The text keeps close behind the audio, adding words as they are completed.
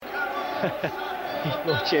Eat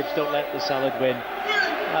more chips, don't let the salad win.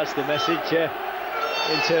 That's the message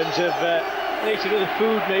in terms of the nature of the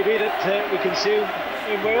food maybe that we consume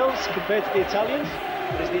in Wales compared to the Italians.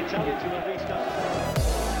 But it's the Italians who will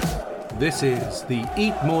restart. This is the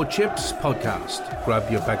Eat More Chips podcast.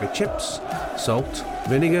 Grab your bag of chips, salt,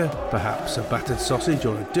 vinegar, perhaps a battered sausage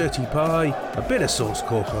or a dirty pie, a bit of sauce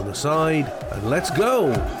cork on the side, and let's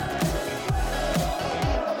go!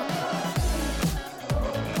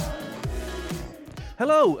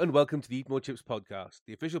 Hello and welcome to the Eat More Chips podcast,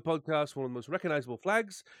 the official podcast for one of the most recognisable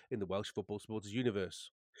flags in the Welsh football supporters universe.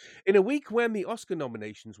 In a week when the Oscar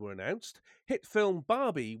nominations were announced, hit film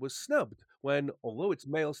Barbie was snubbed when, although its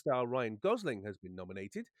male star Ryan Gosling has been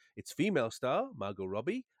nominated, its female star, Margot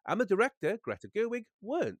Robbie, and the director, Greta Gerwig,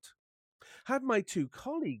 weren't. Had my two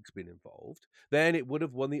colleagues been involved, then it would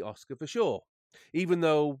have won the Oscar for sure, even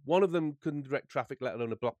though one of them couldn't direct traffic, let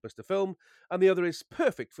alone a blockbuster film, and the other is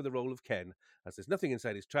perfect for the role of Ken, as there's nothing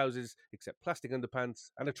inside his trousers except plastic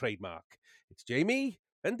underpants and a trademark. It's Jamie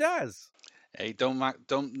and Daz. Hey, don't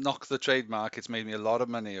knock the trademark. It's made me a lot of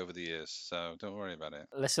money over the years, so don't worry about it.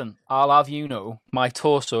 Listen, I'll have you know, my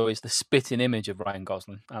torso is the spitting image of Ryan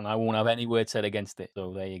Gosling, and I won't have any word said against it.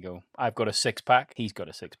 So there you go. I've got a six-pack, he's got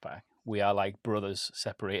a six-pack. We are like brothers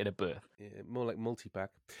separated at birth. Yeah, more like multi-pack.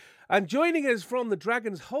 And joining us from the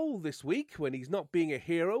Dragon's Hole this week, when he's not being a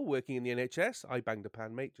hero working in the NHS, I banged a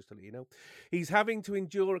pan, mate, just to let you know, he's having to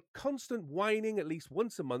endure a constant whining at least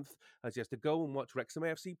once a month as he has to go and watch Wrexham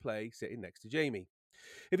AFC play sitting next to Jamie.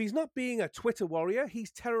 If he's not being a Twitter warrior, he's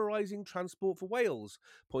terrorising Transport for Wales,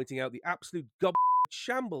 pointing out the absolute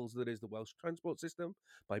shambles that is the Welsh transport system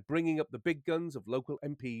by bringing up the big guns of local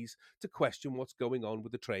MPs to question what's going on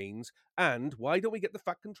with the trains and why don't we get the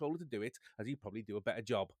Fat Controller to do it, as he'd probably do a better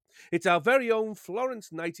job. It's our very own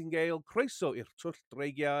Florence Nightingale, croeso i'r twll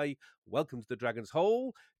dreigiau. Welcome to the Dragon's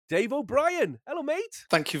Hole, Dave O'Brien. Hello, mate.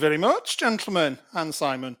 Thank you very much, gentlemen, and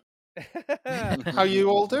Simon. How are you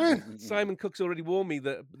all doing? Simon Cook's already warned me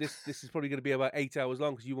that this is probably going to be about 8 hours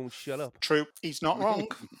long because you won't shut up. True, he's not wrong.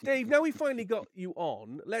 Dave, now we finally got you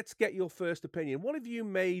on, let's get your first opinion. What have you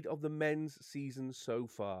made of the men's season so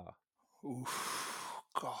far? Oof,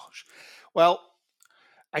 gosh. Well,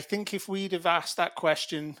 I think if we'd have asked that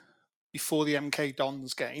question before the MK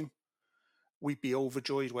Dons game, we'd be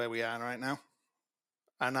overjoyed where we are right now.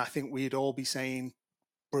 And I think we'd all be saying,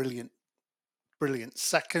 brilliant. Brilliant.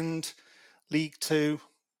 Second, League Two,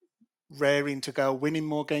 raring to go, winning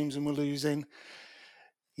more games than we're losing.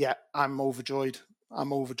 Yeah, I'm overjoyed.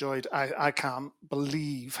 I can't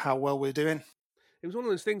believe how well we're doing. It was one of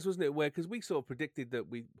those things, wasn't it, where, because we sort of predicted that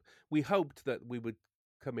we hoped that we would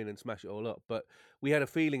come in and smash it all up, but we had a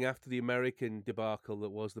feeling after the American debacle that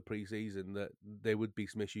was the pre-season that there would be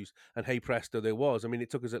some issues, and hey presto, there was. I mean, it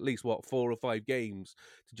took us at least, 4 or 5 games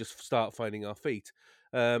to just start finding our feet.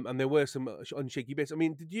 And there were some unshaky bits. I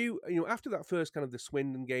mean, did you after that first kind of the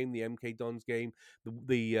Swindon game, the MK Dons game,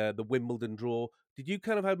 the Wimbledon draw, did you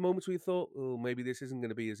kind of have moments where you thought, oh, maybe this isn't going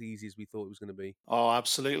to be as easy as we thought it was going to be? Oh,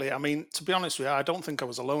 absolutely. I mean, to be honest with you, I don't think I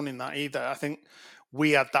was alone in that either. I think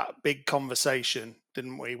we had that big conversation,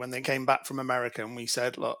 didn't we, when they came back from America, and we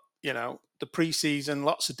said, look, the pre-season,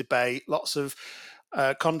 lots of debate, lots of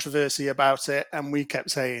controversy about it, and we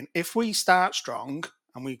kept saying, if we start strong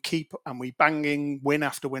and we banging win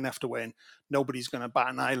after win after win, nobody's going to bat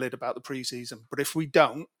an eyelid about the pre-season. But if we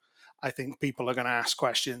don't, I think people are going to ask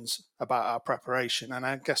questions about our preparation. And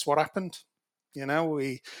I guess what happened?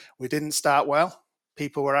 We didn't start well.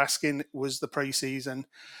 People were asking, was the pre-season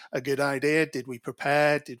a good idea? Did we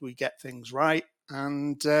prepare? Did we get things right?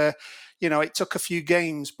 And, it took a few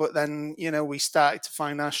games, but then, we started to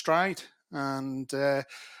find our stride. And I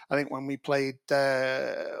think when we played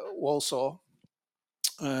Walsall,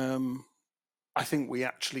 I think we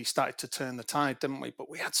actually started to turn the tide, didn't we? But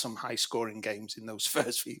we had some high-scoring games in those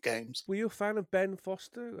first few games. Were you a fan of Ben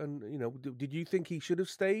Foster? And, did you think he should have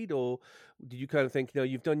stayed? Or did you kind of think,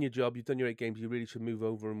 you've done your job, you've done your 8 games, you really should move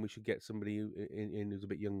over and we should get somebody in who's a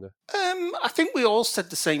bit younger? I think we all said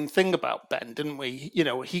the same thing about Ben, didn't we?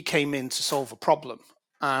 He came in to solve a problem,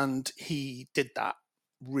 and he did that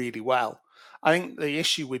really well. I think the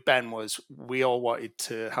issue with Ben was we all wanted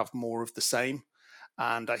to have more of the same.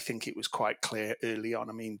 And I think it was quite clear early on.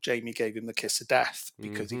 I mean, Jamie gave him the kiss of death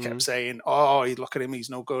because he kept saying, oh, look at him, he's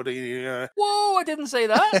no good. Whoa, I didn't say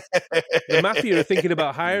that. The Mafia are thinking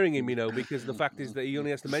about hiring him, because the fact is that he only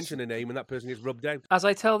has to mention a name and that person gets rubbed out. As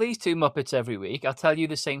I tell these two Muppets every week, I'll tell you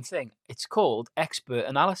the same thing. It's called expert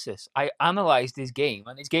analysis. I analysed his game,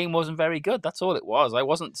 and his game wasn't very good. That's all it was. I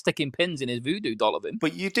wasn't sticking pins in his voodoo doll of him.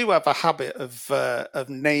 But you do have a habit of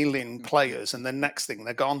nailing players, and the next thing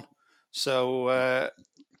they're gone. So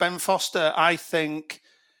Ben Foster, I think,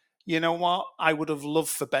 you know what? I would have loved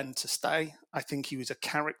for Ben to stay. I think he was a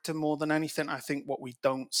character more than anything. I think what we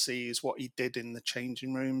don't see is what he did in the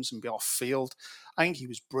changing rooms and be off field. I think he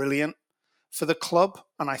was brilliant for the club,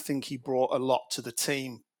 and I think he brought a lot to the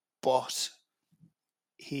team. But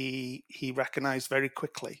he recognised very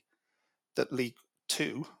quickly that League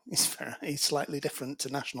Two is slightly different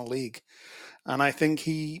to National League, and I think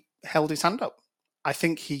he held his hand up. I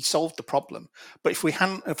think he solved the problem. But if we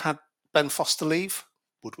hadn't have had Ben Foster leave,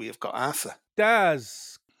 would we have got Arthur?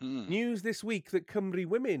 Daz, news this week that Cymru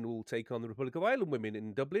Women will take on the Republic of Ireland Women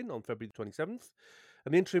in Dublin on February 27th.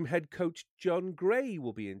 And the interim head coach, John Gray,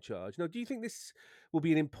 will be in charge. Now, do you think this will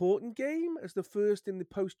be an important game as the first in the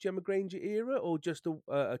post-Gemma Granger era, or just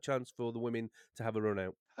a chance for the women to have a run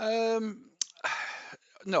out?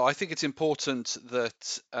 No, I think it's important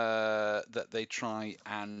that that they try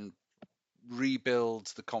and rebuild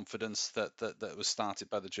the confidence that was started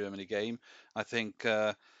by the Germany game. I think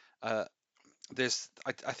I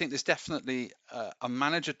think there's definitely a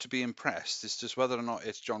manager to be impressed. It's just whether or not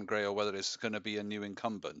it's John Gray or whether it's going to be a new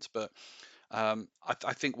incumbent. But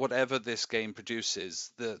I think whatever this game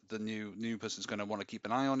produces, the new person's going to want to keep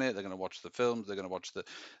an eye on it. They're going to watch the films. They're going to watch the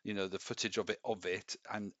the footage of it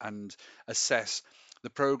and assess the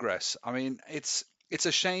progress. I mean, it's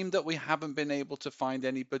a shame that we haven't been able to find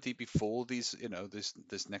anybody before these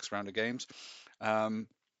this next round of games.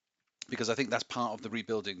 Because I think that's part of the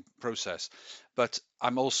rebuilding process. But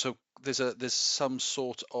I'm also there's some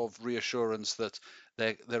sort of reassurance that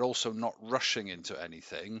they're also not rushing into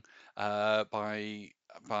anything by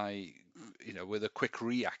with a quick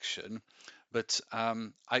reaction. But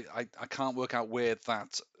I can't work out where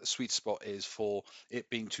that sweet spot is for it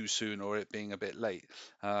being too soon or it being a bit late.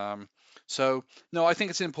 So no, I think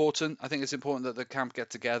it's important. I think it's important that the camp get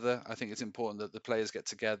together. I think it's important that the players get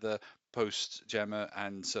together post Gemma,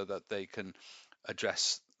 and so that they can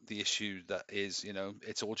address the issue that is,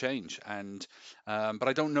 it's all change. And but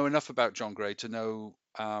I don't know enough about John Gray to know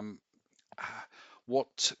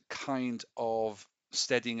what kind of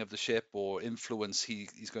steadying of the ship or influence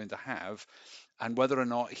he's going to have, and whether or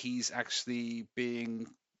not he's actually being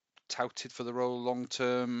touted for the role long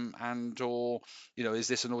term, and or is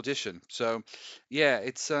this an audition? So yeah,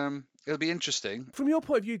 it'll be interesting. From your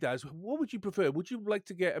point of view, Daz, what would you prefer? Would you like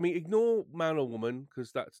to get, I mean, ignore man or woman,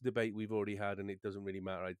 because that's a debate we've already had and it doesn't really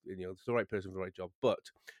matter. It's the right person for the right job. But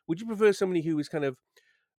would you prefer somebody who is kind of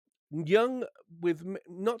young with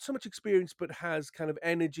not so much experience, but has kind of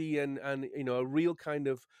energy and a real kind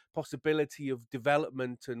of possibility of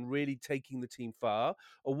development and really taking the team far?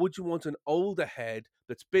 Or would you want an older head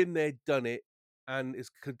that's been there, done it, and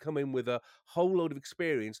could come in with a whole load of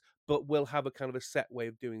experience, but will have a kind of a set way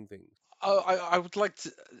of doing things? I would like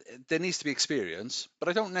to. There needs to be experience, but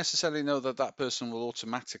I don't necessarily know that person will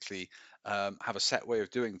automatically have a set way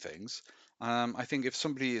of doing things. I think if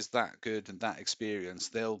somebody is that good and that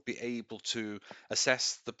experienced, they'll be able to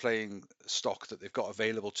assess the playing stock that they've got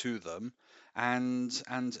available to them, and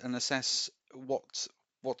assess what's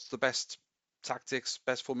the best tactics,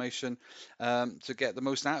 best formation to get the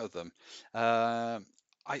most out of them.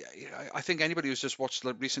 I think anybody who's just watched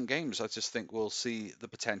the recent games, I just think will see the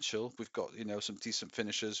potential. We've got some decent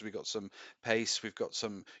finishers, we've got some pace, we've got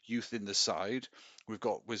some youth in the side, we've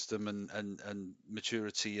got wisdom and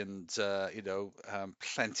maturity, and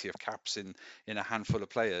plenty of caps in a handful of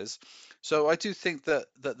players. So I do think that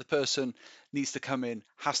the person needs to come in,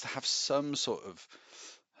 has to have some sort of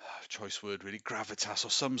choice word really, gravitas, or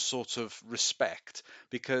some sort of respect,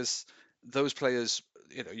 because those players,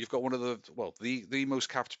 you've got one of the most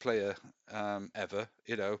capped player ever,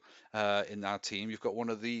 in our team. You've got one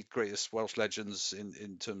of the greatest Welsh legends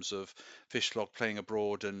in terms of Fishlock playing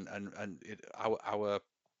abroad, and our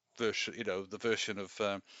version, the version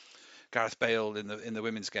of Gareth Bale in the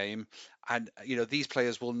women's game. And these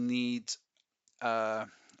players will need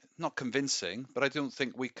not convincing, but I don't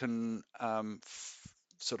think we can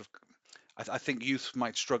sort of. I think youth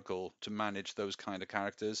might struggle to manage those kind of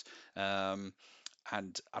characters, and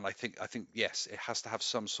I think yes, it has to have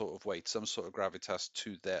some sort of weight, some sort of gravitas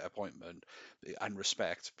to their appointment and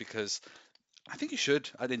respect, because I think you should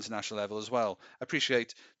at international level as well. I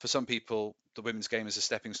appreciate for some people the women's game is a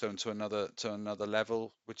stepping stone to another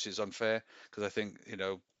level, which is unfair, because I think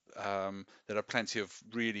there are plenty of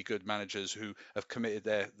really good managers who have committed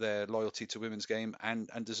their loyalty to women's game and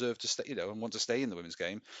deserve to stay, and want to stay in the women's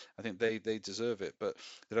game. I think they deserve it. But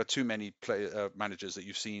there are too many managers that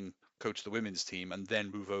you've seen coach the women's team and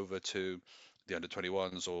then move over to the under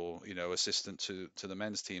 21s, or assistant to the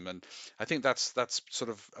men's team. And I think that's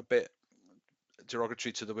sort of a bit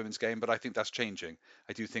derogatory to the women's game, but I think that's changing.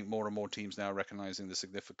 I do think more and more teams now recognizing the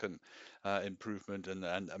significant improvement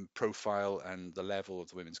and profile and the level of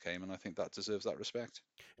the women's game, and I think that deserves that respect.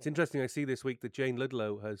 It's interesting. I see this week that Jane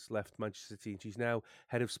Ludlow has left Manchester City, and she's now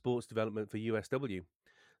head of sports development for USW.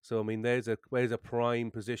 So I mean, there's a prime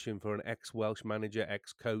position for an ex-Welsh manager,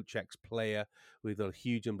 ex-coach, ex-player with a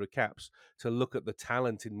huge number of caps to look at the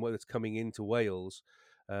talent in what's coming into Wales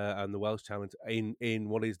and the Welsh talent in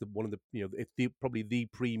what is one of the probably the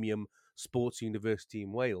premium sports university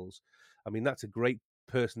in Wales. I mean, that's a great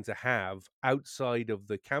person to have outside of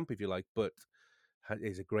the camp, if you like, but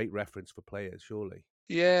is a great reference for players, surely.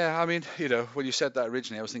 Yeah, I mean, when you said that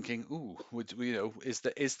originally, I was thinking, ooh, is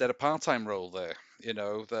there a part-time role there?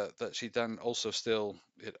 That she then also still,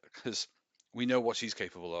 because we know what she's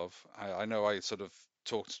capable of. I know I sort of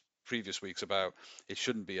talked previous weeks about it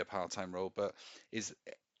shouldn't be a part-time role, but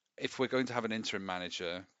if we're going to have an interim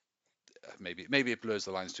manager, maybe it blurs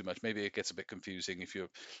the lines too much. Maybe it gets a bit confusing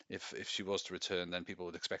if she was to return, then people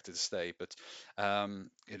would expect her to stay. But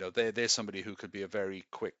there's somebody who could be a very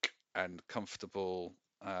quick and comfortable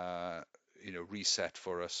reset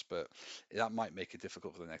for us, but that might make it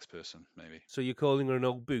difficult for the next person, maybe. So you're calling her an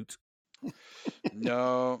old boot?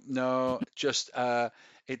 No, just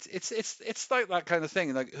it's like that kind of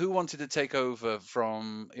thing. Like, who wanted to take over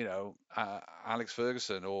from Alex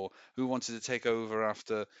Ferguson, or who wanted to take over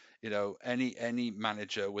after any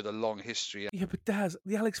manager with a long history? Yeah, but Daz,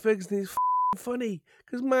 the Alex Ferguson is funny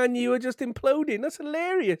because Man U are just imploding. That's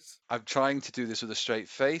hilarious. I'm trying to do this with a straight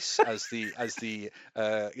face, as the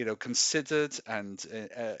considered and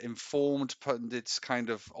informed pundits kind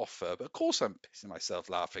of offer. But of course, I'm pissing myself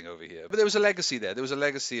laughing over here. But there was a legacy there. There was a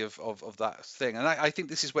legacy of that thing, and I think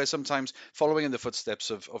this is where sometimes following in the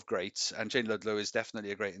footsteps of greats, and Jane Ludlow is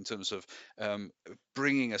definitely a great in terms of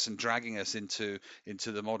bringing us and dragging us into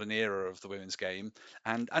the modern era of the women's game,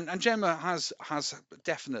 and Gemma has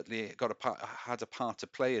definitely had a part to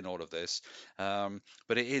play in all of this,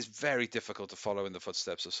 but it is very difficult to follow in the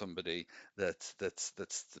footsteps of somebody that's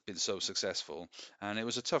been so successful, and it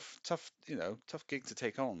was a tough gig to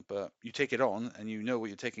take on, but you take it on and you know what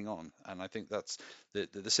you're taking on, and I think that's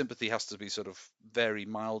the sympathy has to be sort of very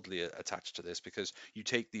mildly attached to this, because you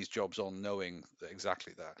take these jobs on knowing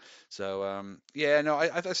exactly that. So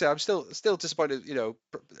I say I'm still disappointed,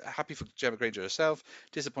 happy for Gemma Granger herself,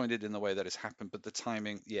 disappointed in the way that it's happened, but the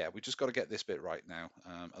timing, we just got to get this bit right now.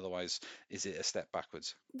 Otherwise, is it a step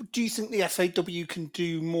backwards? Do you think the FAW can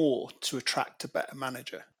do more to attract a better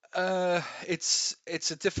manager? It's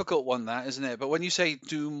a difficult one, that, isn't it? But when you say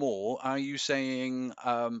do more, are you saying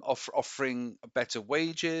offering better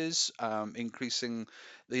wages, increasing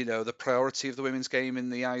the priority of the women's game in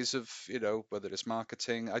the eyes of whether it's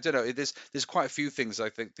marketing? I don't know. There's quite a few things I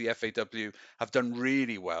think the FAW have done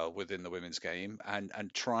really well within the women's game, and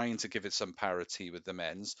trying to give it some parity with the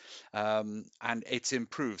men's, and it's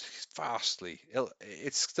improved vastly.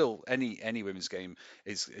 It's still any women's game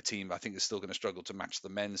is a team I think is still going to struggle to match the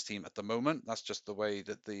men's team at the moment. That's just the way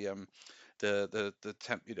that the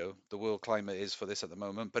world climate is for this at the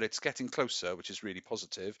moment, but it's getting closer, which is really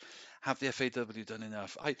positive. Have the FAW done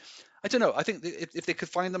enough? I don't know. I think if they could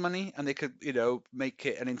find the money and they could make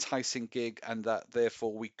it an enticing gig, and that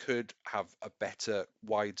therefore we could have a better,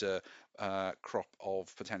 wider crop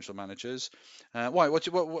of potential managers. Why? What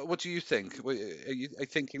do you think? Are you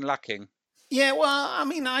thinking lacking? Yeah, well, I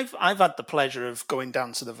mean, I've had the pleasure of going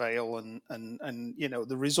down to the Vale and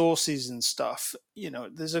the resources and stuff.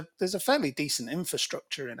 There's a fairly decent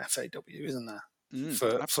infrastructure in FAW, isn't there,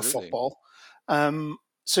 for football?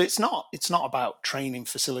 So it's not about training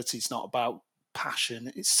facilities, it's not about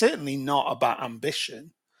passion. It's certainly not about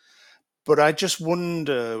ambition. But I just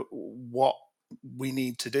wonder what we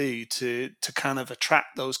need to do to kind of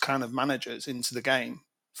attract those kind of managers into the game,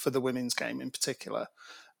 for the women's game in particular.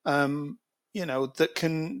 That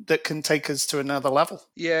can take us to another level.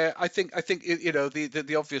 Yeah, I think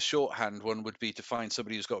the obvious shorthand one would be to find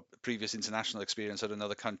somebody who's got previous international experience at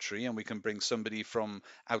another country, and we can bring somebody from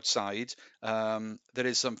outside. There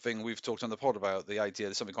is something we've talked on the pod about, the idea.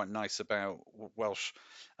 There's something quite nice about Welsh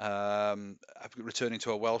returning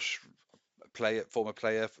to a Welsh former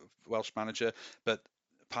player, Welsh manager, but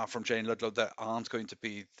apart from Jane Ludlow, there aren't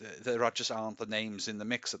the names in the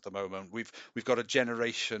mix at the moment. We've got a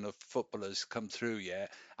generation of footballers come through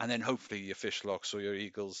yet, and then hopefully your Fishlocks or your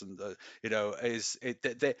Eagles, and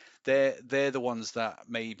they're the ones that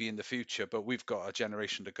may be in the future, but we've got a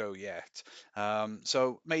generation to go yet.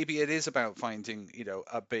 So maybe it is about finding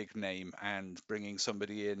a big name and bringing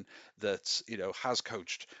somebody in that has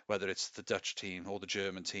coached, whether it's the Dutch team or the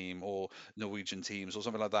German team or Norwegian teams or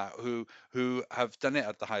something like that, who have done it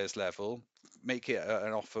at the highest level, make it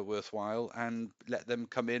an offer worthwhile and let them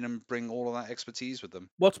come in and bring all of that expertise with them.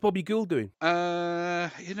 What's Bobby Gould doing?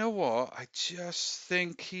 You know what? I just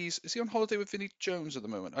think is he on holiday with Vinnie Jones at the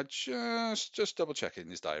moment? I just double checking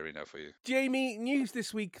his diary now for you. Jamie, news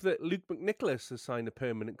this week that Luke McNicholas has signed a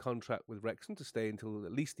permanent contract with Wrexham to stay until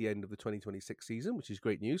at least the end of the 2026 season, which is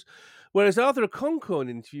great news. Whereas Arthur Okonkwo in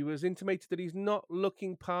an interview has intimated that he's not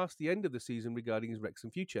looking past the end of the season regarding his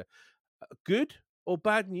Wrexham future. Good or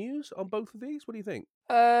bad news on both of these? What do you think?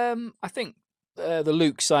 I think the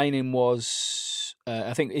Luke signing was,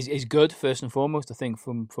 I think, is good first and foremost. I think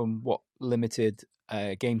from what limited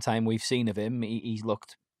game time we've seen of him, he's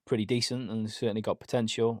looked pretty decent and certainly got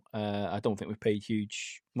potential. I don't think we've paid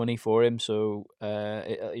huge money for him, so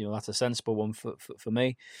that's a sensible one for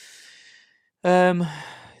me.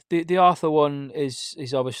 The Arthur one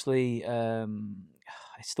is obviously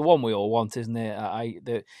it's the one we all want, isn't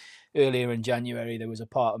it? Earlier in January, there was a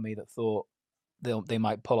part of me that thought they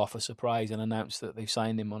might pull off a surprise and announce that they've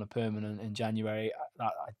signed him on a permanent in January.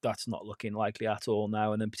 That's not looking likely at all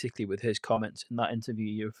now. And then particularly with his comments in that interview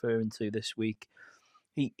you're referring to this week,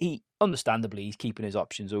 he understandably he's keeping his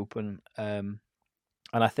options open. And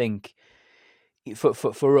I think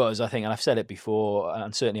for us, I think, and I've said it before,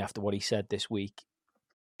 and certainly after what he said this week,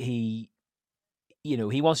 he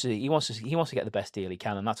wants to get the best deal he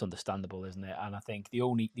can, and that's understandable, isn't it? And I think the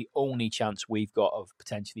only chance we've got of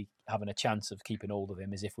potentially having a chance of keeping hold of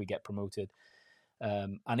him is if we get promoted.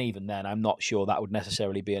 And even then, I'm not sure that would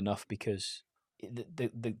necessarily be enough, because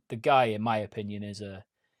the guy, in my opinion, is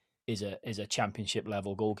a championship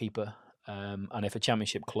level goalkeeper. And if a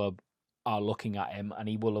championship club are looking at him, and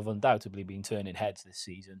he will have undoubtedly been turning heads this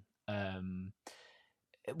season,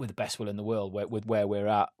 with the best will in the world, with where we're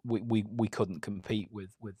at, we couldn't compete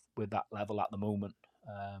with that level at the moment.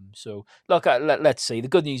 So look, let's see. The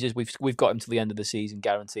good news is we've got him to the end of the season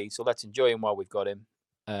guaranteed. So let's enjoy him while we've got him,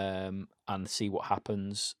 and see what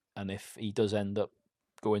happens. And if he does end up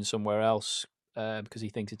going somewhere else because he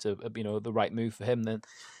thinks it's the right move for him, then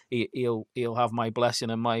he'll have my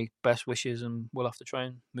blessing and my best wishes, and we'll have to try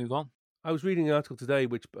and move on. I was reading an article today,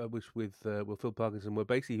 which was with Phil Parkinson, where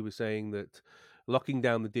basically he was saying that locking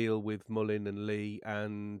down the deal with Mullin and Lee,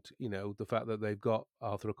 and the fact that they've got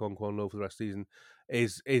Arthur Okonkwo on loan for the rest of the season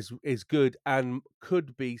is good and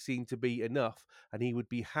could be seen to be enough, and he would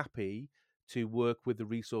be happy to work with the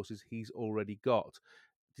resources he's already got.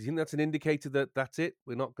 Do you think that's an indicator that that's it?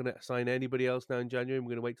 We're not going to sign anybody else now in January, and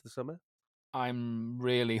we're going to wait till the summer? I'm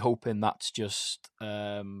really hoping that's just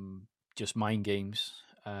mind games.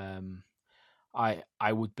 I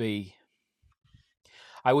would be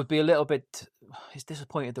a little bit. Is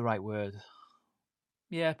disappointed the right word?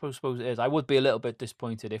 Yeah, I suppose it is. I would be a little bit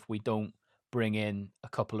disappointed if we don't bring in a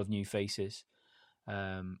couple of new faces.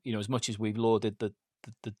 As much as we've lauded the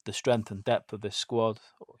strength and depth of this squad,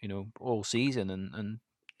 all season, and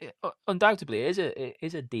it, undoubtedly it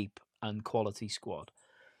is a deep and quality squad.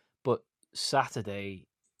 But Saturday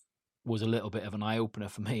was a little bit of an eye-opener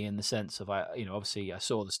for me, in the sense of, obviously I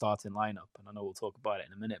saw the starting lineup, and I know we'll talk about it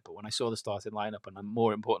in a minute, but when I saw the starting lineup, and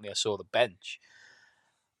more importantly, I saw the bench,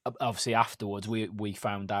 obviously afterwards we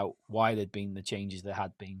found out why there'd been the changes there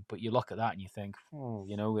had been. But you look at that and you think,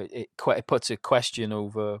 it puts a question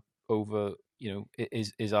over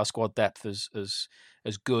is our squad depth as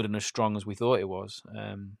good and as strong as we thought it was?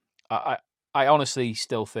 I honestly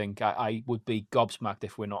still think I would be gobsmacked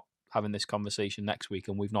if we're not having this conversation next week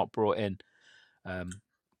and we've not brought in a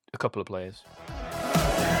couple of players.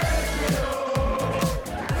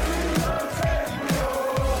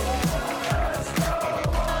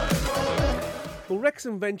 Well,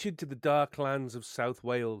 Wrexham ventured to the dark lands of South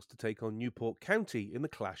Wales to take on Newport County in the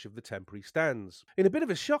clash of the temporary stands. In a bit of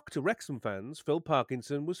a shock to Wrexham fans, Phil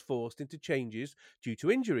Parkinson was forced into changes due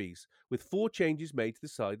to injuries, with 4 changes made to the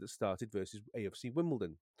side that started versus AFC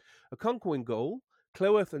Wimbledon. Okonkwo in goal,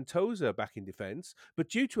 Cleworth and Tozer back in defence, but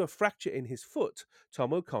due to a fracture in his foot,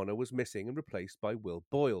 Tom O'Connor was missing and replaced by Will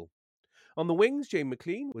Boyle. On the wings, Jane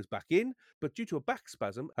McLean was back in, but due to a back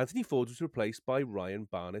spasm, Anthony Ford was replaced by Ryan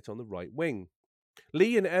Barnett on the right wing.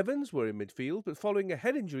 Lee and Evans were in midfield, but following a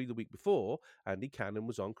head injury the week before, Andy Cannon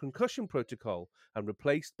was on concussion protocol and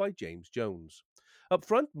replaced by James Jones. Up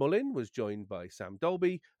front, Mullin was joined by Sam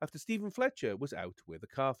Dolby after Stephen Fletcher was out with a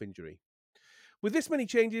calf injury. With this many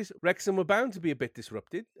changes, Wrexham were bound to be a bit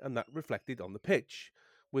disrupted, and that reflected on the pitch.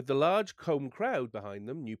 With the large home crowd behind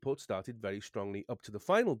them, Newport started very strongly up to the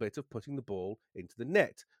final bit of putting the ball into the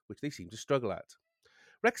net, which they seemed to struggle at.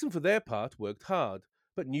 Wrexham, for their part, worked hard,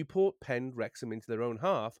 but Newport penned Wrexham into their own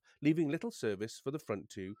half, leaving little service for the front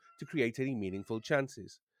two to create any meaningful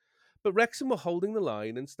chances. But Wrexham were holding the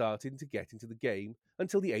line and starting to get into the game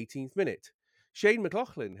until the 18th minute. Shane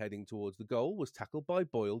McLaughlin, heading towards the goal, was tackled by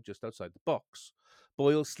Boyle just outside the box.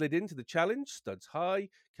 Boyle slid into the challenge, studs high,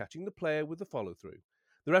 catching the player with the follow-through.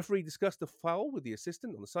 The referee discussed a foul with the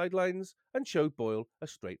assistant on the sidelines and showed Boyle a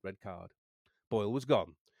straight red card. Boyle was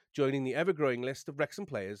gone, joining the ever-growing list of Wrexham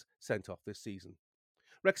players sent off this season.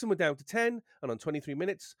 Wrexham were down to 10, and on 23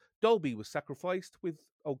 minutes, Dolby was sacrificed, with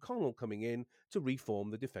O'Connell coming in to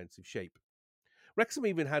reform the defensive shape. Wrexham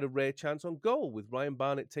even had a rare chance on goal, with Ryan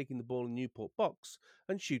Barnett taking the ball in Newport box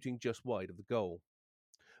and shooting just wide of the goal.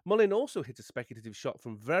 Mullin also hit a speculative shot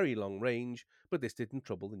from very long range, but this didn't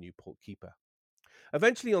trouble the Newport keeper.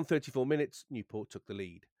 Eventually, on 34 minutes, Newport took the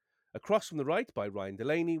lead. A cross from the right by Ryan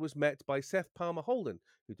Delaney was met by Seth Palmer-Holden,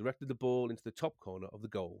 who directed the ball into the top corner of the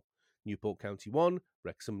goal. Newport County 1,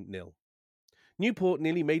 Wrexham 0. Newport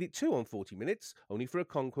nearly made it 2 on 40 minutes, only for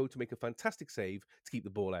Okonkwo to make a fantastic save to keep the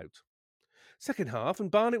ball out. Second half, and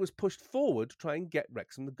Barnett was pushed forward to try and get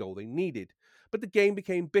Wrexham the goal they needed, but the game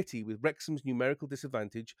became bitty with Wrexham's numerical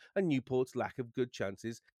disadvantage and Newport's lack of good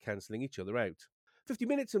chances cancelling each other out. 50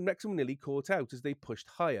 minutes and Wrexham nearly caught out as they pushed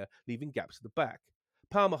higher, leaving gaps at the back.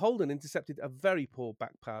 Palmer-Holden intercepted a very poor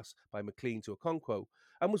back pass by McLean to Okonkwo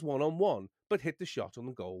and was one-on-one, but hit the shot on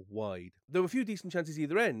the goal wide. There were a few decent chances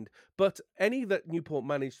either end, but any that Newport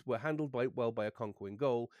managed were handled well by Okonkwo in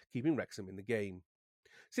goal, keeping Wrexham in the game.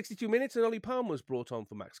 62 minutes and Ollie Palmer was brought on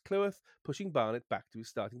for Max Cleworth, pushing Barnett back to his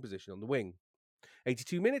starting position on the wing.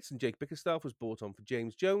 82 minutes and Jake Bickerstaff was brought on for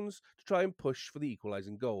James Jones to try and push for the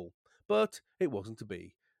equalising goal, but it wasn't to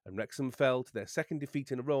be, and Wrexham fell to their second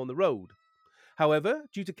defeat in a row on the road. However,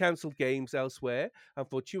 due to cancelled games elsewhere and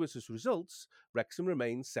fortuitous results, Wrexham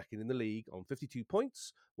remains second in the league on 52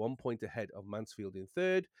 points, 1 point ahead of Mansfield in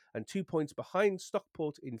third, and 2 points behind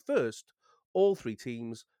Stockport in first. All three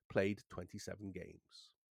teams played 27 games.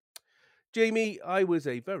 Jamie, I was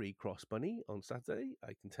a very cross bunny on Saturday,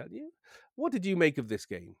 I can tell you. What did you make of this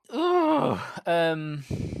game? Yeah,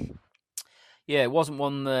 it wasn't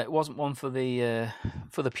one. It wasn't one for the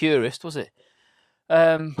purist, was it?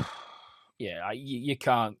 Yeah, you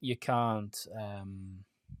can't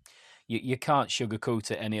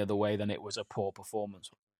sugarcoat it any other way than it was a poor performance.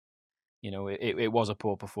 You know, it was a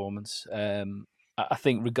poor performance. I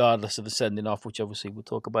think regardless of the sending off, which obviously we'll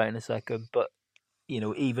talk about in a second, but you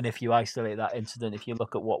know, even if you isolate that incident, if you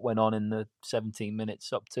look at what went on in the 17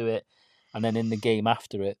 minutes up to it, and then in the game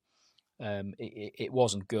after it, it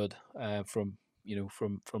wasn't good from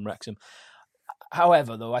Wrexham.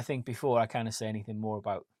 However, though, I think before I kind of say anything more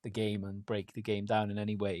about the game and break the game down in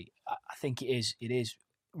any way, I think it is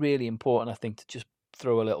really important, I think, to just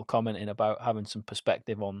throw a little comment in about having some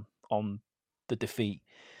perspective on the defeat.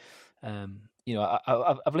 You know,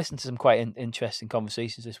 I've listened to some quite interesting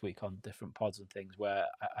conversations this week on different pods and things where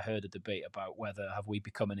I heard a debate about whether have we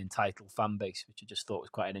become an entitled fan base, which I just thought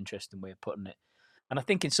was quite an interesting way of putting it. And I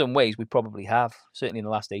think in some ways we probably have, certainly in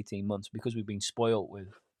the last 18 months, because we've been spoilt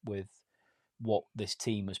with what this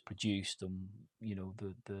team has produced and, you know,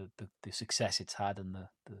 the success it's had and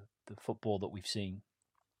the football that we've seen.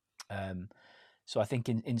 So I think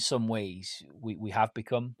in some ways we have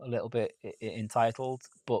become a little bit entitled,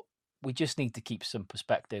 but we just need to keep some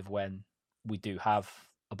perspective when we do have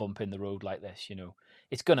a bump in the road like this. You know,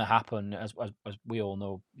 it's going to happen, as we all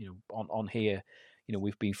know. You know, on here, you know,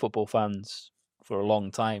 we've been football fans for a long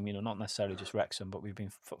time. You know, not necessarily just Wrexham, but we've been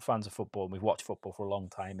fans of football and we've watched football for a long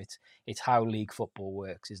time. It's how league football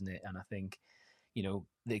works, isn't it? And I think, you know,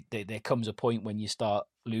 there comes a point when you start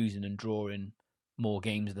losing and drawing more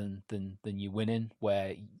games than you winning,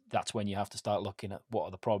 where that's when you have to start looking at what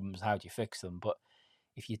are the problems, how do you fix them. But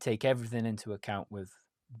if you take everything into account with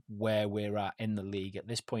where we're at in the league at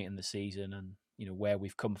this point in the season and, you know, where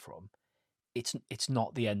we've come from, it's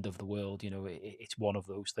not the end of the world. You know, it's one of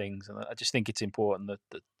those things. And I just think it's important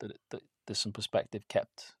that there's some perspective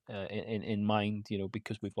kept in mind, you know,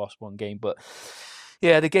 because we've lost one game. But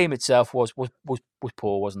yeah, the game itself was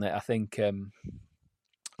poor, wasn't it? I think,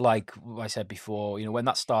 like I said before, you know, when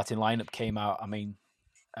that starting lineup came out, I mean,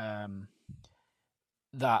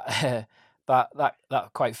 that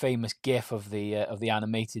quite famous GIF of the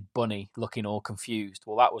animated bunny looking all confused.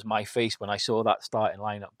 Well, that was my face when I saw that starting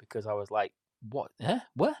lineup, because I was like, "What?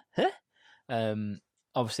 What?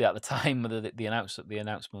 Obviously, at the time of the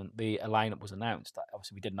announcement, the lineup was announced.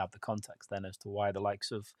 Obviously, we didn't have the context then as to why the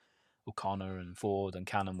likes of O'Connor and Ford and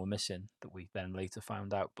Cannon were missing, that we then later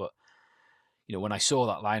found out. But you know, when I saw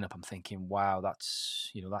that lineup, I'm thinking, wow,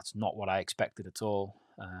 that's not what I expected at all.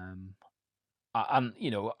 And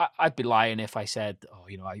you know, I'd be lying if I said, oh,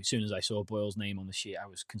 you know, as soon as I saw Boyle's name on the sheet, I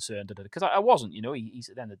was concerned at it, because I wasn't. You know, he's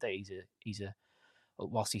at the end of the day, he's a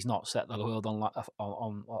whilst he's not set the world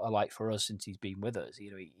on alight for us since he's been with us,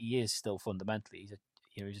 he is still fundamentally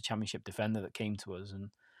he's a championship defender that came to us, and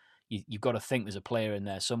you've got to think there's a player in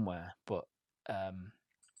there somewhere. But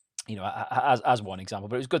as one example,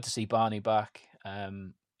 but it was good to see Barney back,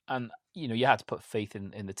 and you had to put faith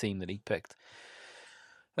in the team that he picked.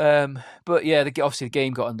 But yeah, obviously the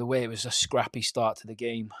game got underway. It was a scrappy start to the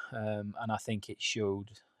game, and I think it showed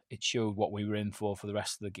what we were in for the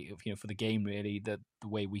rest of the for the game. Really, the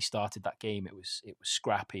way we started that game, it was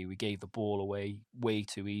scrappy. We gave the ball away way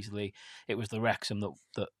too easily. It was the Wrexham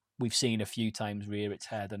that we've seen a few times rear its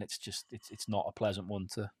head, and it's not a pleasant one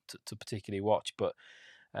to particularly watch. But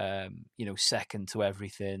second to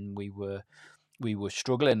everything, we were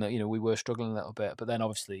struggling. We were struggling a little bit, but then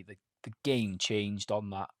obviously the game changed on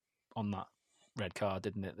that red card,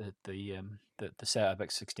 didn't it? The setup at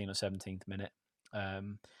 16th or 17th minute,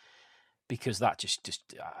 because that just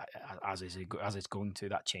as it's going to,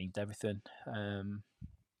 that changed everything.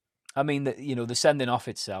 I mean, the sending off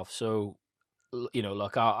itself. So,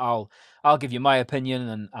 look, I'll give you my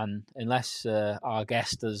opinion, and unless our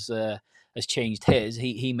guest has changed his,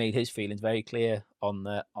 he made his feelings very clear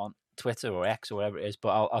on Twitter or X or whatever it is.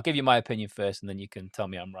 But I'll give you my opinion first, and then you can tell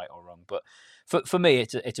me I'm right or wrong. But for me,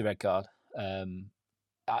 it's a red card.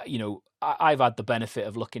 I've had the benefit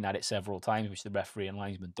of looking at it several times, which the referee and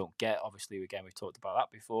linesman don't get. Obviously, again, we've talked about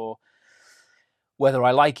that before. Whether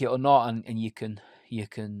I like it or not, and you can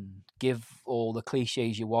give all the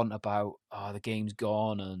cliches you want about the game's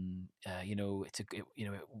gone, and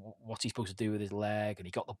what's he supposed to do with his leg, and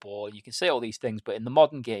he got the ball. You can say all these things, but in the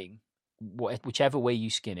modern game, whichever way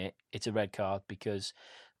you skin it, it's a red card, because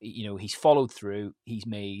he's followed through. He's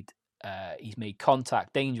made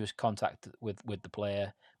contact, dangerous contact with the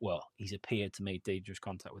player. Well, he's appeared to make dangerous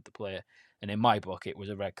contact with the player, and in my book, it was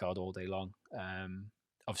a red card all day long.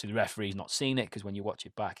 Obviously, the referee's not seen it, because when you watch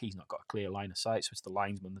it back, he's not got a clear line of sight. So it's the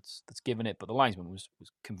linesman that's given it. But the linesman was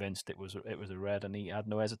convinced it was a red, and he had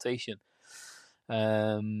no hesitation.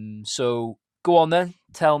 So go on then,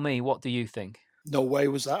 tell me, what do you think? No way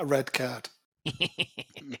was that a red card.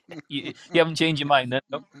 you haven't changed your mind then?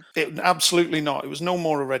 No? Absolutely not. It was no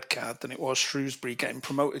more a red card than it was Shrewsbury getting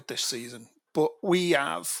promoted this season. But we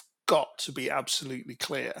have got to be absolutely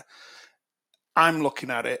clear. I'm looking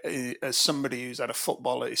at it as somebody who's had a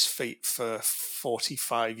football at his feet for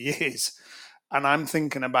 45 years. And I'm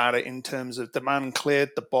thinking about it in terms of the man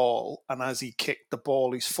cleared the ball, and as he kicked the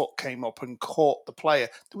ball, his foot came up and caught the player.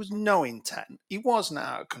 There was no intent. He wasn't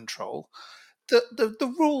out of control.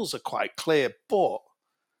 The rules are quite clear, but,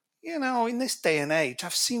 in this day and age,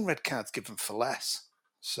 I've seen red cards given for less.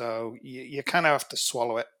 So you kind of have to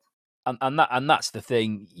swallow it. And that's the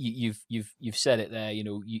thing. You've said it there.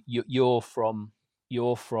 You're from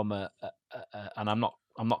a and I'm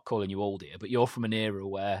not calling you old here, but you're from an era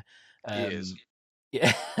where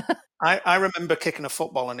yeah. I remember kicking a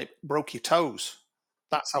football and it broke your toes.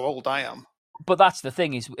 That's how old I am. But that's the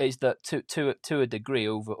thing, is that to a degree,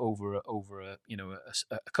 over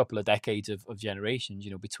a couple of decades of generations,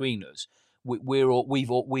 between us, we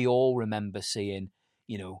all remember seeing,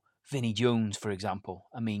 Vinnie Jones, for example.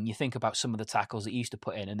 I mean, you think about some of the tackles that he used to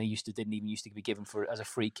put in, and they didn't even used to be given as a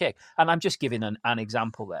free kick. And I'm just giving an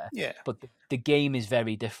example there. Yeah. But the game is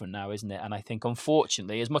very different now, isn't it? And I think,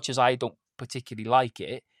 unfortunately, as much as I don't particularly like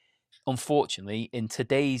it, unfortunately, in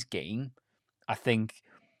today's game, I think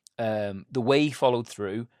the way he followed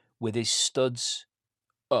through with his studs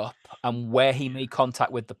up and where he made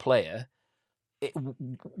contact with the player,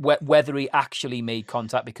 whether he actually made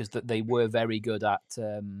contact, because they were very good at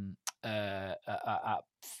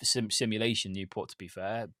simulation, Newport, to be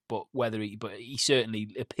fair, but he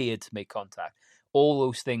certainly appeared to make contact. All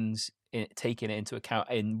those things taken into account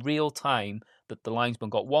in real time, that the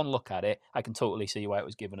linesman got one look at it, I can totally see why it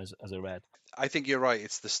was given as a red. I think you're right.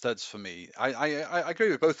 It's the studs for me. I agree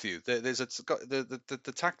with both of you.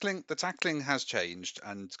 The tackling. The tackling has changed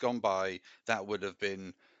and gone by. That would have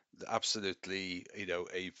been absolutely,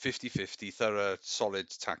 a 50-50 thorough, solid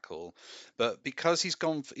tackle. But because he's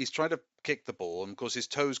tried to kick the ball, and of course his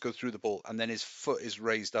toes go through the ball, and then his foot is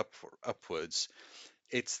raised upwards.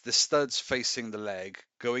 It's the studs facing the leg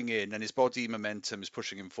going in, and his body momentum is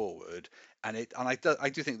pushing him forward. And I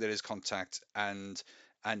do think there is contact,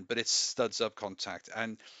 but it's studs up contact.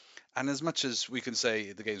 And as much as we can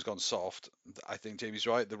say the game's gone soft, I think Jamie's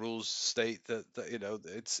right. The rules state that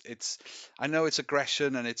it's. I know it's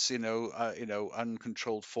aggression and it's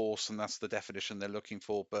uncontrolled force, and that's the definition they're looking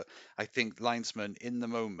for. But I think linesmen in the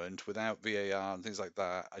moment, without VAR and things like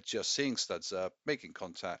that, are just seeing studs up, making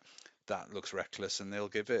contact. that looks reckless, and they'll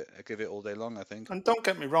give it all day long, I think. And don't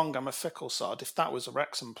get me wrong, I'm a fickle sod. If that was a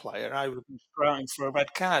Wrexham player, I would be crying for a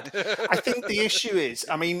red card. I think the issue is,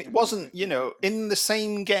 I mean, it wasn't, in the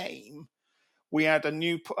same game, we had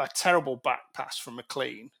a terrible back pass from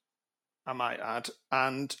McLean, I might add,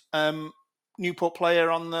 and Newport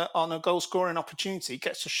player on a goal scoring opportunity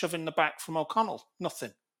gets a shove in the back from O'Connell.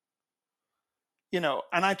 Nothing.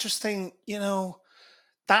 And I just think,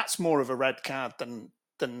 that's more of a red card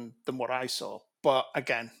than what I saw. But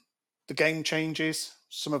again, the game changes.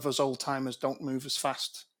 Some of us old timers don't move as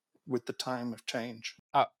fast with the time of change.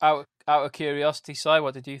 Out of curiosity, Si,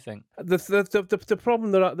 what did you think? The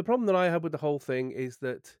problem that I have with the whole thing is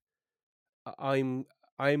that I'm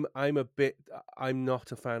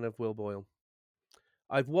not a fan of Will Boyle.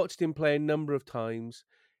 I've watched him play a number of times.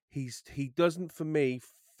 He doesn't, for me,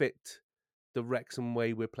 fit the Wrexham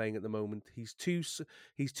way we're playing at the moment. He's too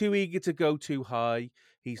eager to go too high.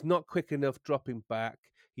 He's not quick enough dropping back.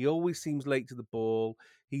 He always seems late to the ball.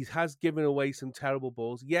 He has given away some terrible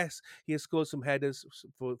balls. Yes, he has scored some headers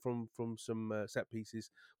from some set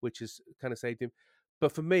pieces, which has kind of saved him.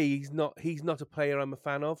 But for me, he's not a player I'm a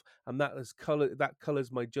fan of, and that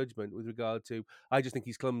colours my judgment with regard to. I just think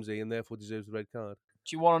he's clumsy and therefore deserves the red card.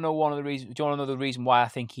 Do you want to know the reason why I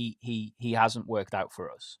think he hasn't worked out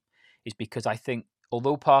for us? Is because I think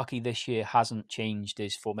although Parky this year hasn't changed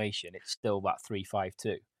his formation, it's still that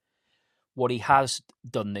 3-5-2. What he has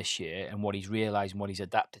done this year and what he's realised and what he's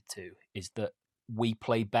adapted to is that we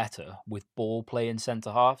play better with ball playing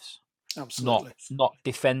centre halves. Absolutely. Not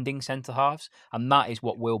defending centre halves, and that is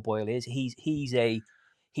what Will Boyle is. He's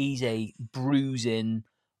a bruising,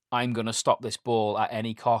 I'm going to stop this ball at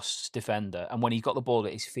any costs defender, and when he's got the ball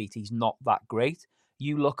at his feet, he's not that great.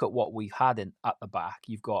 You look at what we've had at the back.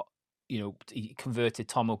 You've got he converted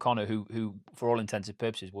Tom O'Connor, who for all intents and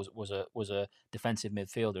purposes was a defensive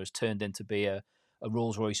midfielder, has turned into be a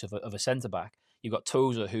Rolls Royce of a centre back. You've got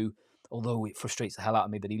Tozer, who, although it frustrates the hell out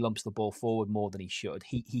of me that he lumps the ball forward more than he should,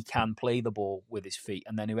 he can play the ball with his feet.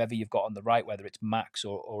 And then whoever you've got on the right, whether it's Max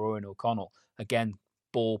or Owen O'Connell, again,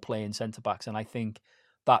 ball playing centre backs. And I think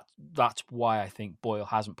that's why I think Boyle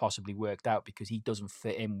hasn't possibly worked out, because he doesn't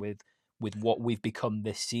fit in with what we've become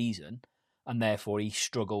this season. And therefore he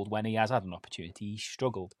struggled when he has had an opportunity. He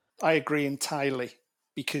struggled. I agree entirely,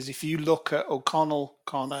 because if you look at O'Connell,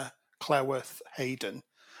 Connor, Cleworth, Hayden,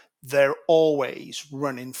 they're always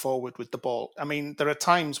running forward with the ball. I mean, there are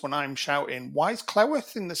times when I'm shouting, why is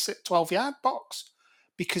Cleworth in the 12-yard box?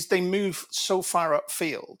 Because they move so far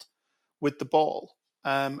upfield with the ball.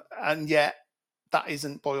 And yet that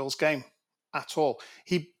isn't Boyle's game at all.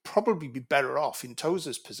 He'd probably be better off in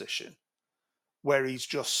Tozer's position, where he's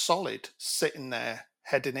just solid, sitting there,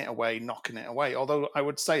 heading it away, knocking it away. Although I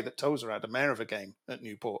would say that Tozer had a mare of a game at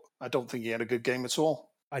Newport. I don't think he had a good game at all.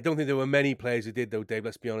 I don't think there were many players who did, though, Dave,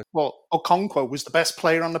 let's be honest. Well, Okonkwo was the best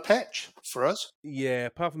player on the pitch for us. Yeah,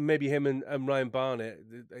 apart from maybe him and Ryan Barnett,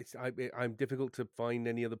 I'm difficult to find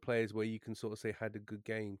any other players where you can sort of say had a good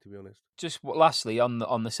game, to be honest. Just lastly, on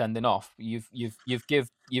the sending off, you've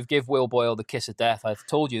give Will Boyle the kiss of death. I've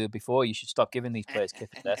told you before you should stop giving these players kiss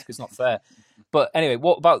of death because it's not fair. But anyway,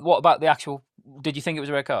 what about the actual? Did you think it was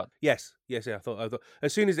a red card? Yes. Yeah. I thought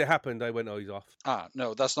as soon as it happened, I went, "Oh, he's off."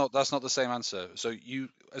 No, that's not the same answer. So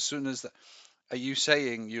as soon as that, are you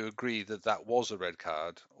saying you agree that was a red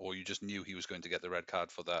card, or you just knew he was going to get the red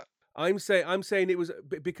card for that? I'm saying it was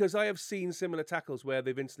because I have seen similar tackles where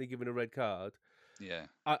they've instantly given a red card. Yeah.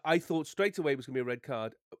 I thought straight away it was going to be a red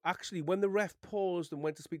card. Actually, when the ref paused and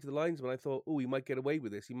went to speak to the linesman, I thought, "Oh, he might get away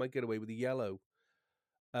with this. He might get away with a yellow."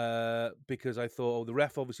 Because I thought, the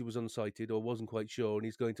ref obviously was unsighted or wasn't quite sure, and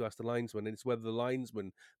he's going to ask the linesman, and it's whether the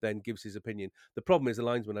linesman then gives his opinion. The problem is the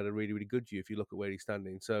linesman had a really, really good view if you look at where he's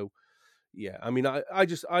standing. So, yeah, I mean, I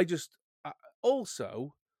just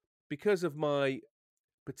also, because of my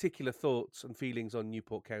particular thoughts and feelings on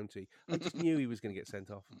Newport County, I just knew he was going to get sent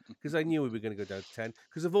off, because I knew we were going to go down to 10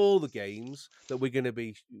 because of all the games that we're going to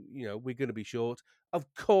be, we're going to be short. Of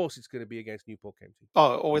course, it's going to be against Newport County.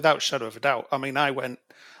 Oh, without shadow of a doubt. I mean, I went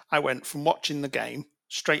from watching the game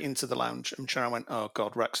straight into the lounge. I'm sure I went, "Oh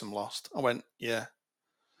God, Wrexham lost." I went, "Yeah,"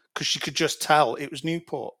 because you could just tell it was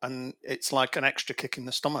Newport, and it's like an extra kick in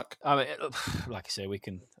the stomach. I mean, like I say, we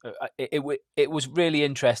can. It was really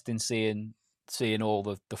interesting seeing all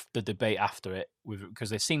the debate after it,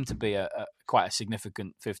 because there seemed to be quite a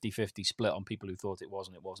significant 50-50 split on people who thought it was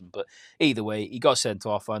and it wasn't. But either way, he got sent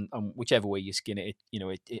off, and whichever way you skin it,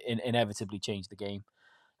 it inevitably changed the game.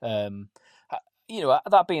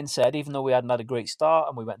 That being said, even though we hadn't had a great start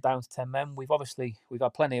and we went down to 10 men, we've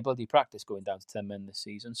had plenty of bloody practice going down to 10 men this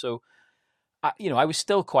season. So I was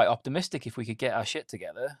still quite optimistic if we could get our shit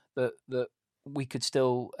together that we could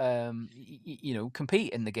still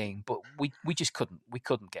compete in the game, but we just couldn't. We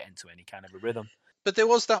couldn't get into any kind of a rhythm. But there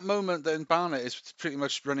was that moment that Barnett is pretty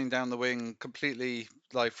much running down the wing completely,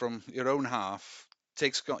 like from your own half,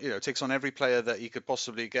 takes on every player that he could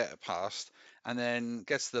possibly get past, and then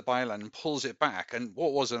gets to the byline and pulls it back. And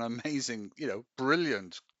what was an amazing,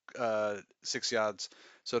 brilliant 6 yards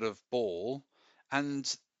sort of ball,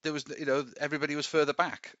 and there was, everybody was further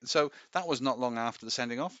back. So that was not long after the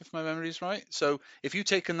sending off, if my memory is right. So if you'd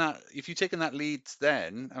taken that lead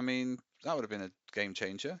then, I mean, that would have been a game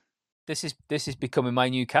changer. This is becoming my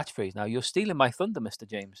new catchphrase now. You're stealing my thunder, Mr.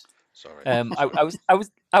 James. Sorry. I was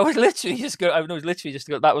literally just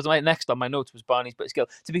going. That was my next on my notes was Barney's bit of skill.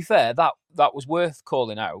 To be fair, that was worth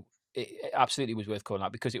calling out. It absolutely was worth calling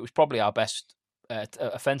out because it was probably our best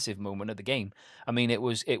offensive moment of the game. I mean, it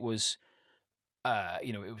was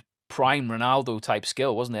prime Ronaldo type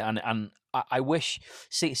skill, wasn't it? And I wish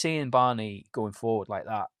seeing Barney going forward like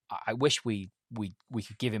that. I wish we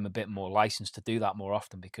could give him a bit more license to do that more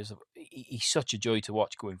often because he's such a joy to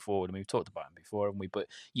watch going forward. I mean, we've talked about him before, haven't we? But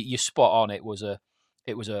you're spot on. It was a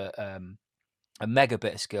mega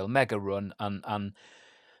bit of skill, mega run, and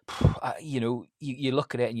you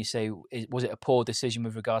look at it and you say, was it a poor decision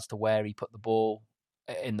with regards to where he put the ball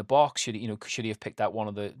in the box? Should he have picked out one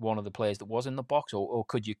of the players that was in the box, or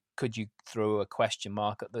could you throw a question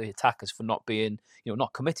mark at the attackers for not being,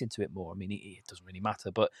 not committing to it more? I mean, it doesn't really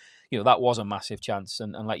matter, but that was a massive chance,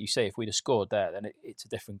 and like you say, if we'd have scored there, then it's a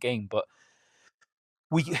different game. But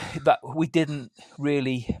we didn't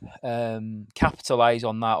really capitalize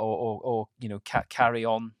on that, or carry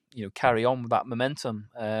on with that momentum.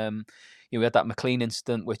 We had that McLean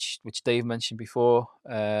incident, which Dave mentioned before.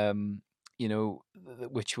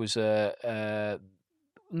 Which was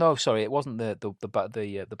no, sorry, it wasn't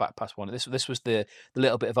the back pass one. This was the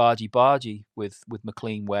little bit of argy-bargy with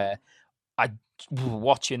McLean, where I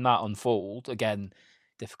watching that unfold again.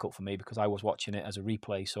 Difficult for me because I was watching it as a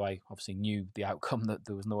replay, so I obviously knew the outcome, that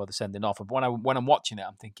there was no other sending off. But when I'm watching it,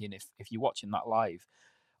 I'm thinking if you're watching that live,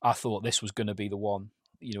 I thought this was going to be the one.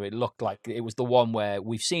 It looked like it was the one where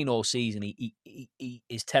we've seen all season.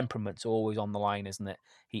 His temperament's always on the line, isn't it?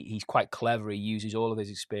 He's quite clever. He uses all of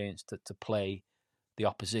his experience to play the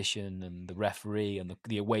opposition and the referee and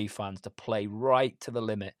the away fans to play right to the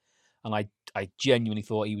limit. And I genuinely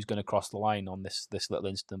thought he was going to cross the line on this little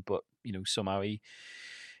incident, but somehow he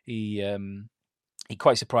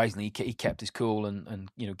quite surprisingly he kept his cool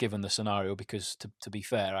and given the scenario, because to be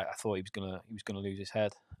fair, I thought he was gonna lose his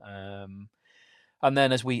head. And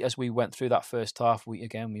then as we went through that first half, we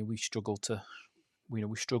struggled to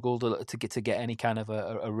get any kind of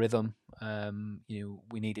a rhythm.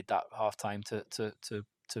 We needed that half time to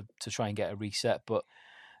try and get a reset, but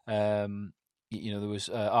there was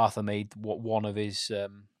Arthur made one of his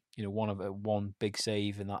one big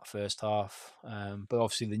save in that first half, but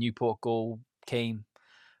obviously the Newport goal came,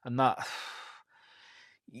 and that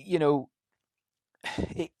you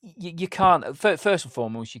can't, first and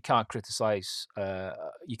foremost, you can't criticize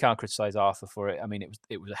Arthur for it. I mean,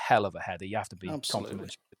 it was a hell of a header. You have to be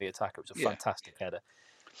confident to be attacker. It was a fantastic header.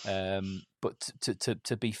 But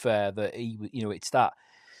to be fair, that it's that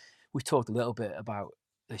we talked a little bit about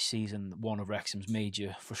this season. One of Wrexham's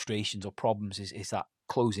major frustrations or problems is that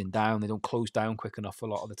closing down. They don't close down quick enough a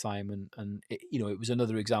lot of the time, and it was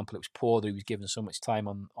another example. It was poor that he was given so much time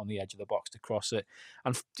on the edge of the box to cross it,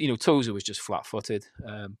 and Tozer was just flat-footed,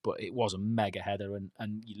 but it was a mega header,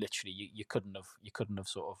 and you literally you couldn't have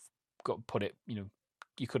sort of put it. You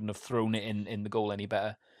couldn't have thrown it in the goal any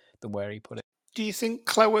better than where he put it. Do you think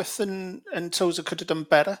Cleworth and Tozer could have done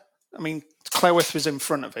better? I mean, Cleworth was in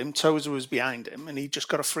front of him, Tozer was behind him, and he just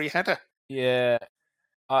got a free header. Yeah,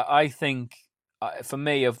 I think. For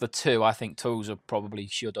me, of the two, I think Tozer probably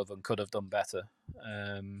should have and could have done better.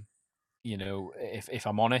 If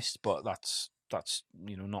I'm honest, but that's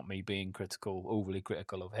not me being overly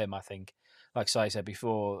critical of him. I think, like Si said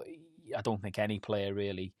before, I don't think any player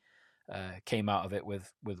really came out of it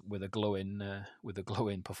with a glowing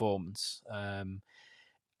performance. I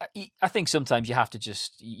think sometimes you have to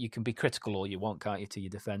you can be critical all you want, can't you, to your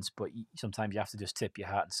defence, but sometimes you have to just tip your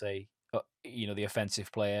hat and say, the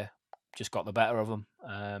offensive player just got the better of him,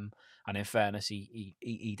 and in fairness,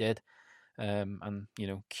 he did. And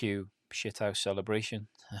cue shithouse celebration,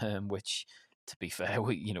 which, to be fair,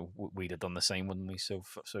 we'd have done the same, wouldn't we? So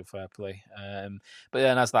fair play. But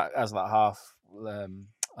then as that half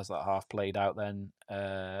played out, then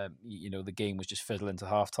the game was just fiddling to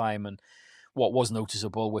half time, and what was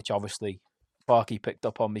noticeable, which obviously Parky picked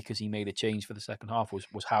up on because he made a change for the second half was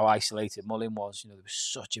how isolated Mullin was. There was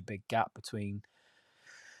such a big gap between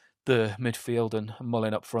the midfield and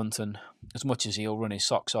Mullin up front, and as much as he'll run his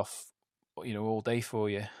socks off, all day for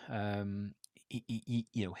you,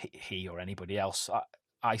 he or anybody else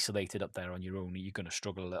isolated up there on your own, you're going to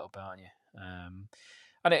struggle a little bit, aren't you?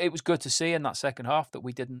 And it was good to see in that second half that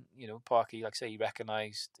we didn't, Parky, like I say, he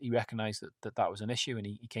recognised that was an issue, and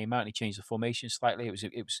he came out and he changed the formation slightly. It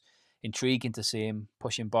was intriguing to see him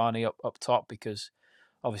pushing Barney up top, because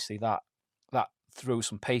obviously that throws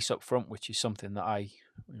some pace up front, which is something that I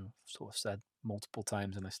sort of said multiple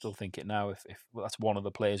times, and I still think it now. If that's one of the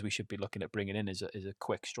players we should be looking at bringing in is a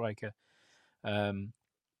quick striker, and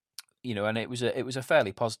it was a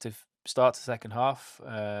fairly positive start to the second half.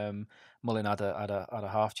 Mullin had a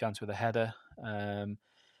half chance with a header,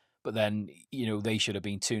 but then they should have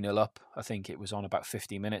been 2-0 up. I think it was on about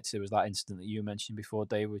 50 minutes. There was that incident that you mentioned before,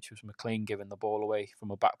 Dave, which was McLean giving the ball away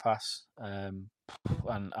from a back pass, and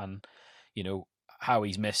how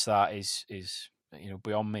he's missed that is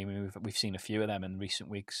beyond me. I mean, we've seen a few of them in recent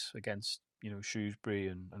weeks against Shrewsbury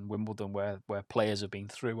and Wimbledon, where players have been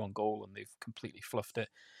through on goal and they've completely fluffed it.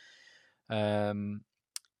 And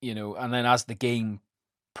then as the game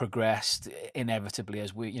progressed, inevitably,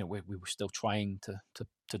 as we were still trying to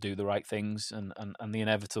do the right things, and the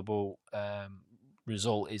inevitable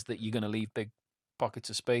result is that you're going to leave big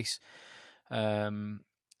pockets of space. And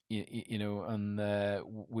we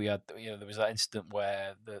had, there was that incident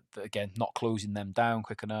where again, not closing them down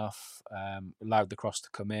quick enough, allowed the cross to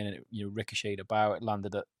come in, and it ricocheted about, it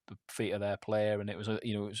landed at the feet of their player, and it was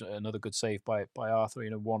it was another good save by Arthur.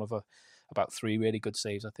 One of about 3 really good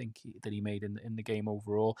saves I think that he made in the game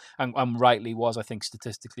overall, and rightly was, I think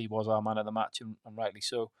statistically was our man of the match, and rightly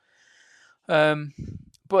so.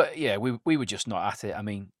 But yeah, we were just not at it. I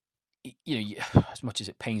mean, as much as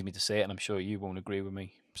it pains me to say it, and I'm sure you won't agree with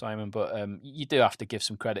me, Simon, but you do have to give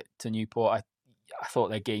some credit to Newport. I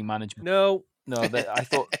thought their game management. No, I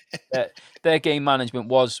thought their game management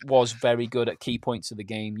was very good at key points of the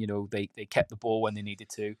game. They kept the ball when they needed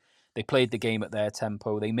to. They played the game at their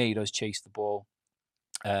tempo. They made us chase the ball,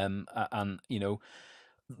 and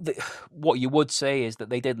what you would say is that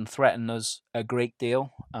they didn't threaten us a great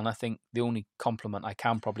deal. And I think the only compliment I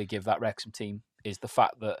can probably give that Wrexham team is the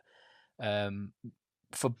fact that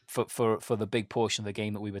for the big portion of the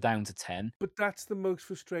game that we were down to 10. But that's the most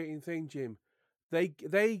frustrating thing, Jim.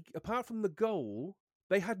 They apart from the goal,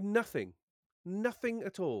 they had nothing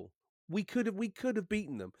at all. We could have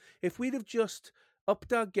beaten them if we'd have just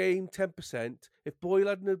upped our game 10%. If Boyle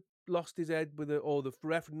hadn't lost his head or the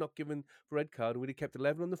ref had not given the red card, and we'd have kept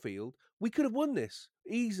 11 on the field, we could have won this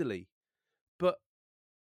easily. But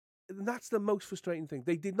that's the most frustrating thing.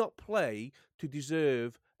 They did not play to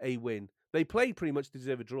deserve a win. They played pretty much to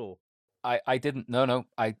deserve a draw. I didn't. No.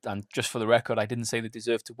 And just for the record, I didn't say they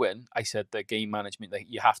deserved to win. I said their game management.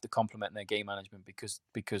 You have to compliment their game management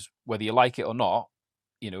because whether you like it or not,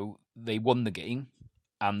 they won the game,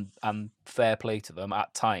 and fair play to them.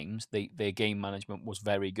 At times, their game management was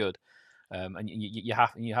very good. And you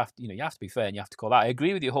have to be fair, and you have to call that. I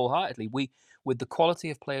agree with you wholeheartedly. With the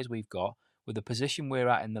quality of players we've got, with the position we're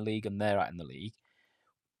at in the league and they're at in the league,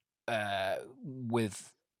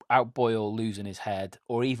 without Boyle losing his head,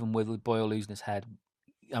 or even with Boyle losing his head,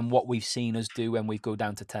 and what we've seen us do when we go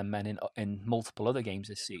down to 10 men in multiple other games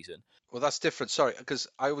this season. Well, that's different. Sorry, because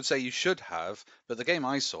I would say you should have, but the game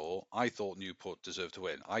I saw, I thought Newport deserved to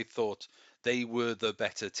win. I thought they were the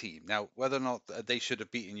better team. Now, whether or not they should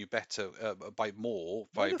have beaten you better by more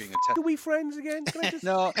by being a 10. Are we friends again? Can I just...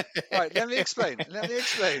 No. All right, let me explain.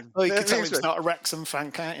 Well, you can tell he's not a Wrexham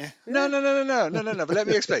fan, can't you? No. But let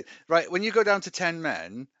me explain. Right, when you go down to 10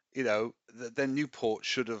 men, then Newport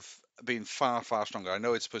should have been far, far stronger. I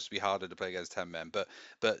know it's supposed to be harder to play against 10 men, but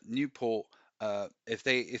Newport, if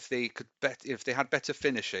they had better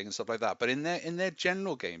finishing and stuff like that, but in their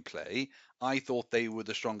general gameplay, I thought they were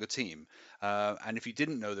the stronger team. And if you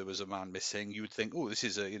didn't know there was a man missing, you would think, oh, this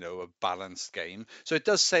is a balanced game. So it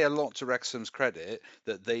does say a lot to Wrexham's credit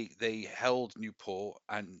that they held Newport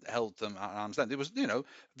and held them at arm's length. There was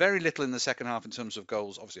very little in the second half in terms of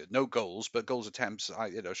goals. Obviously, no goals, but goals attempts,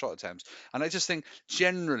 shot attempts. And I just think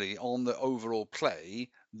generally on the overall play,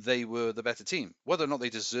 they were the better team. Whether or not they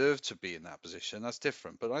deserve to be in that position, that's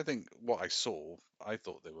different. But I think what I saw, I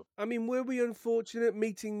thought they were. I mean, were we unfortunate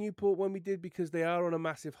meeting Newport when we did, because they are on a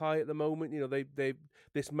massive high at the moment? They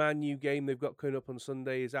this Man U game they've got coming up on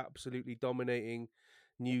Sunday is absolutely dominating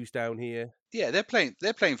news down here. Yeah, they're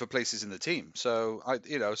playing for places in the team. So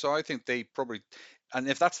I think they probably, and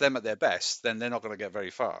if that's them at their best, then they're not going to get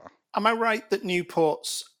very far. Am I right that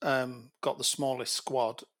Newport's got the smallest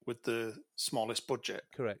squad with the smallest budget.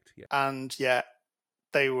 Correct, yeah. And yet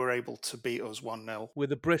they were able to beat us 1-0.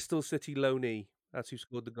 With a Bristol City loanee. That's who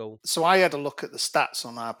scored the goal. So I had a look at the stats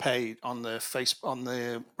on our page, on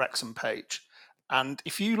the Wrexham page. And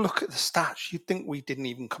if you look at the stats, you'd think we didn't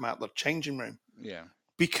even come out of the changing room. Yeah.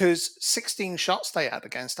 Because 16 shots they had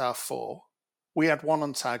against our 4. We had 1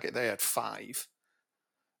 on target, they had 5.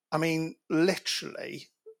 I mean, literally,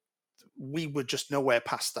 we were just nowhere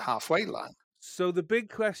past the halfway line. So the big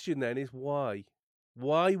question then is why?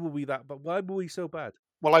 Why were we that? But why were we so bad?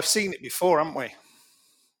 Well, I've seen it before, haven't we?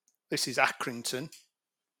 This is Accrington,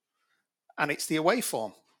 and it's the away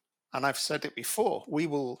form. And I've said it before.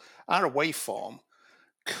 Our away form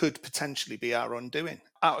could potentially be our undoing.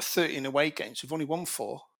 Out of 13 away games, we've only won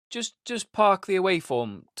 4. Just park the away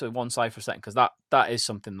form to one side for a second, because that is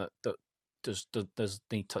something that does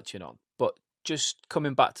need touching on. But just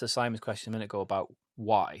coming back to Simon's question a minute ago about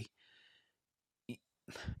why.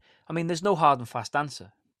 I mean, there's no hard and fast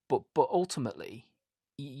answer, but ultimately,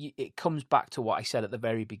 it comes back to what I said at the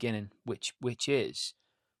very beginning, which is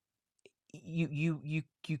you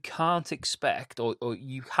can't expect, or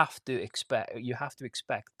you have to expect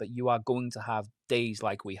that you are going to have days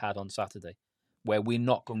like we had on Saturday, where we're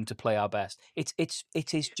not going to play our best. It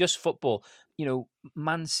is just football. You know,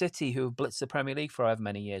 Man City, who have blitzed the Premier League for however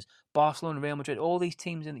many years, Barcelona, Real Madrid, all these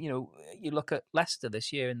teams, and you look at Leicester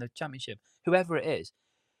this year in the Championship, whoever it is.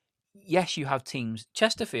 Yes, you have teams,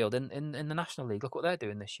 Chesterfield in the National League, look what they're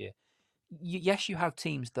doing this year. Yes, you have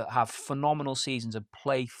teams that have phenomenal seasons and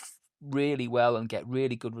play really well and get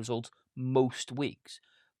really good results most weeks,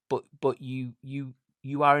 but you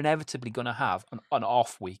are inevitably going to have an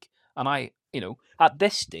off week. And at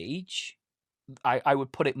this stage, I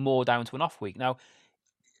would put it more down to an off week. Now,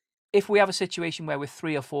 if we have a situation where we're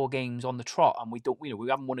 3 or 4 games on the trot and we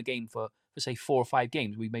haven't won a game for say 4 or 5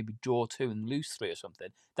 games, we maybe draw 2 and lose 3 or something,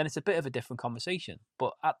 then it's a bit of a different conversation.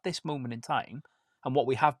 But at this moment in time, and what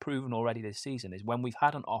we have proven already this season, is when we've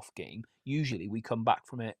had an off game, usually we come back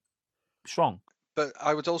from it strong. But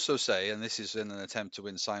I would also say, and this is in an attempt to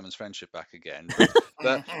win Simon's friendship back again,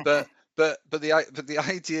 but the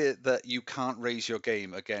idea that you can't raise your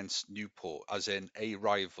game against Newport as in a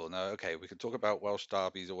rival. Now, okay, we can talk about Welsh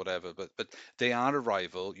derbies or whatever, but they are a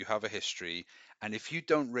rival. You have a history, and if you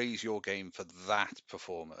don't raise your game for that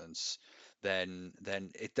performance, then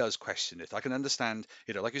it does question it. I can understand,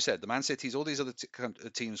 like you said, the Man Cities, all these other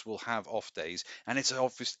teams will have off days, and it's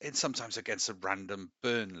obvious. It's sometimes against a random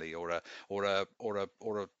Burnley or a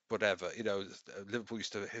whatever. Liverpool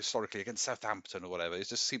used to historically against Southampton or whatever. It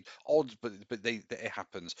just seemed odd, but it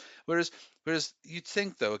happens. Whereas you'd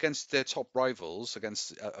think though, against their top rivals,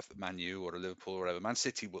 against a Man U or a Liverpool or whatever, Man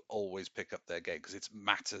City will always pick up their game because it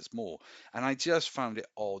matters more. And I just found it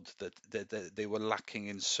odd that they were lacking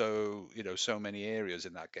in so many areas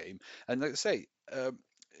in that game. And like I say,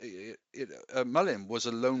 Mullin was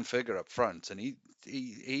a lone figure up front, and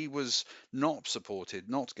he was not supported,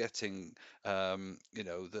 not getting the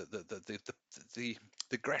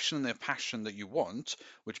aggression and the passion that you want,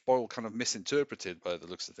 which Boyle kind of misinterpreted by the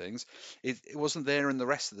looks of things. It wasn't there in the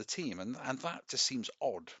rest of the team, and that just seems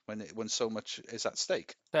odd when so much is at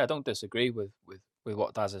stake. Yeah, I don't disagree with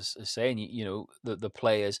what Daz is saying. The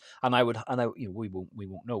players, and I we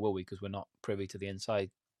won't know, will we? Because we're not privy to the inside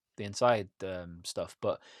stuff.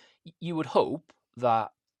 But you would hope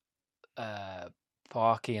that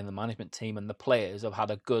Parky and the management team and the players have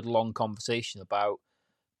had a good long conversation about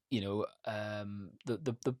the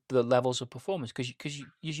levels of performance, because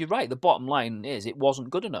you're right. The bottom line is it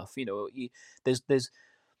wasn't good enough.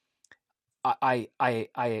 I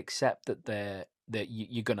accept that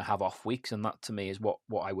you're going to have off weeks, and that to me is what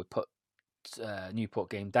I would put Newport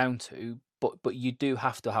game down to. But you do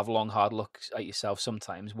have to have long, hard looks at yourself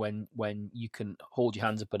sometimes when you can hold your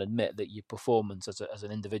hands up and admit that your performance as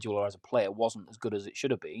an individual or as a player wasn't as good as it should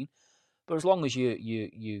have been. But as long as you're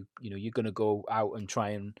going to go out and try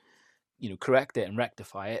and correct it and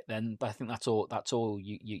rectify it, then I think that's all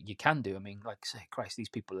you can do. I mean, like I say, Christ, these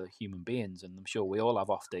people are human beings, and I'm sure we all have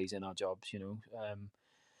off days in our jobs.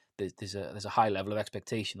 There's a high level of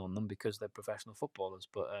expectation on them because they're professional footballers.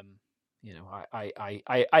 But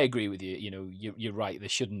I agree with you. You're right. There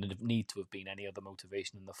shouldn't need to have been any other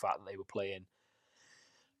motivation than the fact that they were playing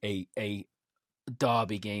a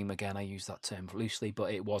derby game. Again, I use that term loosely,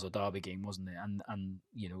 but it was a derby game, wasn't it? And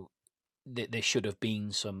there should have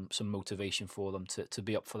been some motivation for them to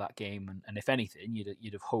be up for that game. And if anything,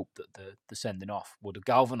 you'd have hoped that the sending off would have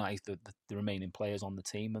galvanised the remaining players on the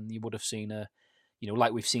team, and you would have seen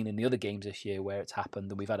like we've seen in the other games this year where it's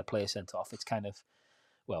happened and we've had a player sent off. It's kind of,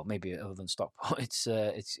 well, maybe other than Stockport,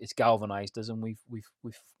 it's galvanised us, and we've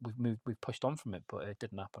pushed on from it, but it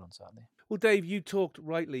didn't happen on Saturday. Well, Dave, you talked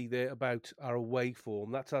rightly there about our away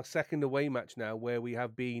form. That's our second away match now, where we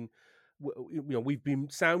have been, we've been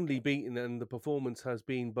soundly beaten, and the performance has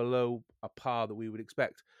been below a par that we would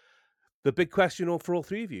expect. The big question for all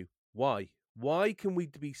three of you: why? Why can we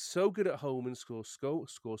be so good at home and score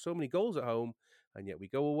so many goals at home, and yet we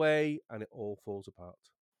go away and it all falls apart?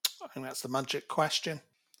 I think that's the magic question.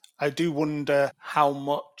 I do wonder how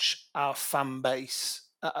much our fan base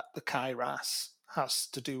at the Kairos has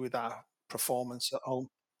to do with our performance at home.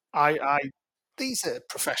 These are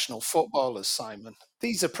professional footballers, Simon.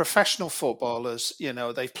 These are professional footballers.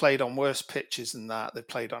 They've played on worse pitches than that. They've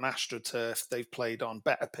played on AstroTurf. They've played on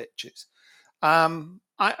better pitches. I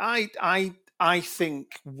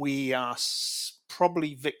think we are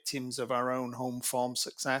probably victims of our own home form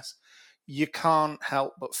success. You can't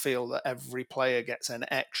help but feel that every player gets an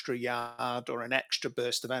extra yard or an extra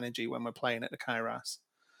burst of energy when we're playing at the Kairos.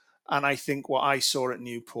 And I think what I saw at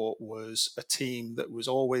Newport was a team that was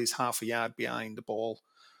always half a yard behind the ball,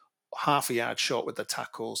 half a yard short with the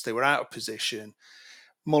tackles. They were out of position.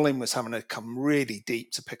 Mullin was having to come really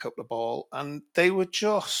deep to pick up the ball, and they were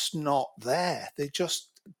just not there. They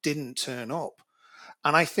just didn't turn up.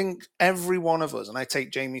 And I think every one of us, and I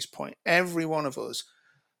take Jamie's point, every one of us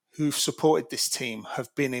who've supported this team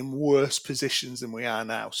have been in worse positions than we are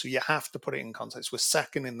now. So you have to put it in context. We're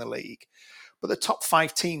second in the league, but the top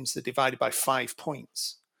 5 teams are divided by 5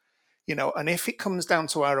 points. And if it comes down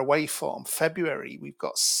to our away form, February, we've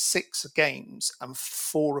got 6 games and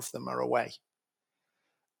 4 of them are away.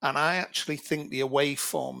 And I actually think the away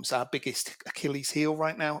form's our biggest Achilles heel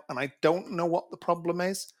right now. And I don't know what the problem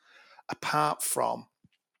is, apart from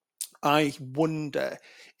I wonder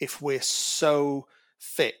if we're so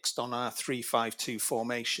fixed on our 3-5-2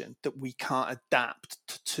 formation that we can't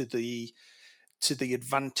adapt to the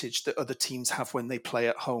advantage that other teams have when they play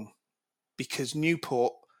at home. Because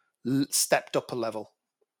Newport stepped up a level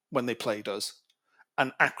when they played us,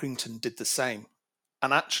 and Accrington did the same.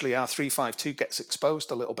 And actually, our 3-5-2 gets exposed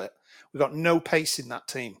a little bit. We've got no pace in that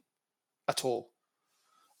team at all.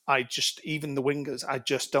 Even the wingers, I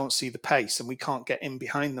just don't see the pace, and we can't get in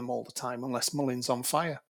behind them all the time unless Mullin's on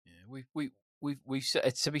fire. Yeah, we've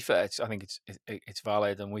said, to be fair, I think it's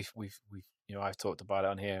valid, and we've I've talked about it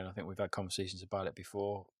on here, and I think we've had conversations about it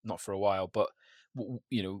before, not for a while, but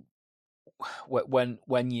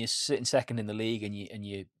when you're sitting second in the league and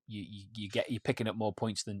you're picking up more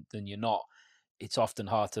points than you're not, it's often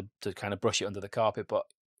hard to kind of brush it under the carpet. But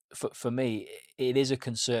for me, it is a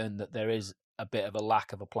concern that there is a bit of a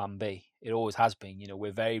lack of a plan B. It always has been.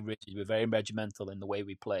 We're very rigid, we're very regimental in the way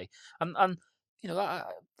we play, and at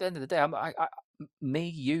the end of the day,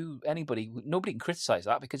 anybody, nobody can criticize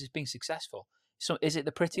that because it's been successful. So, is it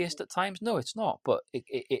the prettiest at times? No, it's not. But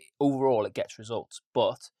it overall, it gets results.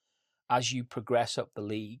 But as you progress up the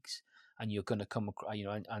leagues, and you're going to come,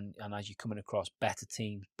 and as you're coming across better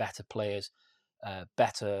teams, better players,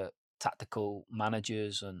 better tactical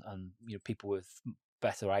managers, and people with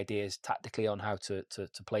better ideas tactically on how to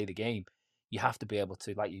play the game, you have to be able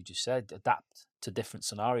to, like you just said, adapt to different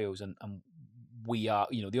scenarios. And we are,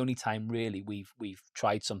 the only time really we've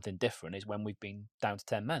tried something different is when we've been down to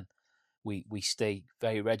 10 men. We stay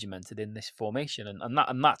very regimented in this formation,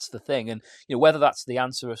 and that's the thing. And whether that's the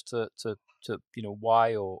answer as to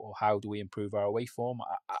why or how do we improve our away form,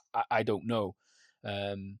 I don't know.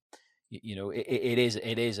 It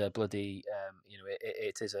is a bloody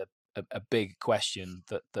it is a big question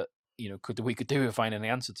that we could do and find any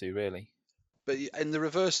answer to, really. But in the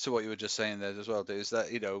reverse to what you were just saying there as well, is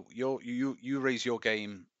that you raise your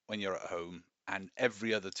game when you're at home, and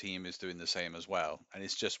every other team is doing the same as well, and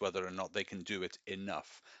it's just whether or not they can do it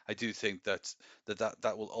enough. I do think that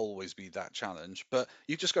will always be that challenge, but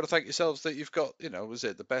you've just got to thank yourselves that you've got was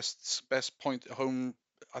it the best point home.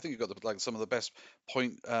 I think you've got some of the best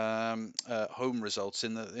point home results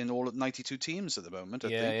in all of 92 teams at the moment. I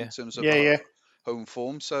think in terms of home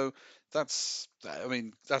form. So that's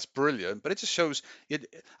brilliant. But it just shows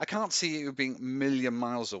I can't see you being a million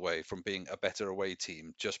miles away from being a better away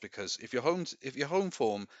team, just because if your home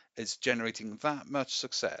form is generating that much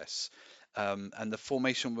success, and the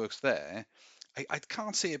formation works there, I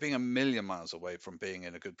can't see it being a million miles away from being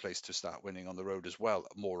in a good place to start winning on the road as well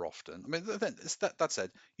more often. I mean, that said,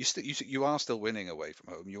 you are still winning away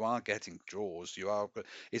from home. You are getting draws.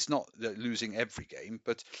 It's not losing every game,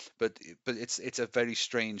 but it's a very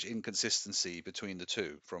strange inconsistency between the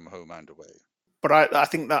two from home and away. But I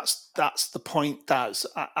think that's the point, Daz.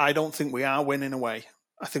 I don't think we are winning away.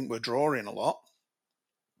 I think we're drawing a lot,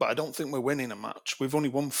 but I don't think we're winning a match. We've only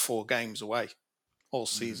won 4 games away. all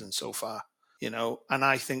season so far. And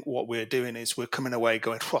I think what we're doing is we're coming away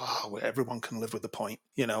going, wow, everyone can live with the point.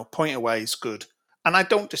 Point away is good. And I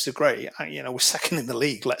don't disagree. We're second in the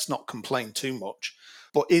league. Let's not complain too much.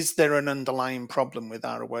 But is there an underlying problem with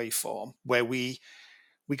our away form where we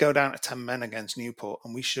go down to 10 men against Newport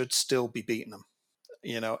and we should still be beating them?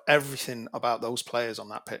 Everything about those players on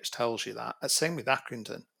that pitch tells you that. Same with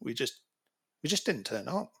Accrington. We just didn't turn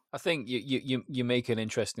up. I think you make an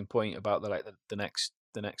interesting point about the next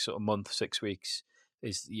sort of month, 6 weeks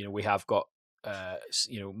is, we have got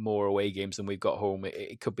more away games than we've got home.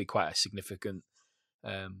 It could be quite a significant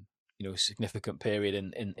significant period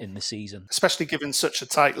in the season, especially given such a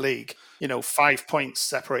tight league. 5 points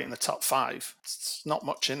separating the top 5. It's not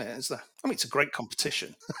much in it, is there? I mean, it's a great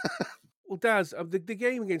competition. Well, Daz, the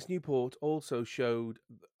game against Newport also showed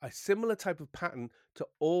a similar type of pattern to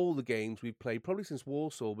all the games we've played, probably since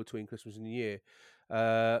Warsaw between Christmas and New Year,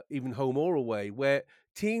 even home or away, where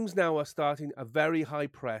teams now are starting a very high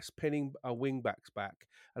press, pinning our wing-backs back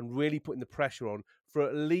and really putting the pressure on for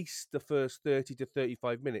at least the first 30 to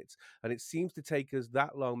 35 minutes. And it seems to take us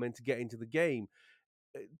that long then to get into the game.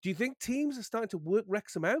 Do you think teams are starting to work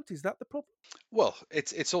Wrexham out? Is that the problem? Well,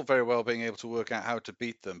 it's all very well being able to work out how to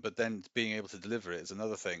beat them, but then being able to deliver it is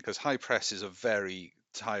another thing, because high press is a very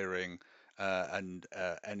tiring and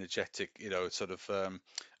energetic, sort of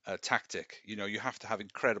tactic. You have to have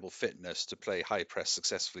incredible fitness to play high press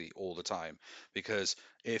successfully all the time, because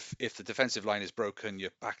if the defensive line is broken, you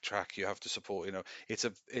backtrack, you have to support. It's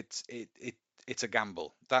a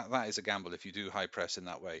gamble. That is a gamble if you do high press in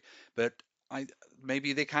that way. But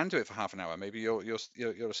maybe they can do it for half an hour. Maybe your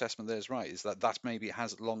assessment there is right. Is that maybe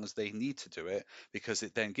as long as they need to do it, because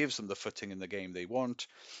it then gives them the footing in the game they want,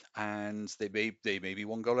 and they may be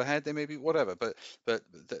one goal ahead. They may be whatever, but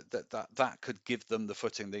that could give them the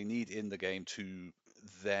footing they need in the game to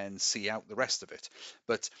then see out the rest of it.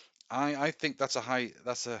 But I think that's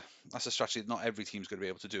a strategy that not every team's going to be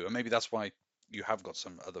able to do, and maybe that's why you have got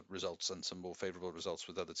some other results and some more favourable results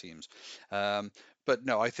with other teams. But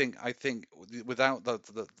no, I think without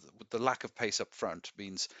the lack of pace up front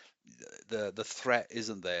means the threat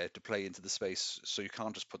isn't there to play into the space, so you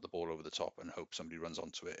can't just put the ball over the top and hope somebody runs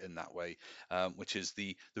onto it in that way, which is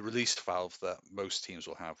the released valve that most teams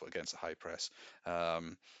will have against a high press.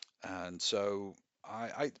 And so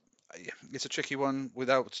it's a tricky one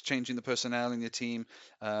without changing the personnel in your team.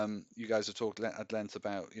 You guys have talked at length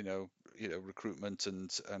about recruitment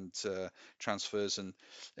and transfers, and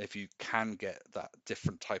if you can get that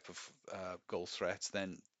different type of goal threat,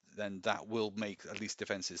 then that will make at least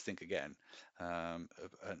defences think again,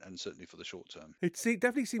 and certainly for the short term. It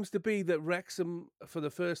definitely seems to be that Wrexham, for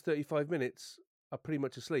the first 35 minutes, are pretty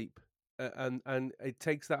much asleep, and it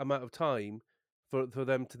takes that amount of time for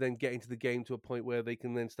them to then get into the game to a point where they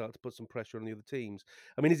can then start to put some pressure on the other teams.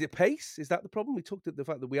 I mean, is it pace? Is that the problem? We talked at the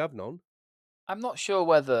fact that we have none. I'm not sure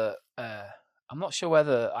whether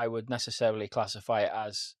I would necessarily classify it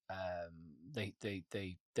as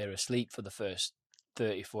they're asleep for the first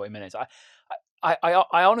 30-40 minutes. I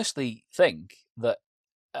honestly think that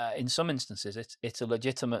in some instances it's a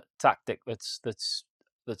legitimate tactic that's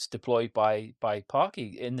deployed by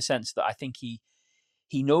Parky, in the sense that I think he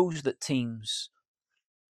knows that teams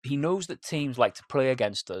like to play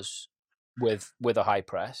against us with a high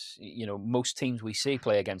press. Most teams we see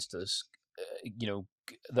play against us,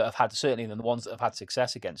 that have had, certainly the ones that have had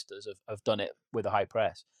success against us, have done it with a high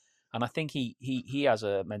press. And I think he has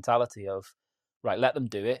a mentality of, right, let them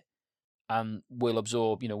do it, and we'll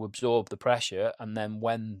absorb the pressure, and then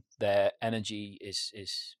when their energy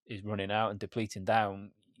is running out and depleting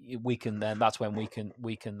down, that's when we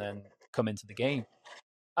can then come into the game.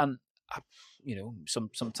 And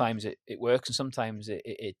sometimes it works and sometimes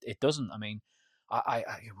it doesn't. I mean, I've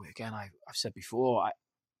said before,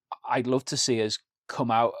 I'd love to see us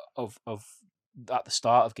come out of at the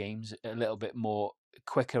start of games a little bit more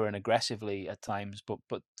quicker and aggressively at times, but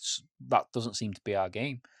that doesn't seem to be our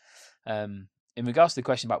game. In regards to the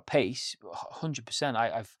question about pace,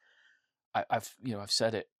 100%. I've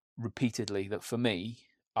said it repeatedly that for me,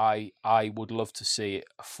 I would love to see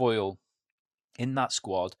a foil in that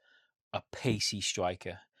squad, a pacey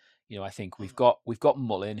striker. I think we've got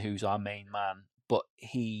Mullin, who's our main man, but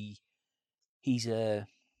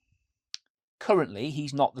currently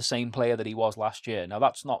he's not the same player that he was last year. Now,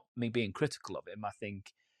 that's not me being critical of him. I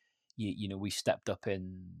think we stepped up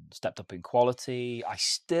in quality. I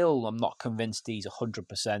still am not convinced he's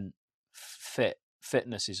 100% fit.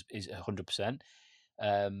 Fitness is 100%.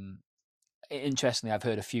 Interestingly, I've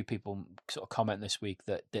heard a few people sort of comment this week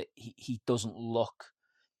that he doesn't look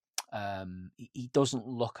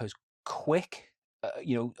as quick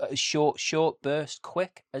a short burst,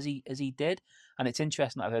 quick as he did. And it's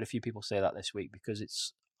interesting that I've heard a few people say that this week,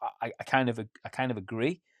 because I kind of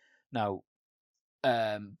agree. Now,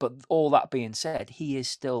 but all that being said, he is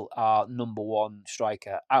still our number one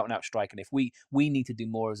striker, out and out striker. And if we need to do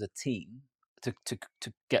more as a team to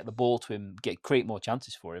get the ball to him, create more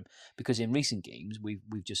chances for him, because in recent games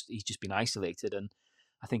he's just been isolated. And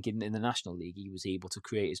I think in the National League he was able to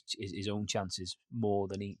create his own chances more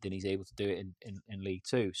than he's able to do it in League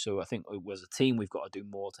Two. So I think as a team we've got to do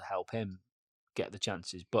more to help him get the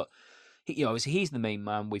chances. But he's the main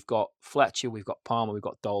man. We've got Fletcher, we've got Palmer, we've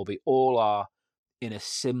got Dolby. All are in a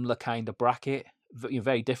similar kind of bracket.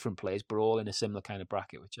 Very different players, but all in a similar kind of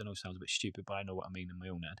bracket, which I know sounds a bit stupid, but I know what I mean in my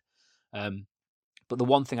own head. But the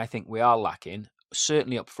one thing I think we are lacking,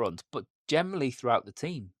 certainly up front, but generally throughout the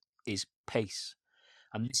team, is pace.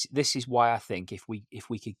 And this is why I think if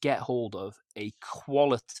we could get hold of a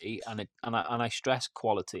quality, and I stress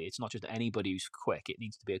quality, it's not just anybody who's quick. It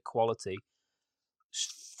needs to be a quality,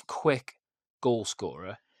 quick goal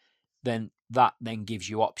scorer. Then that gives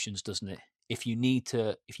you options, doesn't it? If you need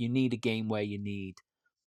a game where you need,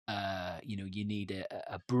 you need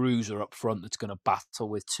a bruiser up front that's going to battle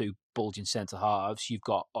with two bulging centre halves. You've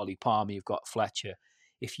got Ollie Palmer, you've got Fletcher.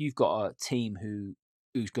 If you've got a team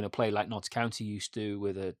who's going to play like Notts County used to,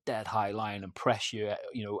 with a dead high line and pressure,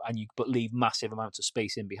 but leave massive amounts of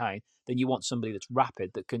space in behind, then you want somebody that's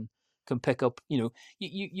rapid that can pick up.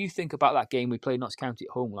 You think about that game we played Notts County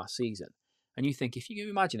at home last season, and you think, if you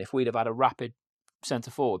imagine if we'd have had a rapid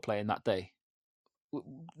centre forward playing that day,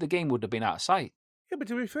 the game would have been out of sight. Yeah, but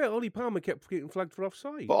to be fair, Ollie Palmer kept getting flagged for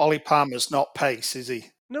offside. But Ollie Palmer's not pace, is he?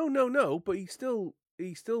 No, but he still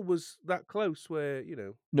was that close where,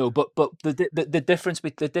 No, but the difference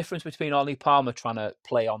between Ollie Palmer trying to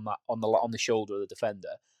play on the shoulder of the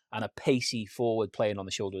defender and a pacey forward playing on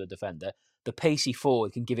the shoulder of the defender, the pacey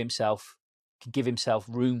forward can give himself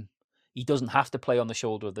room. He doesn't have to play on the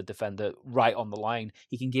shoulder of the defender right on the line.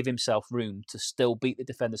 He can give himself room to still beat the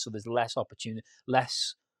defender, so there's less opportunity,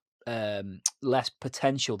 less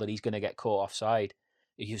potential that he's going to get caught offside.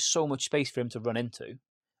 There's so much space for him to run into,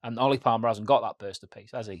 and Ollie Palmer hasn't got that burst of pace,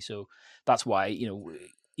 has he? So that's why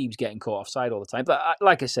he was getting caught offside all the time. But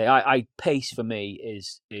like I say, I pace for me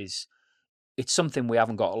is it's something we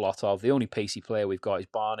haven't got a lot of. The only pacey player we've got is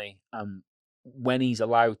Barney, and when he's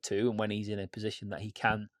allowed to, and when he's in a position that he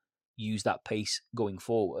can use that pace going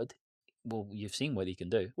forward, well, you've seen what he can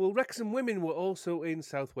do. Well, Wrexham Women were also in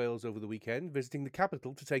South Wales over the weekend, visiting the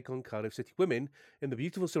capital to take on Cardiff City Women in the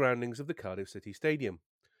beautiful surroundings of the Cardiff City Stadium.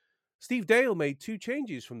 Steve Dale made 2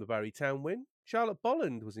 changes from the Barry Town win. Charlotte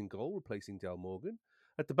Bolland was in goal, replacing Del Morgan.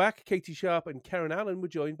 At the back, Katie Sharp and Karen Allen were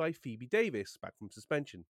joined by Phoebe Davis, back from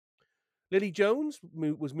suspension. Lily Jones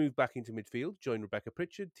was moved back into midfield, joined Rebecca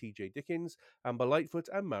Pritchard, TJ Dickens, Amber Lightfoot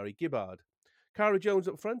and Mary Gibbard. Cara Jones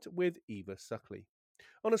up front with Eva Suckley.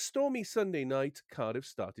 On a stormy Sunday night, Cardiff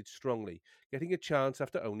started strongly, getting a chance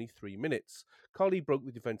after only 3 minutes. Colley broke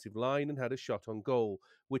the defensive line and had a shot on goal,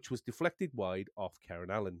 which was deflected wide off Karen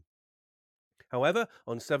Allen. However,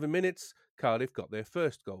 on 7 minutes, Cardiff got their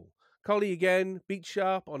first goal. Colley again beat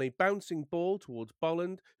Sharp on a bouncing ball towards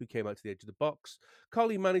Bolland, who came out to the edge of the box.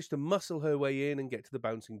 Colley managed to muscle her way in and get to the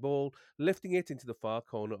bouncing ball, lifting it into the far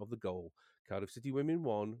corner of the goal. Cardiff City Women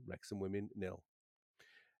 1, Wrexham Women 0.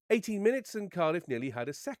 18 minutes and Cardiff nearly had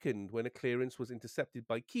a second when a clearance was intercepted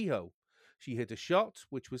by Kehoe. She hit a shot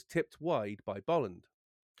which was tipped wide by Bolland.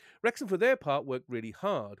 Wrexham, for their part, worked really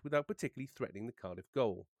hard without particularly threatening the Cardiff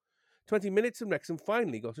goal. 20 minutes and Wrexham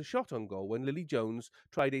finally got a shot on goal when Lily Jones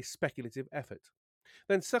tried a speculative effort.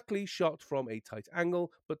 Then Suckley shot from a tight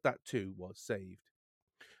angle, but that too was saved.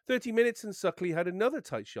 30 minutes and Suckley had another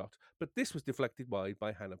tight shot, but this was deflected wide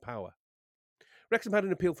by Hannah Power. Wrexham had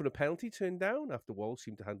an appeal for a penalty turned down after Walsh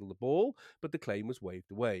seemed to handle the ball, but the claim was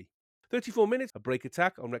waved away. 34 minutes, a break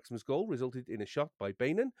attack on Wrexham's goal resulted in a shot by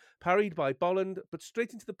Bainan, parried by Bolland, but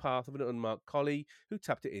straight into the path of an unmarked Colley, who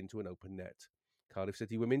tapped it into an open net. Cardiff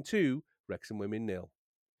City Women 2, Wrexham Women 0.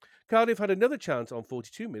 Cardiff had another chance on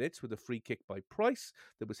 42 minutes with a free kick by Price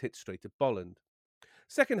that was hit straight at Bolland.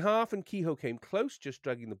 Second half and Kehoe came close, just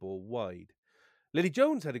dragging the ball wide. Lily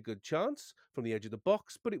Jones had a good chance from the edge of the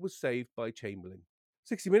box, but it was saved by Chamberlain.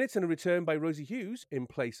 60 minutes and a return by Rosie Hughes in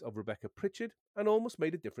place of Rebecca Pritchard, and almost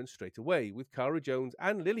made a difference straight away with Cara Jones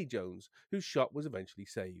and Lily Jones, whose shot was eventually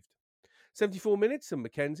saved. 74 minutes and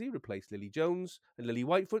Mackenzie replaced Lily Jones, and Lily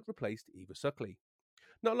Whitefoot replaced Eva Suckley.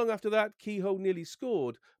 Not long after that, Kehoe nearly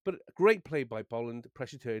scored, but a great play by Bolland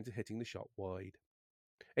pressured her into hitting the shot wide.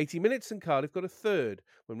 80 minutes and Cardiff got a third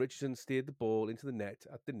when Richardson steered the ball into the net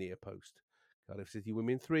at the near post. Cardiff City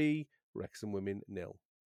Women 3, Wrexham Women 0.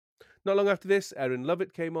 Not long after this, Erin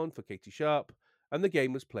Lovett came on for Katie Sharp, and the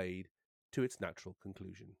game was played to its natural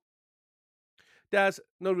conclusion. Daz,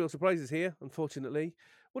 no real surprises here, unfortunately.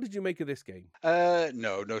 What did you make of this game?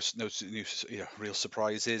 No real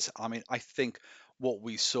surprises. I mean, I think what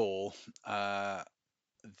we saw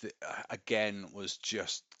again was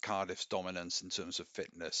just Cardiff's dominance in terms of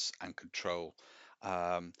fitness and control.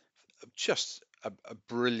 Um, just a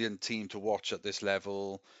brilliant team to watch at this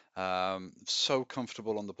level. So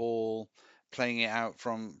comfortable on the ball, playing it out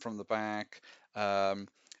from the back. Um,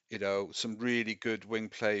 some really good wing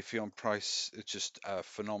play. Fionn Price is just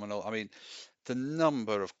phenomenal. I mean, the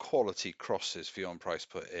number of quality crosses Fionn Price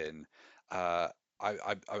put in. Uh, I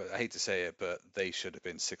hate to say it, but they should have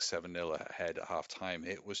been 6-7-0 ahead at half time.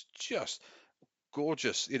 It was just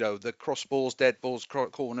gorgeous. The cross balls, dead balls,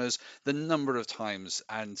 corners, the number of times.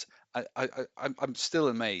 And I'm still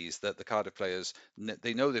amazed that the Cardiff players,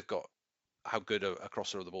 they know they've got how good a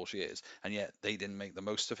crosser of the ball she is, and yet they didn't make the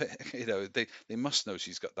most of it. They must know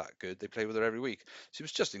she's got that good. They play with her every week. She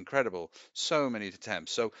was just incredible. So many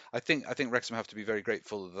attempts. So I think Wrexham have to be very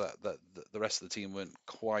grateful that the rest of the team weren't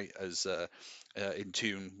quite as in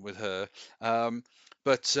tune with her.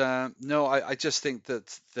 But no, I just think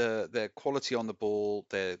that their quality on the ball,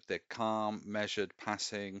 their calm, measured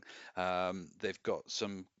passing, they've got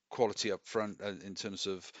some quality up front in terms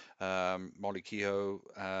of Molly Kehoe,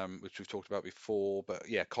 which we've talked about before. But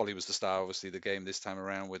yeah, Collie was the star, obviously, the game this time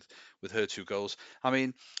around with her 2 goals. I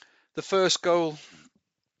mean, the first goal,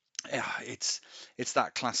 yeah, it's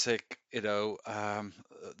that classic,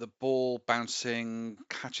 the ball bouncing,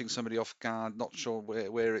 catching somebody off guard, not sure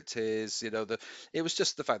where it is. It was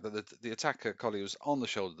just the fact that the attacker Collie was on the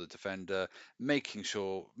shoulder of the defender, making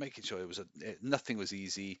sure nothing was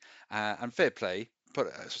easy, and fair play.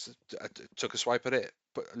 Took a swipe at it,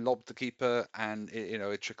 lobbed the keeper, and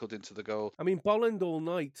it trickled into the goal. I mean, Bolland all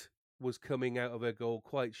night was coming out of her goal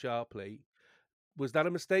quite sharply. Was that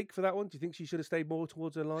a mistake for that one? Do you think she should have stayed more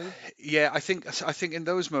towards her line? Yeah, I think in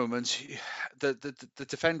those moments, the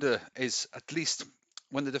defender is, at least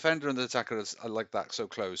when the defender and the attacker are like that, so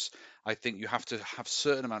close. I think you have to have a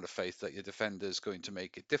certain amount of faith that your defender is going to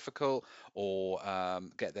make it difficult or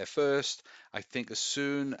get there first. I think as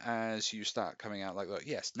soon as you start coming out like that,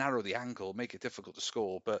 yes, narrow the angle, make it difficult to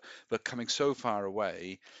score, but coming so far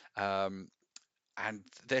away. And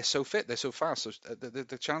they're so fit, they're so fast. So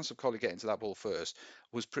the chance of Collie getting to that ball first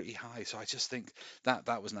was pretty high. So I just think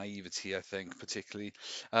that was naivety. I think particularly.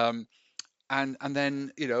 And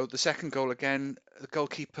then the second goal again, the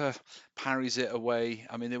goalkeeper parries it away.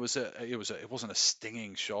 I mean, it wasn't a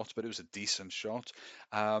stinging shot, but it was a decent shot.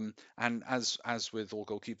 And as with all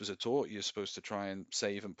goalkeepers are taught, you're supposed to try and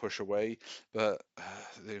save and push away, but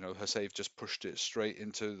her save just pushed it straight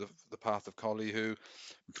into the path of Collie, who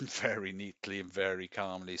very neatly and very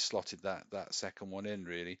calmly slotted that second one in,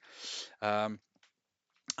 really. And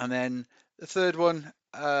then the third one,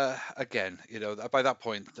 again, by that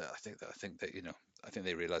point, I think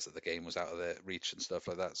they realised that the game was out of their reach and stuff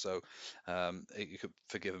like that. So you could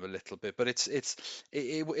forgive them a little bit, but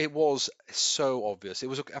it was so obvious. It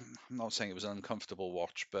was. I'm not saying it was an uncomfortable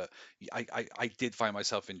watch, but I did find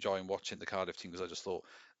myself enjoying watching the Cardiff team because I just thought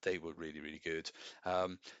they were really, really good.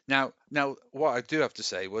 Now, what I do have to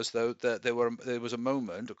say was, though, that there was a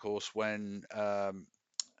moment, of course, when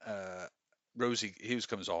Rosie Hughes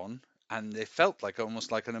comes on, and it felt like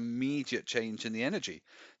almost like an immediate change in the energy.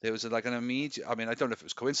 There was like an immediate. I mean, I don't know if it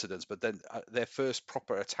was coincidence, but then their first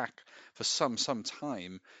proper attack for some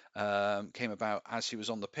time came about as she was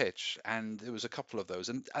on the pitch, and there was a couple of those,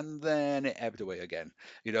 and then it ebbed away again.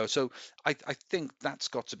 So I think that's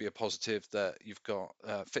got to be a positive, that you've got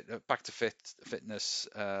back to fitness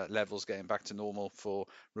levels getting back to normal for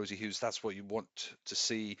Rosie Hughes. That's what you want to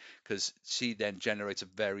see, because she then generates a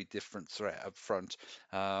very different threat up front.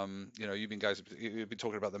 You've been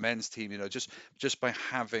talking about the men's team. Just by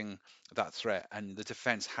having that threat, and the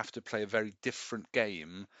defense have to play a very different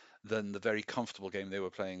game than the very comfortable game they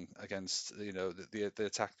were playing against the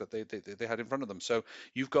attack that they had in front of them. So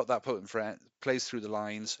you've got that potent threat, plays through the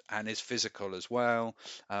lines and is physical as well.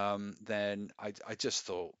 Then I just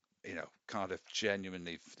thought, Cardiff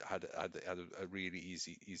genuinely had a really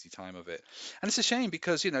easy time of it. And it's a shame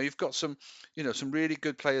because you've got some really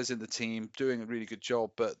good players in the team doing a really good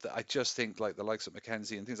job, but I just think, like the likes of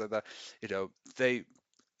Mackenzie and things like that,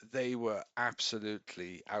 they were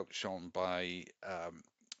absolutely outshone by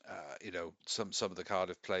some of the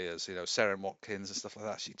Cardiff players. Sarah Watkins and stuff like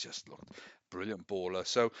that. She just looked brilliant baller.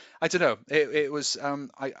 So I don't know. It was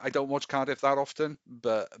I don't watch Cardiff that often,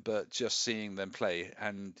 but just seeing them play,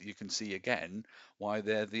 and you can see again why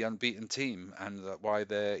they're the unbeaten team, and why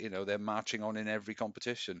they're marching on in every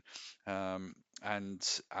competition. And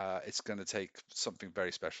it's going to take something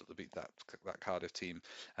very special to beat that Cardiff team.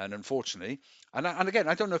 And unfortunately, and again,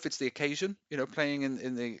 I don't know if it's the occasion, playing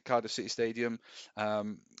in the Cardiff City Stadium.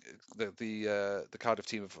 The Cardiff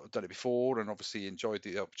team have done it before, and obviously enjoyed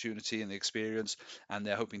the opportunity and the experience, and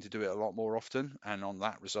they're hoping to do it a lot more often. And on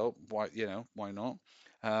that result, why not?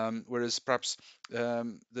 Whereas perhaps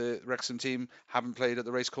the Wrexham team haven't played at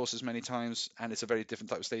the racecourse as many times, and it's a very different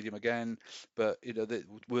type of stadium again. But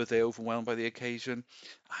were they overwhelmed by the occasion?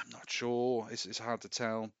 I'm not sure. It's hard to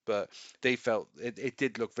tell. But they felt it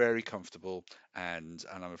did look very comfortable, and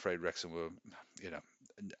I'm afraid Wrexham were,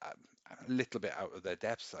 a little bit out of their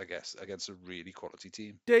depth, I guess, against a really quality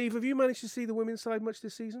team. Dave, have you managed to see the women's side much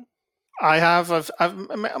this season? I have. I've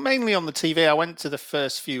mainly on the TV. I went to the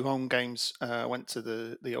first few home games. I went to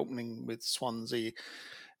the opening with Swansea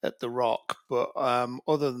at the Rock, but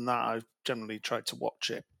other than that, I've generally tried to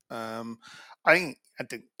watch it. I think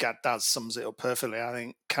Daz sums it up perfectly. I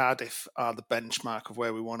think Cardiff are the benchmark of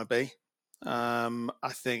where we want to be.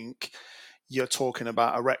 I think you're talking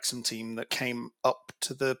about a Wrexham team that came up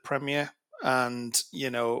to the Premier, and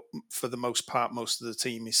for the most part, most of the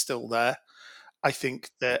team is still there. I think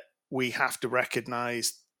that we have to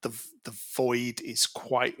recognise the void is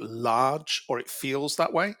quite large, or it feels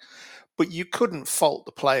that way. But you couldn't fault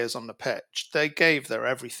the players on the pitch. They gave their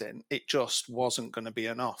everything. It just wasn't going to be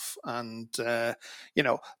enough. And that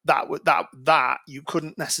you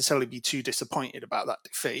couldn't necessarily be too disappointed about that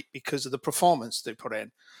defeat because of the performance they put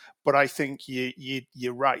in. But I think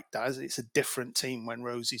you're right, Daz. It's a different team when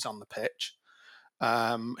Rosie's on the pitch.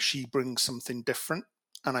 She brings something different,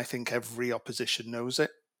 and I think every opposition knows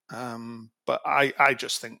it. But I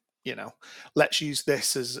just think, let's use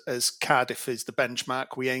this as Cardiff is the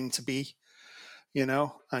benchmark we aim to be,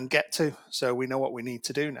 and get to. So we know what we need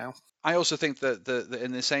to do now. I also think that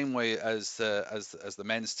in the same way as the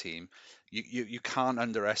men's team, you can't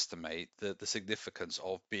underestimate the significance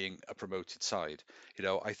of being a promoted side.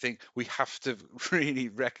 I think we have to really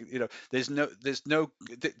reckon. There's no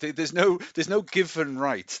given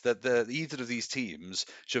right that either of these teams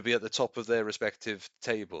should be at the top of their respective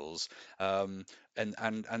tables. And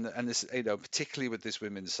this, particularly with this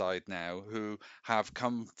women's side now, who have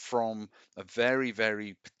come from a very,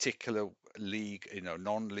 very particular league,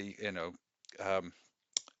 non-league,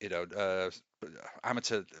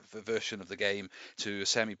 amateur version of the game to a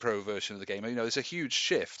semi-pro version of the game. There's a huge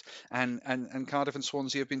shift, and Cardiff and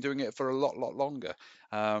Swansea have been doing it for a lot longer.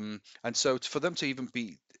 And so for them to even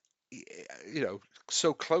be,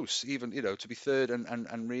 so close, even to be third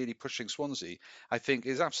and really pushing Swansea, I think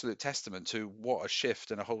is absolute testament to what a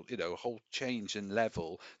shift and a whole change in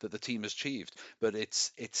level that the team has achieved. But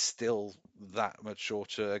it's still that much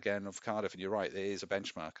shorter again of Cardiff, and you're right, it is a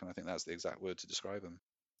benchmark, and I think that's the exact word to describe them.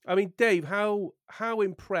 I mean, Dave, how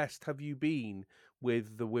impressed have you been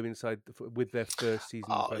with the women's side with their first season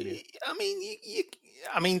in the Premier?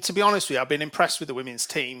 I mean, to be honest with you, I've been impressed with the women's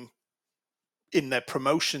team in their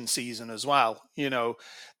promotion season as well.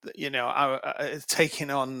 Taking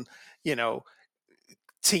on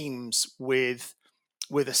teams with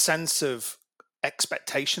a sense of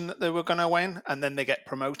expectation that they were going to win, and then they get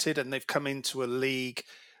promoted, and they've come into a league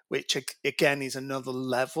which again is another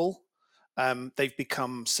level. They've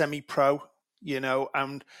become semi-pro,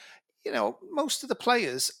 and most of the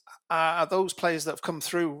players are those players that have come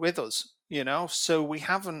through with us. So we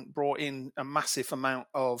haven't brought in a massive amount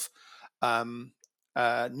of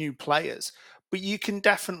new players, but you can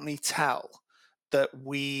definitely tell that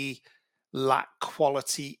we lack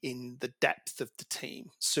quality in the depth of the team.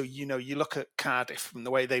 So you look at Cardiff and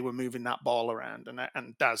the way they were moving that ball around,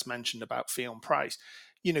 and Daz mentioned about Fionn Price.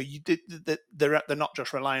 They're not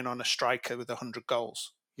just relying on a striker with 100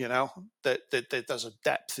 goals. That there's a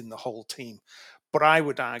depth in the whole team. But I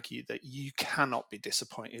would argue that you cannot be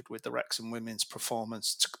disappointed with the Wrexham women's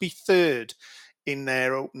performance. To be third in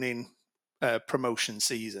their opening promotion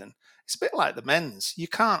season, it's a bit like the men's. You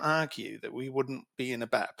can't argue that we wouldn't be in a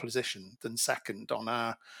better position than second on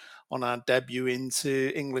our debut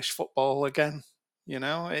into English football again. You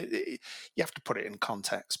have to put it in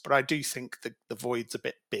context. But I do think the void's a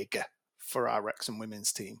bit bigger for our Wrexham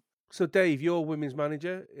women's team. So, Dave, you're women's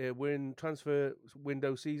manager. We're in transfer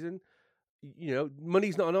window season.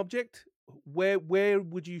 Money's not an object. Where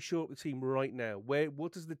would you shore up the team right now?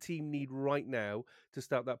 What does the team need right now to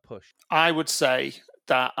start that push? I would say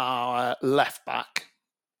that our left back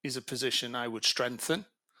is a position I would strengthen.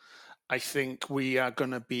 I think we are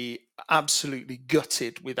going to be absolutely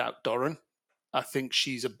gutted without Doran. I think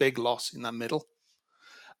she's a big loss in the middle.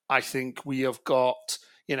 I think we have got,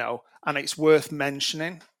 and it's worth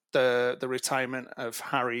mentioning the retirement of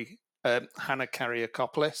Hannah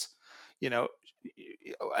Carrier-Coppolis.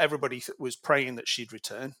 Everybody was praying that she'd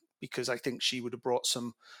return because I think she would have brought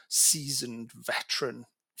some seasoned veteran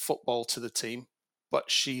football to the team,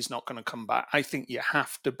 but she's not going to come back. I think you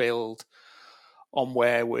have to build on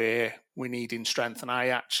where we're needing strength, and I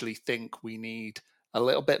actually think we need a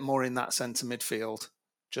little bit more in that centre midfield,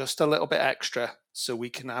 just a little bit extra, so we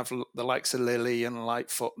can have the likes of Lily and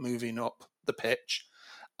Lightfoot moving up the pitch.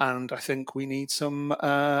 And I think we need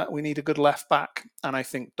we need a good left back, and I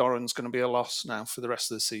think Doran's going to be a loss now for the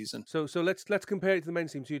rest of the season. So let's compare it to the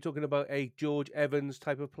men's team. So you're talking about a George Evans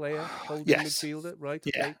type of player, holding midfielder, right?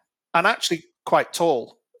 Yeah, okay. And actually quite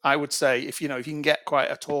tall. I would say if you can get quite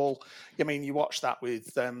a tall. I mean, you watched that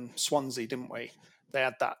with Swansea, didn't we? They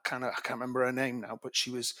had that kind of, I can't remember her name now, but she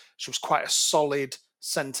was quite a solid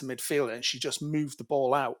centre midfielder, and she just moved the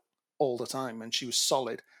ball out all the time, and she was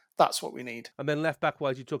solid. That's what we need. And then left back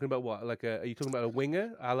wise, you're talking about what? Are you talking about a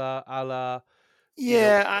winger, a la?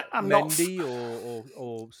 Yeah, I'm Mendy not.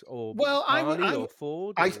 Or Well, Barney or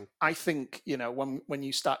Ford. I think when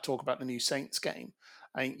you start talking about the new Saints game,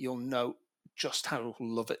 I think you'll know just how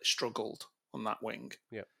Lovett struggled on that wing.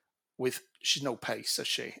 Yeah, she's no pace, has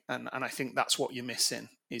she? And I think that's what you're missing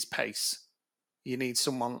is pace. You need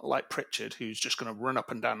someone like Pritchard who's just going to run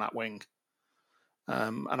up and down that wing.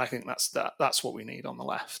 And I think that's what we need on the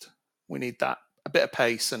left. We need that, a bit of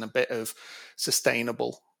pace and a bit of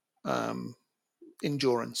sustainable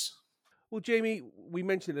endurance. Well, Jamie, we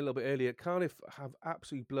mentioned it a little bit earlier. Cardiff have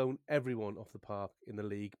absolutely blown everyone off the park in the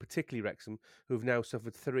league, particularly Wrexham, who have now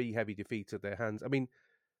suffered 3 heavy defeats at their hands. I mean,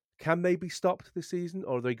 can they be stopped this season,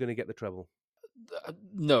 or are they going to get the treble?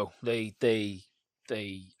 No, they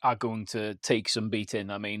are going to take some beating.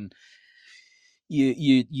 I mean,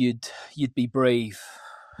 you'd be brave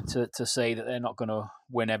to say that they're not going to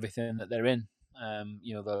win everything that they're in.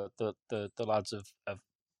 The lads have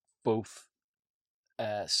both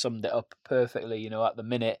summed it up perfectly. At the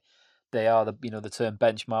minute, they are the term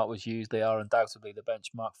benchmark was used. They are undoubtedly the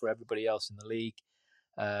benchmark for everybody else in the league.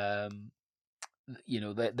 They're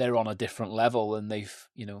on a different level, and they've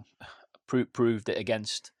proved it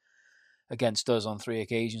against us on 3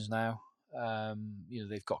 occasions now.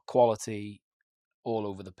 They've got quality all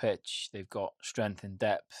over the pitch. They've got strength and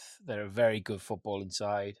depth. They're a very good football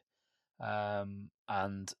inside, and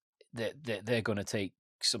they're going to take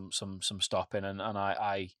some stopping. And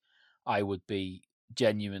I would be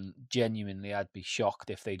genuinely, I'd be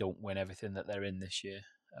shocked if they don't win everything that they're in this year.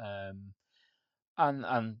 And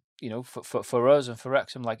for us and for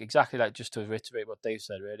Wrexham, just to reiterate what Dave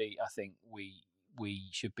said, really, I think we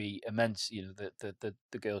should be immense. The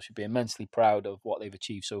girls should be immensely proud of what they've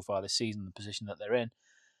achieved so far this season, the position that they're in.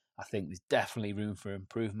 I think there's definitely room for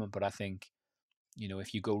improvement, but I think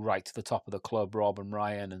if you go right to the top of the club, Rob and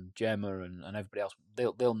Ryan and Gemma and everybody else,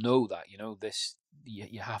 they'll know that. This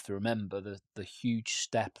you have to remember the huge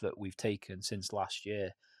step that we've taken since last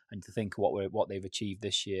year, and to think what they've achieved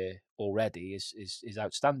this year already is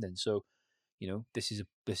outstanding. So, this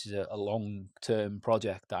is a long-term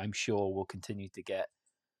project that I'm sure will continue to get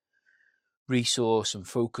resource and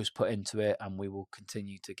focus put into it, and we will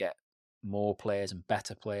continue to get more players and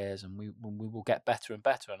better players, and we will get better and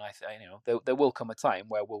better. And there will come a time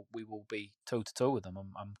where we will be toe to toe with them.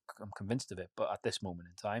 I'm convinced of it. But at this moment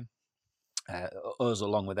in time, us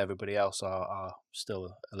along with everybody else are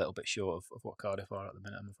still a little bit short of what Cardiff are at the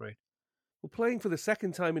minute, I'm afraid. Well, playing for the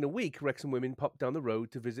second time in a week, Wrexham Women popped down the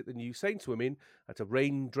road to visit the new Saints Women at a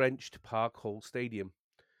rain-drenched Park Hall Stadium.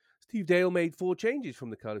 Steve Dale made 4 changes from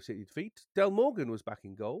the Cardiff City defeat. Del Morgan was back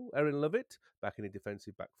in goal, Erin Lovett back in a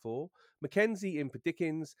defensive back 4, Mackenzie in for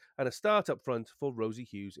Dickens, and a start up front for Rosie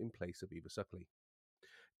Hughes in place of Eva Suckley.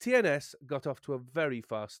 TNS got off to a very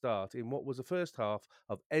fast start in what was a first half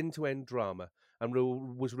of end-to-end drama and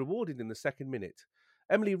was rewarded in the second minute.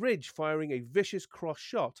 Emily Ridge firing a vicious cross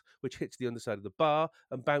shot which hits the underside of the bar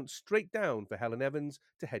and bounced straight down for Helen Evans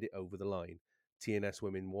to head it over the line. TNS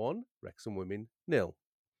Women 1, Wrexham Women 0.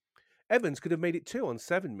 Evans could have made it 2 on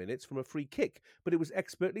 7 minutes from a free kick, but it was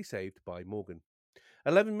expertly saved by Morgan.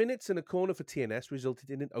 11 minutes and a corner for TNS resulted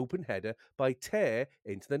in an open header by Tare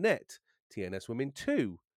into the net. TNS Women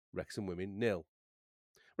 2, Wrexham Women 0.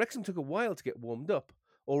 Wrexham took a while to get warmed up,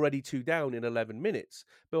 already 2 down in 11 minutes,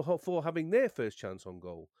 before having their first chance on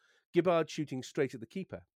goal. Gibbard shooting straight at the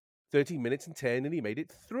keeper. 13 minutes and Tare nearly made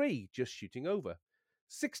it 3, just shooting over.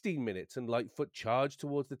 16 minutes and Lightfoot charged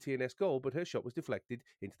towards the TNS goal, but her shot was deflected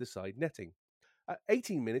into the side netting. At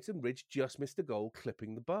 18 minutes, and Ridge just missed a goal,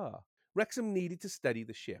 clipping the bar. Wrexham needed to steady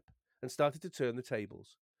the ship and started to turn the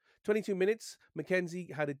tables. 22 minutes, Mackenzie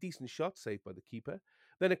had a decent shot saved by the keeper.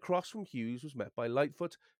 Then a cross from Hughes was met by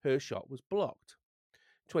Lightfoot. Her shot was blocked.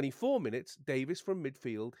 24 minutes, Davis from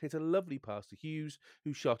midfield hit a lovely pass to Hughes,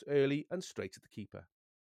 who shot early and straight at the keeper.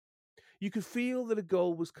 You could feel that a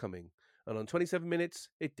goal was coming, and on 27 minutes,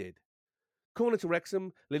 it did. Corner to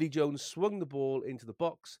Wrexham, Lily Jones swung the ball into the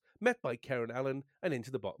box, met by Karen Allen, and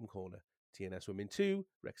into the bottom corner. TNS Women 2,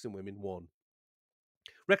 Wrexham Women 1.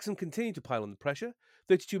 Wrexham continued to pile on the pressure.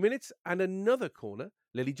 32 minutes and another corner.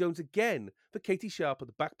 Lily Jones again for Katie Sharp at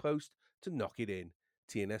the back post to knock it in.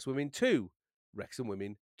 TNS Women 2, Wrexham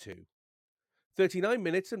Women 2. 39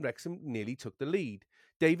 minutes and Wrexham nearly took the lead.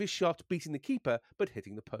 Davis shot beating the keeper but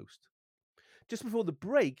hitting the post. Just before the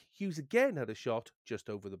break, Hughes again had a shot just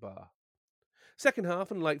over the bar. Second half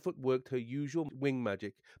and Lightfoot worked her usual wing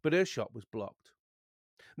magic, but her shot was blocked.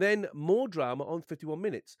 Then more drama on 51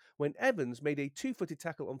 minutes when Evans made a two-footed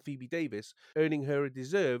tackle on Phoebe Davis, earning her a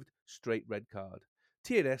deserved straight red card.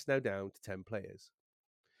 TNS now down to 10 players.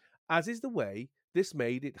 As is the way, this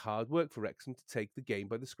made it hard work for Wrexham to take the game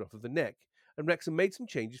by the scruff of the neck, and Wrexham made some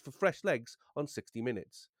changes for fresh legs on 60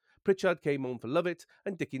 minutes. Pritchard came on for Lovett,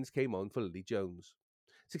 and Dickens came on for Lily Jones.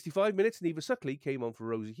 65 minutes, Neva Suckley came on for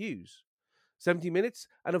Rosie Hughes. 70 minutes,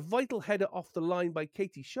 and a vital header off the line by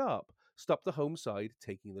Katie Sharp stopped the home side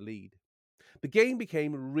taking the lead. The game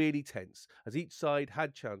became really tense as each side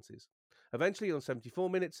had chances. Eventually, on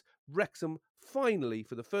 74 minutes, Wrexham finally,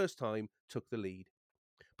 for the first time, took the lead.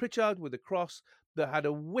 Pritchard with a cross that had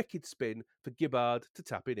a wicked spin for Gibbard to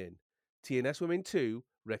tap it in. TNS Women 2,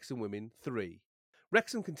 Wrexham Women 3.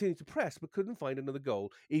 Wrexham continued to press but couldn't find another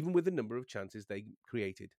goal, even with the number of chances they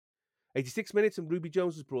created. 86 minutes and Ruby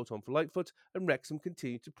Jones was brought on for Lightfoot, and Wrexham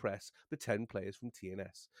continued to press the 10 players from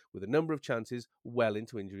TNS, with a number of chances well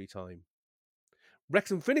into injury time.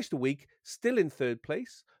 Wrexham finished the week still in third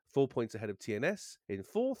place, 4 points ahead of TNS, in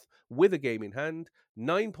fourth, with a game in hand,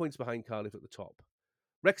 9 points behind Cardiff at the top.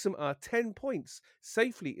 Wrexham are 10 points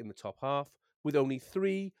safely in the top half, with only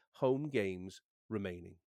 3 home games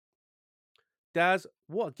remaining. Daz,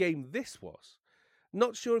 what a game this was.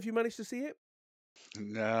 Not sure if you managed to see it?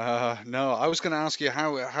 No. I was going to ask you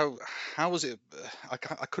how was it? I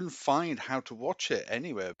couldn't find how to watch it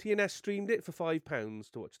anywhere. TNS streamed it for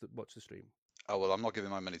 £5 to watch the stream. Oh well, I'm not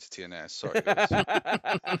giving my money to TNS. Sorry, guys.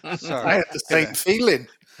 I Sorry. had the same feeling.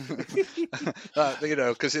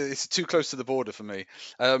 Because it's too close to the border for me.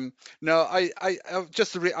 No, I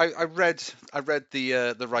read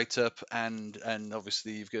the write up and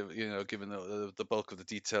obviously you've given the bulk of the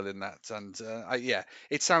detail in that, and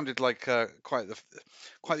it sounded like quite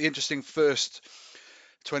the interesting first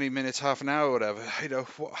 20 minutes, half an hour, whatever,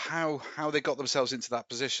 how they got themselves into that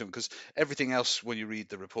position, because everything else, when you read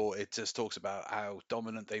the report, it just talks about how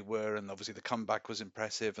dominant they were, and obviously the comeback was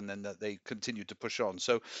impressive, and then that they continued to push on.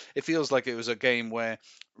 So it feels like it was a game where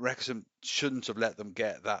Wrexham shouldn't have let them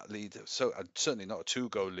get that lead, so certainly not a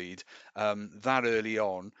 2-goal lead that early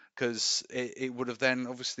on, because it would have then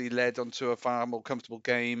obviously led onto a far more comfortable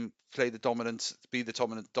game, be the dominant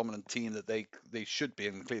team that they should be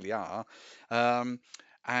and clearly are.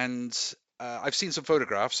 I've seen some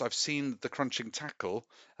photographs. I've seen the crunching tackle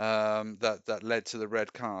that led to the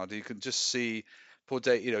red card. You can just see poor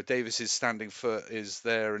Davis's standing foot is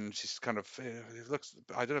there, and she's kind of it looks.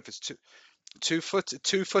 I don't know if it's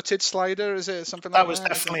two-footed slider. Is it something like that? That was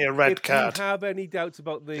definitely a red card. If you have any doubts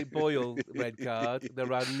about the Boyle red card,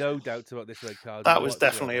 there are no doubts about this red card. That was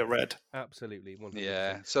definitely a red. Absolutely, 100%.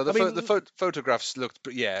 Yeah. So the photographs looked.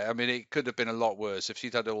 Yeah. I mean, it could have been a lot worse if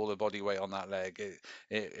she'd had all the body weight on that leg.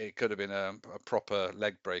 It could have been a proper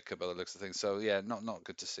leg breaker by the looks of things. So yeah, not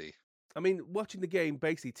good to see. I mean, watching the game,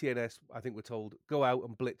 basically TNS, I think we're told, go out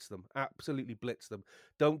and blitz them. Absolutely blitz them.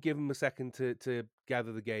 Don't give them a second to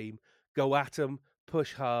gather the game. Go at them,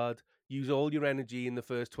 push hard, use all your energy in the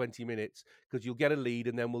first 20 minutes because you'll get a lead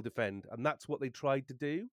and then we'll defend. And that's what they tried to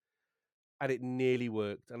do. And it nearly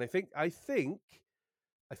worked. And I think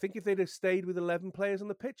if they'd have stayed with 11 players on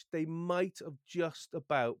the pitch, they might have just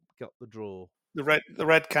about got the draw. The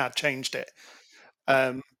red card changed it.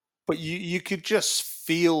 But you could just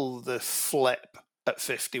feel the flip at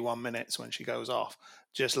 51 minutes when she goes off.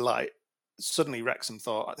 Just like suddenly Wrexham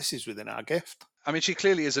thought, this is within our gift. I mean, she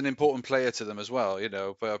clearly is an important player to them as well,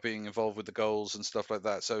 by being involved with the goals and stuff like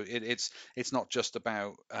that. So it's not just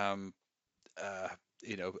about her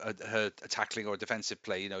tackling or defensive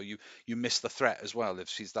play. You miss the threat as well if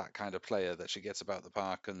she's that kind of player that she gets about the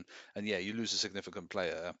park, and yeah, you lose a significant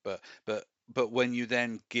player. But when you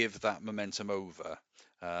then give that momentum over,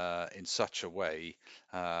 in such a way.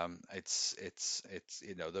 It's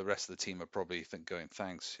the rest of the team are probably going,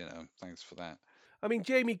 thanks, thanks for that. I mean,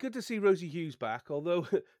 Jamie, good to see Rosie Hughes back, although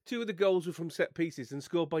 2 of the goals were from set pieces and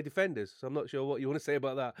scored by defenders. So I'm not sure what you want to say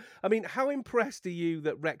about that. I mean, how impressed are you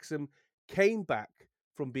that Wrexham came back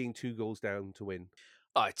from being 2 goals down to win?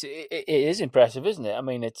 Oh, it is impressive, isn't it? I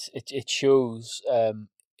mean, it shows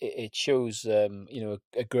it shows a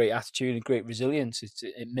great attitude and great resilience.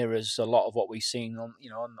 It mirrors a lot of what we've seen on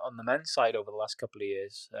the men's side over the last couple of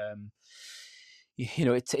years.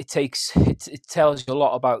 It tells you a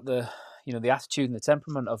lot about the attitude and the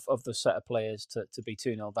temperament of the set of players to be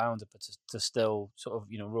 2-0 down, but to still sort of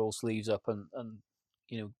roll sleeves up and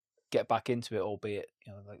get back into it, albeit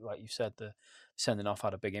like you said, the sending off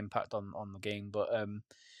had a big impact on the game. But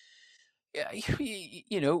yeah,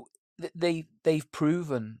 they've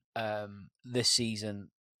proven this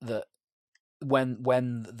season that when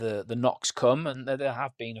the knocks come, and there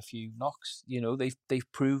have been a few knocks,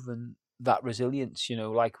 they've proven that resilience.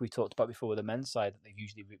 Like we talked about before with the men's side, that they've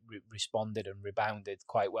usually responded and rebounded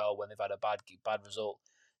quite well when they've had a bad result.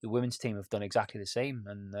 The women's team have done exactly the same,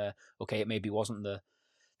 and okay, it maybe wasn't the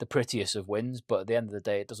prettiest of wins, but at the end of the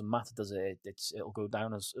day, it doesn't matter, does it? It'll go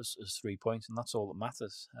down as 3 points, and that's all that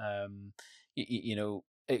matters.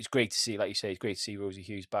 It's great to see, like you say, it's great to see Rosie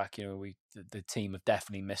Hughes back. The team have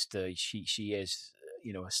definitely missed her. She is a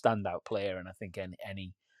standout player, and I think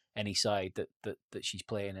any side that she's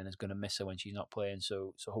playing in is going to miss her when she's not playing.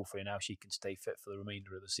 So hopefully now she can stay fit for the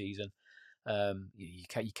remainder of the season. You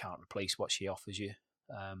can't replace what she offers you,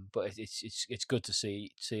 but it's good to see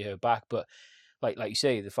her back. But like you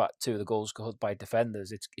say, the fact 2 of the goals scored by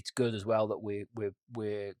defenders, it's good as well that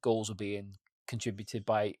we're goals are being contributed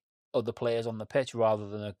by other players on the pitch rather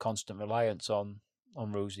than a constant reliance on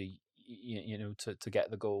Rosie, to get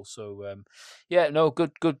the goal. So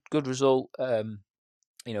good result.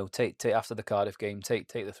 Take after the Cardiff game, take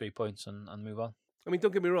the 3 points and move on. I mean,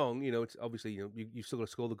 don't get me wrong. It's obviously you've still got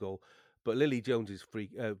to score the goal, but Lily Jones's free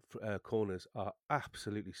corners are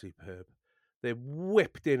absolutely superb. They're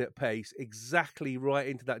whipped in at pace, exactly right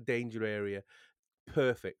into that danger area.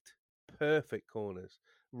 Perfect corners.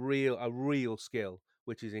 A real skill,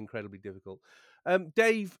 which is incredibly difficult.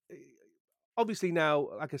 Dave, obviously now,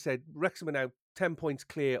 like I said, Wrexham are now 10 points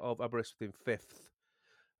clear of Aberystwyth in 5th.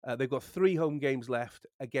 They've got 3 home games left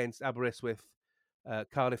against Aberystwyth,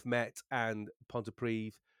 Cardiff Met, and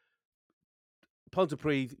Pontypridd.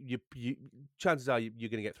 Pontypridd, chances are you're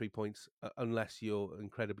going to get 3 points unless you're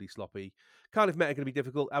incredibly sloppy. Cardiff Met are going to be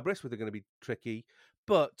difficult. Aberystwyth are going to be tricky,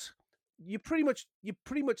 but you're pretty much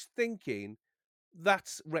thinking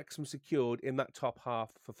that's Wrexham secured in that top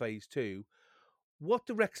half for phase 2. What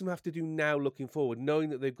do Wrexham have to do now looking forward, knowing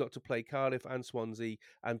that they've got to play Cardiff and Swansea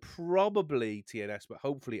and probably TNS, but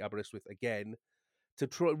hopefully Aberystwyth again, to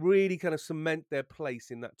really kind of cement their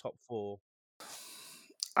place in that top 4?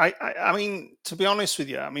 I mean, to be honest with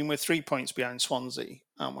you, I mean, we're 3 points behind Swansea,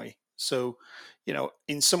 aren't we? So,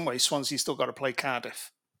 in some ways, Swansea's still got to play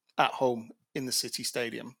Cardiff at home in the City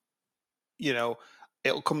Stadium. It'll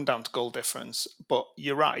come down to goal difference. But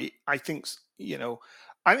you're right. I think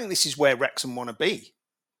this is where Wrexham want to be.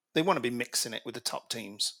 They want to be mixing it with the top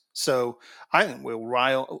teams. So I think we'll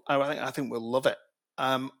rile. I think we'll love it.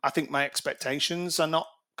 I think my expectations are not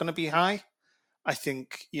going to be high. I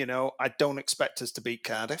think, I don't expect us to beat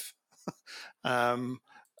Cardiff.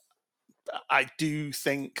 I do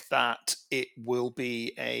think that it will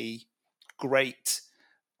be a great,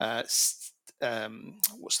 what's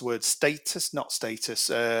the word?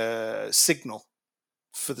 Signal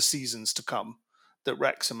for the seasons to come that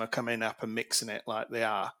Wrexham are coming up and mixing it like they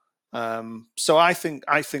are. So I think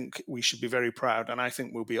we should be very proud, and I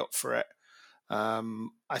think we'll be up for it.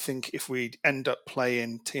 I think if we end up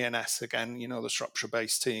playing TNS again, the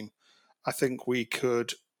Shropshire-based team, I think we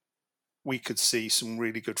could see some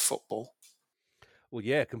really good football. Well,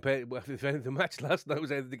 yeah, the match last night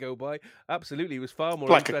was anything to go by. Absolutely, it was far more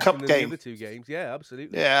like interesting than game. The other 2 games. Yeah,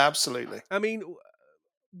 absolutely. Yeah, absolutely. I mean,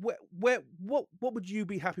 what would you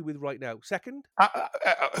be happy with right now? Second?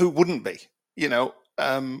 Who wouldn't be?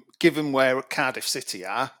 Given where Cardiff City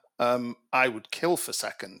are, I would kill for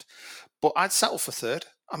second. But I'd settle for third.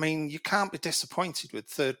 I mean, you can't be disappointed with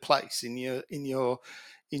third place in your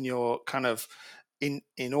kind of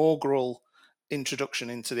inaugural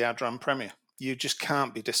introduction into the Adran Premier. You just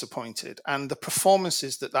can't be disappointed. And the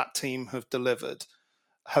performances that team have delivered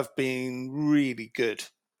have been really good.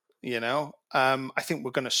 I think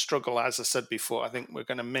we're going to struggle, as I said before. I think we're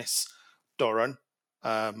going to miss Doran.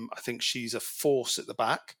 I think she's a force at the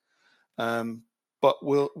back. but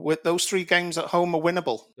with those 3 games at home are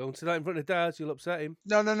winnable. Don't say that in front of Daz, you'll upset him.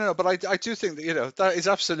 No. But I do think that that is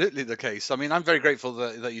absolutely the case. I mean, I'm very grateful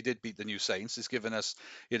that you did beat the New Saints. It's given us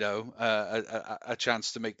a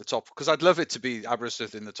chance to make the top, because I'd love it to be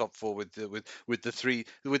Aberystwyth in the top 4 with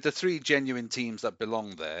the three genuine teams that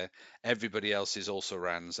belong there. Everybody else is also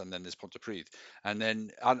Rans, and then there's Pontypridd, and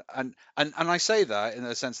then and I say that in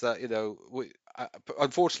the sense that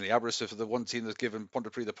unfortunately Aberystwyth are the one team that's given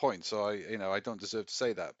Pontypridd the point, so I don't deserve to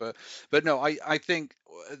say that, but no, I think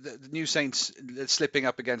the New Saints slipping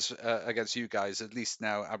up against you guys, at least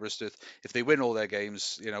now Aberystwyth, if they win all their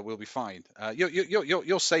games, we'll be fine.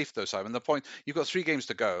 You're safe though, Simon. The point, you've got 3 games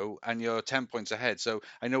to go and you're 10 points ahead. So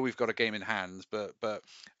I know we've got a game in hand, but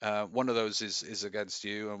one of those is against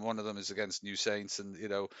you, and one of them is against New Saints, and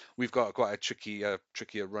we've got quite a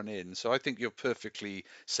trickier run in. So I think you're perfectly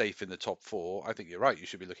safe in the top 4. I think you're right. You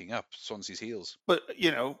should be looking up Swansea's heels. But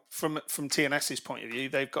from TNS's point of view,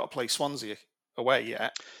 they've got to play Swansea away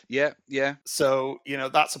yet. Yeah. So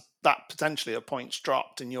that's that potentially a points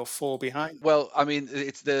dropped, and you're 4 behind. Well, I mean,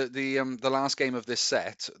 it's the last game of this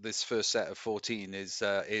first set of 14 is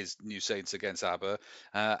New Saints against Aber,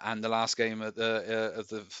 and the last game of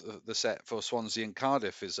the set for Swansea and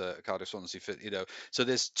Cardiff is Cardiff Swansea. So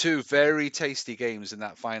there's 2 very tasty games in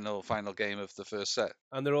that final game of the first set,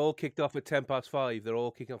 and they're all kicked off at 5:10. They're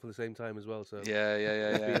all kicking off at the same time as well. So yeah.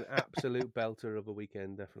 It'll be an absolute belter of a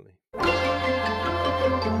weekend, definitely.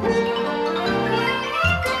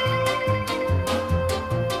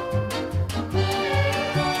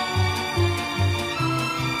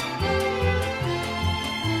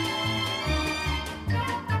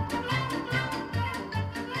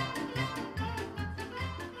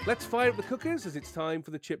 Let's fire up the cookers as it's time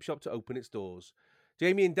for the chip shop to open its doors.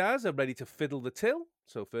 Jamie and Daz are ready to fiddle the till,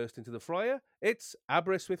 so first into the fryer, it's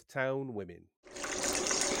Aberystwyth Town Women.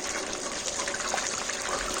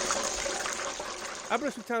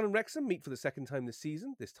 Aberystwyth Town and Wrexham meet for the second time this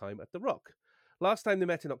season, this time at the Rock. Last time they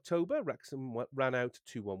met in October, Wrexham ran out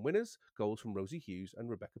 2-1 winners, goals from Rosie Hughes and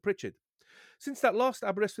Rebecca Pritchard. Since that loss,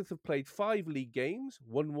 Aberystwyth have played 5 league games,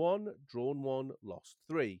 won 1, drawn 1, lost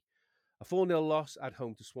 3. A 4-0 loss at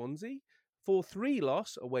home to Swansea, 4-3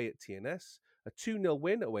 loss away at TNS, a 2-0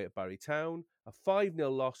 win away at Barry Town, a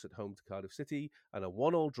 5-0 loss at home to Cardiff City, and a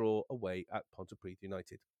 1-1 draw away at Pontypridd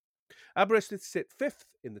United. Aberystwyth sit 5th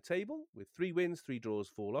in the table with 3 wins, 3 draws,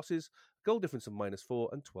 4 losses, goal difference of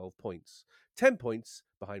 -4 and 12 points. 10 points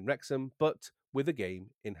behind Wrexham, but with a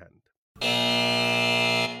game in hand.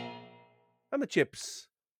 And the chips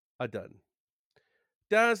are done.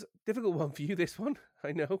 Daz, difficult one for you, this one,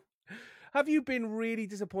 I know. Have you been really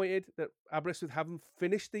disappointed that Aberystwyth haven't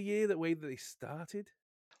finished the year the way that they started?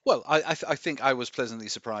 Well, I think I was pleasantly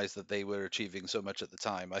surprised that they were achieving so much at the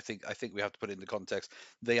time. I think we have to put it into context.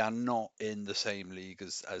 They are not in the same league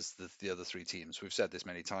as the other 3 teams. We've said this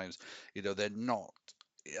many times. They're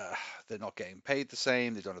not getting paid the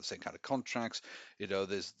same. They don't have the same kind of contracts.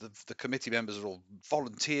 There's the committee members are all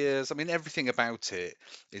volunteers. I mean, everything about it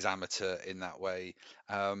is amateur in that way.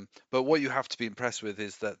 But what you have to be impressed with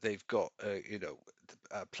is that they've got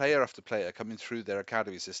player after player coming through their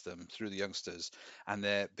academy system, through the youngsters, and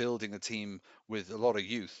they're building a team with a lot of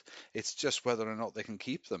youth. It's just whether or not they can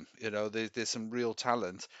keep them. There's some real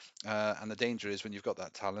talent, and the danger is when you've got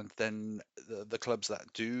that talent, then the clubs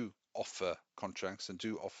that do offer contracts and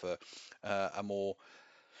do offer a more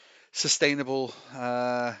sustainable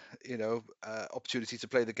opportunity to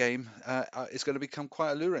play the game is going to become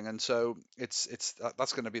quite alluring, and so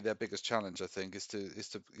that's going to be their biggest challenge, I think, is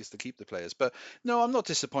to keep the players. But no, I'm not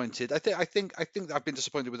disappointed. I think I've been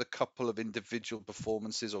disappointed with a couple of individual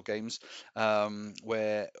performances or games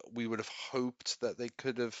where we would have hoped that they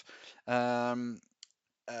could have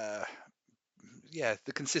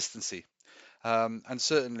the consistency. And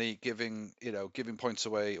certainly giving points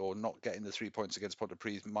away or not getting the 3 points against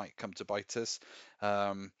Pontypridd might come to bite us,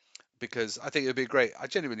 because I think it would be great. I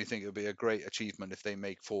genuinely think it would be a great achievement if they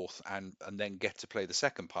make 4th and then get to play the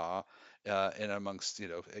second part in amongst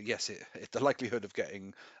the likelihood of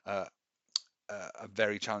getting a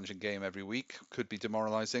very challenging game every week could be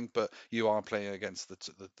demoralizing, but you are playing against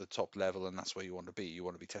the top level, and that's where you want to be. You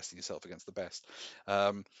want to be testing yourself against the best.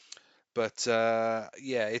 But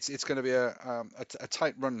it's going to be a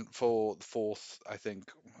tight run for the 4th, I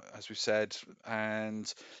think, as we said,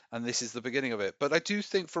 and this is the beginning of it. But I do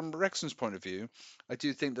think, from Wrexham's point of view, I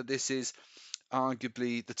do think that this is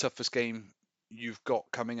arguably the toughest game you've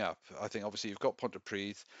got coming up. I think obviously you've got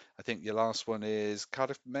Pontypridd. I think your last one is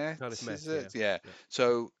Cardiff Met. Cardiff Met, is it? yeah.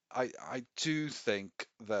 So I do think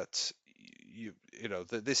that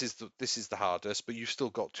this is the hardest, but you've still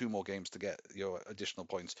got 2 more games to get your additional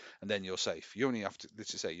points, and then you're safe. You only have to,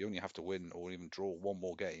 let's just say, you only have to win or even draw 1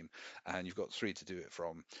 more game, and you've got 3 to do it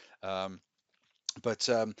from. But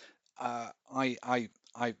I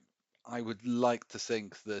would like to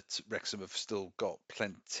think that Wrexham have still got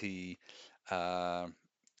plenty.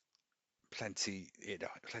 Plenty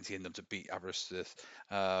in them to beat Aberystwyth.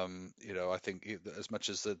 I think as much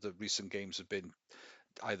as the recent games have been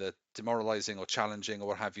either demoralising or challenging or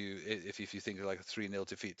what have you, if you think of like a 3-0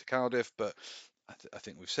 defeat to Cardiff, but I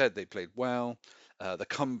think we've said they played well. The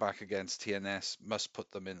comeback against TNS must put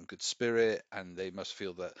them in good spirit, and they must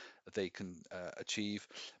feel that they can achieve.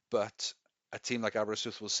 But a team like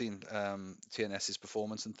Aberystwyth will see TNS's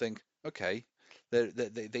performance and think, okay,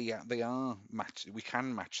 they are match. We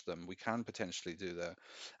can match them. We can potentially do that.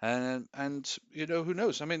 And who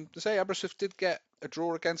knows? I mean, to say Aberystwyth did get a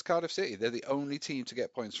draw against Cardiff City. They're the only team to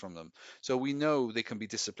get points from them. So we know they can be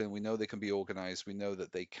disciplined. We know they can be organised. We know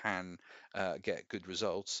that they can get good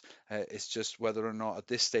results. It's just whether or not at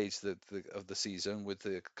this stage of the season, with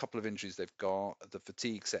the couple of injuries they've got, the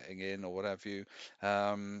fatigue setting in, or what have you,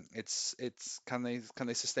 it's can they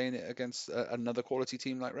sustain it against another quality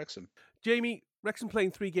team like Wrexham? Jamie, Wrexham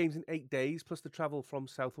playing 3 games in 8 days plus the travel from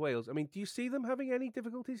South Wales. I mean, do you see them having any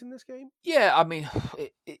difficulties in this game? Yeah, I mean,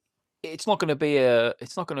 it's not going to be a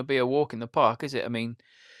walk in the park, is it? I mean,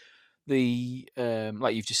 the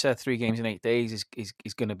like you've just said, 3 games in 8 days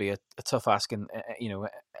is going to be a tough ask, and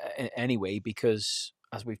anyway, because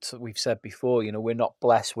as we've said before, we're not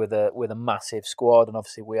blessed with a massive squad, and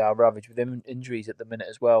obviously we are ravaged with injuries at the minute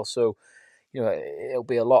as well. So it'll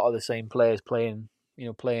be a lot of the same players playing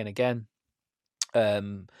again.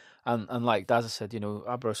 And like Daz said,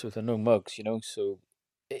 Aberystwyth are no mugs, so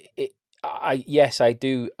I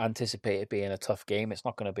do anticipate it being a tough game. It's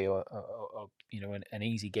not going to be an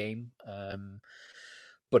easy game,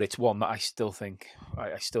 but it's one that I still think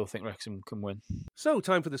Wrexham can win. So,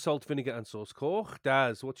 time for the salt, vinegar, and sauce cork.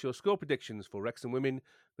 Daz, what's your score predictions for Wrexham Women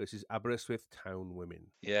versus Aberystwyth Town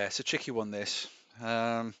Women? Yeah, it's a tricky one, this,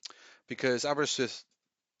 because Aberystwyth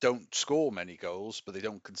don't score many goals, but they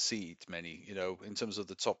don't concede many. In terms of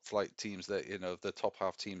the top flight teams, that the top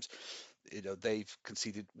half teams, they've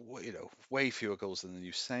conceded way fewer goals than the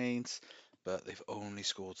New Saints, but they've only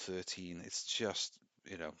scored 13. It's just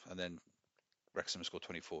and then Wrexham scored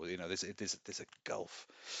 24. There's a gulf.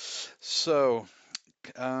 So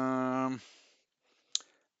I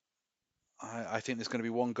think there's going to be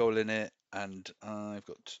 1 goal in it, and I've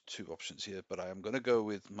got 2 options here, but I am going to go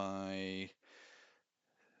with my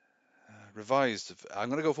revised. I'm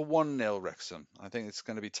going to go for 1-0 Wrexham. I think it's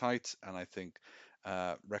going to be tight, and I think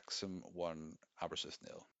Wrexham 1, Aberystwyth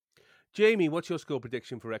 0. Jamie, what's your score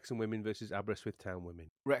prediction for Wrexham Women versus Aberystwyth Town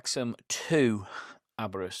Women? Wrexham 2,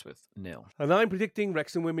 Aberystwyth 0. And I'm predicting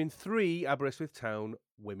Wrexham Women 3, Aberystwyth Town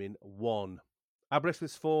Women 1.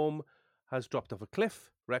 Aberystwyth's form has dropped off a cliff.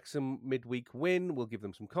 Wrexham midweek win will give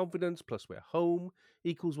them some confidence, plus we're home,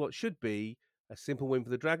 equals what should be a simple win for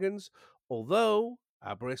the Dragons, although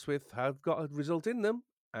Aberystwyth have got a result in them,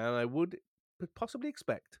 and I would possibly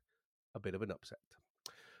expect a bit of an upset.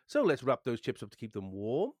 So let's wrap those chips up to keep them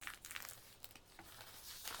warm.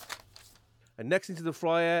 And next into the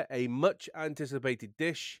fryer, a much anticipated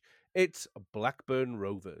dish. It's Blackburn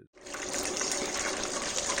Rovers.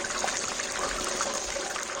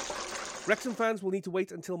 Wrexham fans will need to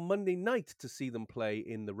wait until Monday night to see them play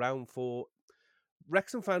in the round 4.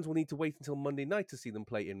 Wrexham fans will need to wait until Monday night to see them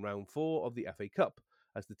play in round 4 of the FA Cup,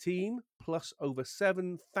 as the team, plus over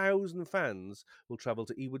 7,000 fans, will travel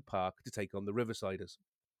to Ewood Park to take on the Riversiders.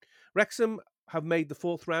 Wrexham have made the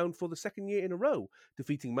 4th round for the 2nd year in a row,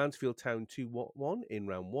 defeating Mansfield Town 2-1 in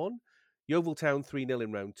round 1, Yeovil Town 3-0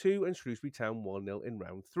 in round 2, and Shrewsbury Town 1-0 in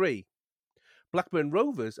round 3. Blackburn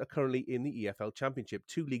Rovers are currently in the EFL Championship,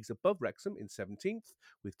 2 leagues above Wrexham in 17th,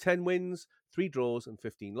 with 10 wins, 3 draws and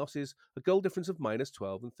 15 losses, a goal difference of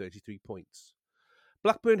 -12 and 33 points.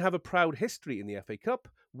 Blackburn have a proud history in the FA Cup,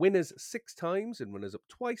 winners 6 times and runners-up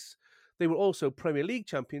twice. They were also Premier League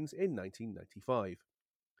champions in 1995.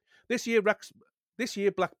 This year,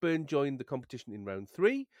 Blackburn joined the competition in round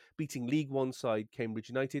 3, beating League One side Cambridge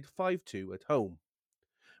United 5-2 at home.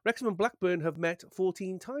 Wrexham and Blackburn have met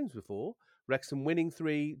 14 times before, Wrexham winning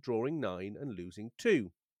 3, drawing 9 and losing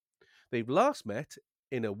 2. They've last met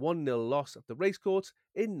in a 1-0 loss at the Racecourse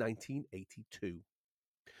in 1982.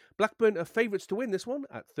 Blackburn are favourites to win this one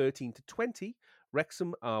at 13-20.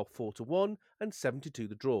 Wrexham are 4-1 and 7-2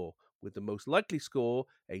 the draw, with the most likely score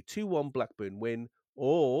a 2-1 Blackburn win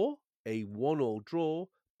or a 1-1 draw,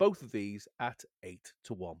 both of these at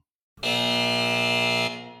 8-1.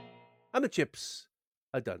 And the chips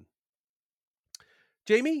are done.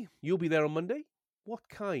 Jamie, you'll be there on Monday. What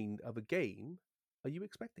kind of a game are you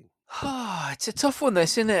expecting? It's a tough one,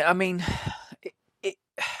 this, isn't it? I mean,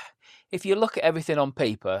 if you look at everything on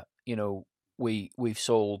paper, we've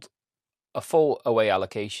sold a full away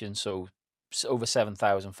allocation, so over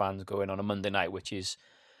 7,000 fans going on a Monday night, which is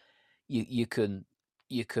you can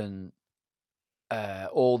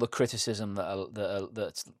all the criticism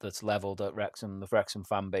that's leveled at Wrexham, the Wrexham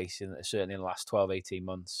fan base, certainly in the last 12, 18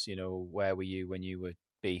 months. Where were you when you were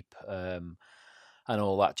beep, and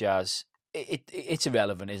all that jazz? It's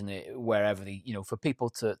irrelevant, isn't it? Wherever for people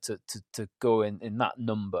to go in that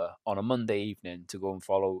number on a Monday evening to go and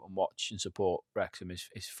follow and watch and support Wrexham is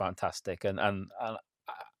fantastic. And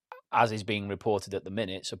as is being reported at the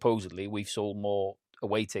minute, supposedly we've sold more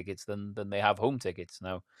away tickets than they have home tickets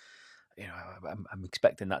now. I'm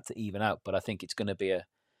expecting that to even out, but I think it's going to be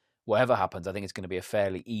whatever happens, I think it's going to be a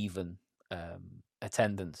fairly even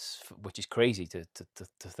attendance, which is crazy to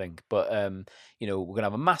think. But we're going to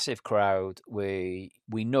have a massive crowd. We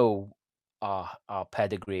know our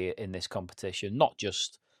pedigree in this competition, not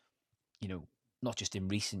just in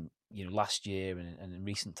recent last year and in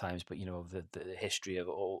recent times, but the history of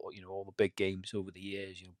all the big games over the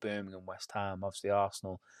years. Birmingham, West Ham, obviously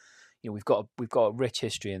Arsenal. We've got a rich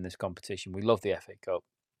history in this competition. We love the FA Cup.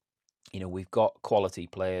 We've got quality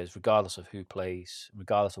players, regardless of who plays,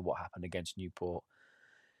 regardless of what happened against Newport.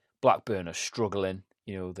 Blackburn are struggling.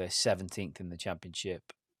 They're 17th in the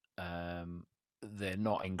Championship. They're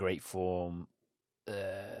not in great form.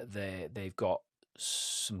 They've got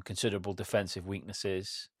some considerable defensive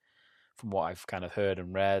weaknesses, from what I've kind of heard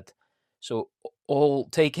and read. So, all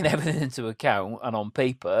taking everything into account, and on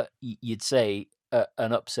paper, you'd say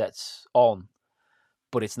an upset's on,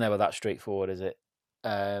 but it's never that straightforward, is it?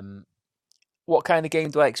 What kind of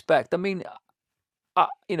game do I expect? I mean,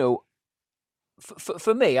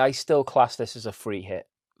 for me, I still class this as a free hit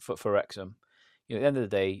for Wrexham. At the end of the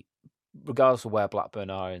day, regardless of where Blackburn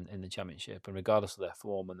are in the Championship, and regardless of their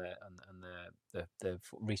form and their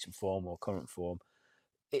recent form or current form,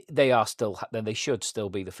 they should still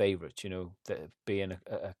be the favourites. Being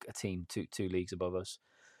a team two leagues above us.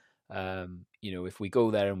 If we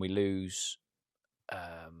go there and we lose,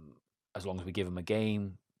 as long as we give them a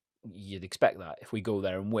game, you'd expect that. If we go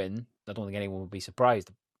there and win, I don't think anyone would be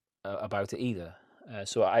surprised about it either.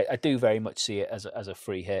 So I do very much see it as a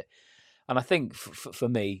free hit, and I think for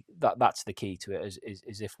me that's the key to it.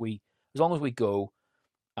 Is if we, as long as we go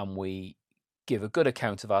and we give a good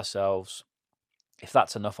account of ourselves, if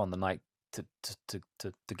that's enough on the night to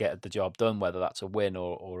get the job done, whether that's a win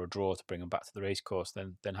or a draw to bring them back to the racecourse,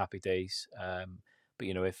 then happy days. But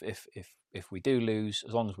if we do lose,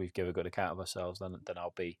 as long as we give a good account of ourselves, then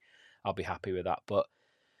I'll be happy with that. But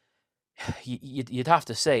you'd have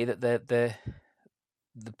to say that the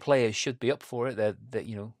players should be up for it. They're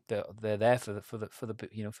there for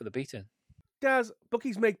the beating. Daz,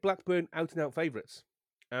 bookies make Blackburn out and out favourites,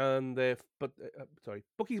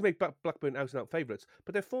 bookies make Blackburn out and out favourites,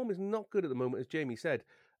 but their form is not good at the moment, as Jamie said.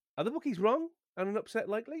 Are the bookies wrong and an upset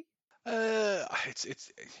likely?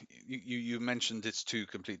 It's you mentioned it's two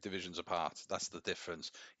complete divisions apart. That's the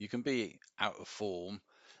difference. You can be out of form,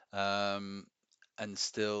 and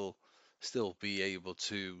still be able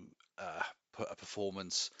to put a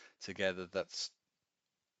performance together that's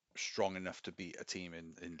strong enough to beat a team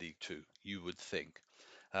in League Two, you would think.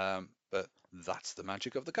 But that's the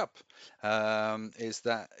magic of the cup. Is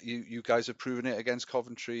that you guys have proven it against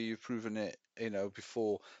Coventry. You've proven it,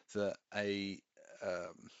 before that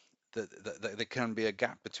that there can be a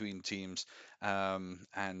gap between teams, and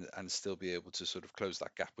still be able to sort of close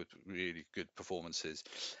that gap with really good performances.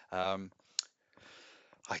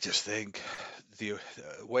 I just think the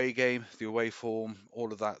away game, the away form,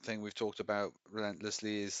 all of that thing we've talked about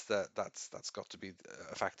relentlessly, is that's got to be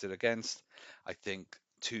factored against. I think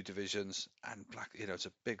two divisions and it's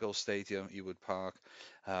a big old stadium, Ewood Park,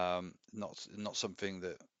 not something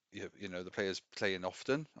that the players play in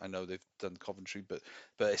often. I know they've done Coventry, but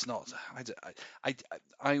it's not.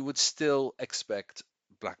 I would still expect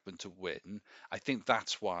Blackburn to win. I think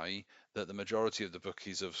that's why that the majority of the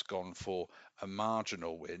bookies have gone for a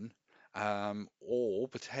marginal win, or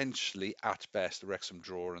potentially at best a Wrexham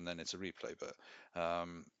draw, and then it's a replay. But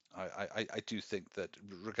I do think that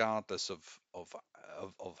regardless of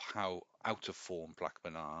how out of form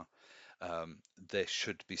Blackburn are, there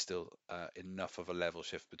should be still enough of a level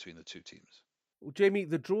shift between the two teams. Well, Jamie,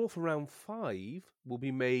 the draw for round 5 will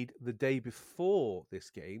be made the day before this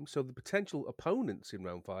game, so the potential opponents in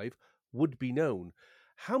round 5 would be known.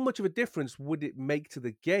 How much of a difference would it make to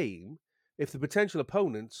the game if the potential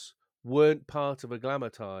opponents weren't part of a glamour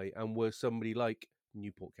tie and were somebody like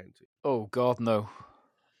Newport County? Oh God, no.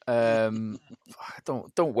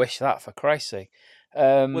 Don't wish that, for Christ's sake.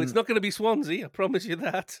 Well, it's not going to be Swansea, I promise you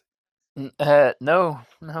that. No,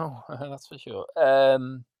 that's for sure.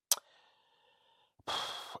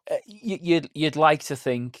 You'd like to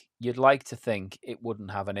think it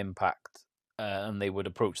wouldn't have an impact, and they would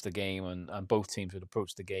approach the game, and both teams would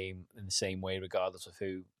approach the game in the same way, regardless of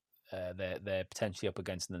who they're potentially up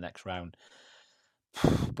against in the next round.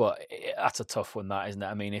 But that's a tough one, that, isn't it?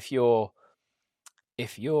 I mean, if you're, I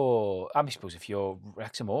suppose if you're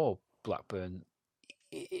Wrexham or Blackburn,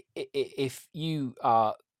 if you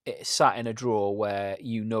are sat in a draw where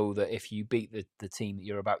you know that if you beat the team that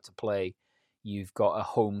you're about to play, you've got a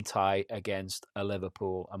home tie against a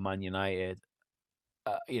Liverpool, a Man United,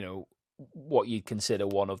 what you'd consider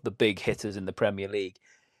one of the big hitters in the Premier League,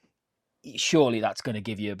 surely that's going to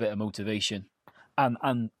give you a bit of motivation.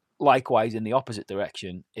 And likewise in the opposite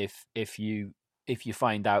direction, if you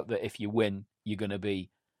find out that if you win, you're going to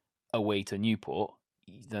be away to Newport,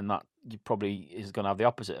 then that probably is going to have the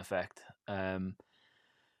opposite effect. I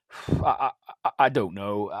don't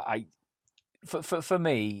know. For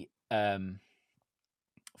me, I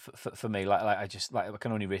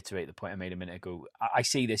can only reiterate the point I made a minute ago. I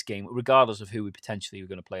see this game, regardless of who we potentially are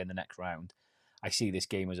going to play in the next round, I see this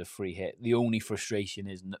game as a free hit. The only frustration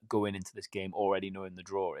is going into this game already knowing the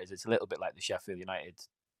draw is. It's a little bit like the Sheffield United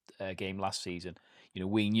game last season.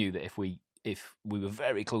 We knew that if we were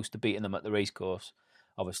very close to beating them at the racecourse,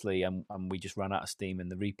 obviously, and we just ran out of steam in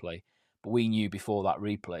the replay. But we knew before that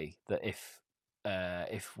replay that if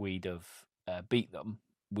we'd have beat them,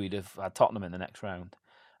 we'd have had Tottenham in the next round.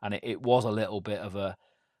 And it was a little bit of a,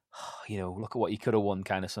 look at what you could have won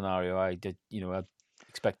kind of scenario. I did,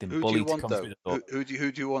 expecting Bully to come through the door. Who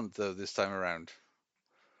do you want though this time around?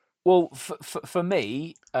 Well, for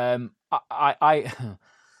me, I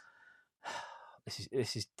this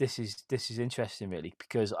is interesting really,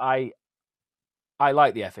 because I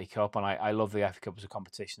like the FA Cup and I love the FA Cup as a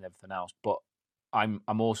competition and everything else, but I'm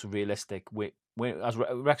also realistic. As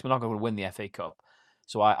Wrexham are not going to win the FA Cup.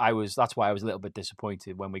 So that's why I was a little bit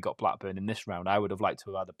disappointed when we got Blackburn in this round. I would have liked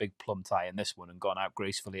to have had a big plum tie in this one and gone out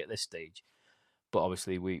gracefully at this stage. But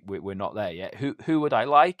obviously we're not there yet. Who would I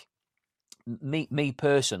like? Me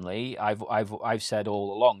personally, I've said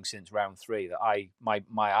all along since round 3 that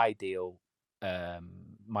my ideal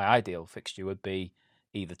fixture would be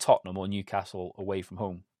either Tottenham or Newcastle away from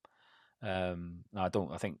home. I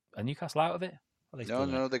think are Newcastle out of it?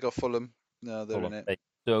 No, they got Fulham. No, they're in it.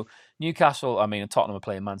 So Newcastle, I mean, Tottenham are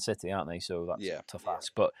playing Man City, aren't they? So that's a tough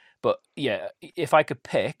ask. But yeah, if I could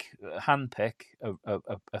handpick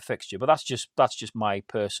a fixture, but that's just my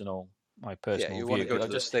personal Yeah, you want to go to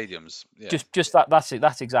the stadiums. Yeah. Just that's it.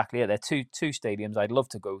 That's exactly it. They're two stadiums I'd love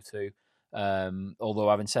to go to. Although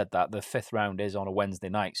having said that, the 5th round is on a Wednesday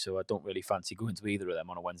night, so I don't really fancy going to either of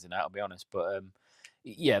them on a Wednesday night, I'll be honest. But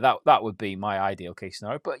yeah, that would be my ideal case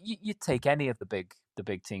scenario. But you'd take any of the big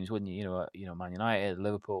teams, wouldn't you? Man United,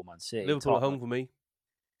 Liverpool, Man City. Liverpool Tottenham. at home for me,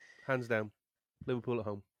 hands down. Liverpool at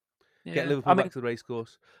home. Yeah. Get Liverpool back to the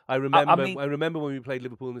racecourse. I remember when we played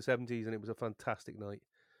Liverpool in the 70s, and it was a fantastic night.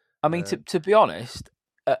 I mean, to be honest,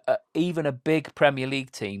 even a big Premier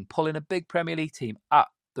League team pulling a big Premier League team at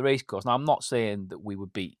the racecourse. Now, I'm not saying that we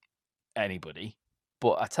would beat anybody,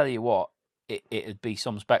 but I tell you what, it'd be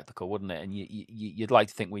some spectacle, wouldn't it? And you'd like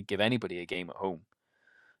to think we'd give anybody a game at home.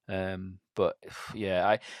 But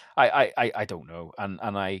yeah, I don't know,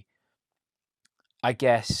 and I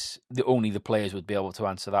guess only the players would be able to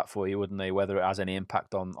answer that for you, wouldn't they? Whether it has any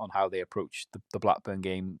impact on how they approach the Blackburn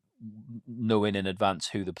game, knowing in advance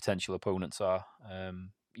who the potential opponents are.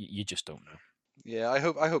 You just don't know. Yeah, I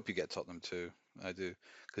hope you get Tottenham too. I do,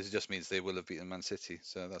 because it just means they will have beaten Man City,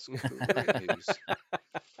 so that's great news.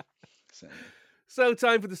 So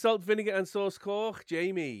time for the salt, vinegar and sauce cork.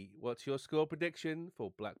 Jamie, what's your score prediction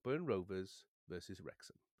for Blackburn Rovers versus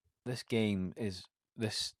Wrexham? This game is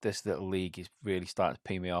this little league is really starting to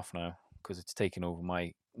pee me off now, because it's taken over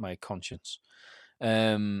my conscience.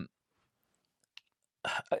 It's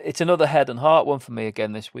another head and heart one for me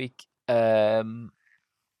again this week. Okay,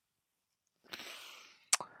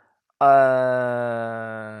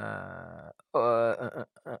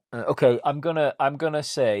 I'm gonna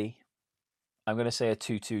say a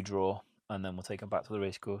 2-2 draw, and then we'll take them back to the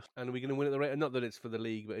racecourse. And are we going to win at the race? Not that it's for the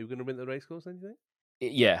league, but are we going to win at the racecourse? Then you think?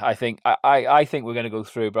 Yeah, I think I think we're going to go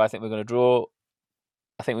through, but I think we're going to draw.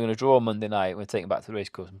 I think we're going to draw on Monday night. We're taking back to the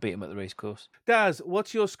racecourse and beat them at the racecourse. Daz,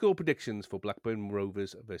 what's your score predictions for Blackburn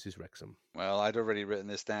Rovers versus Wrexham? Well, I'd already written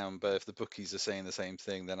this down, but if the bookies are saying the same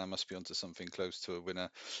thing, then I must be onto something close to a winner.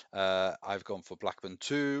 I've gone for Blackburn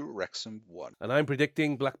 2, Wrexham 1. And I'm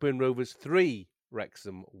predicting Blackburn Rovers 3,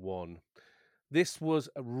 Wrexham 1. This was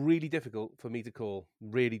really difficult for me to call.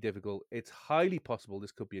 Really difficult. It's highly possible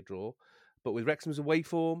this could be a draw, but with Wrexham's away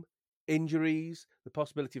form, injuries, the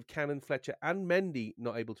possibility of Cannon, Fletcher and Mendy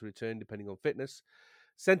not able to return depending on fitness,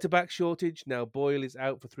 centre-back shortage, now Boyle is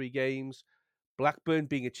out for 3 games, Blackburn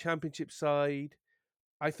being a championship side,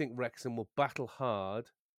 I think Wrexham will battle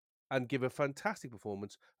hard and give a fantastic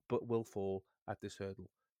performance, but will fall at this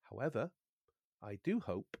hurdle. However, I do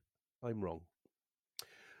hope I'm wrong.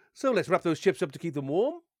 So let's wrap those chips up to keep them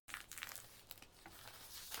warm.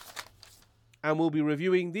 And we'll be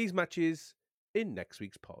reviewing these matches in next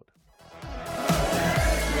week's pod.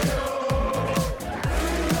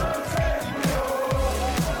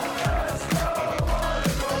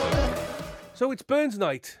 So it's Burns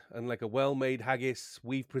night, and like a well-made haggis,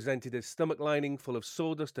 we've presented a stomach lining full of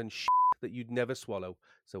sawdust and shit that you'd never swallow.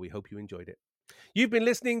 So we hope you enjoyed it. You've been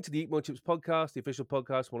listening to the Eat More Chips podcast, the official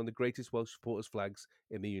podcast, one of the greatest Welsh supporters flags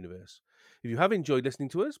in the universe. If you have enjoyed listening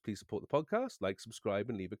to us, please support the podcast, like, subscribe,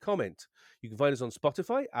 and leave a comment. You can find us on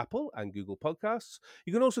Spotify, Apple, and Google Podcasts.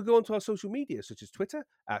 You can also go onto our social media, such as Twitter,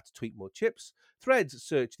 @TweetMoreChips, Threads,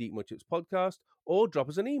 search the Eat More Chips podcast, or drop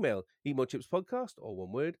us an email, eatmorechipspodcast, all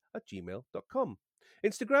one word, @gmail.com.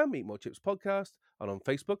 Instagram, Eat More Chips Podcast, and on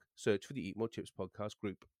Facebook, search for the Eat More Chips Podcast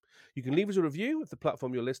group. You can leave us a review if the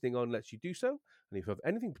platform you're listening on lets you do so, and if you have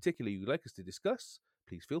anything particular you'd like us to discuss,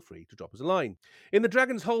 please feel free to drop us a line. In the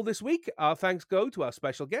Dragon's Hole this week, our thanks go to our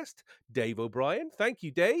special guest, Dave O'Brien. Thank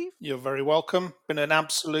you, Dave. You're very welcome. Been an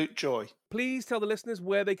absolute joy. Please tell the listeners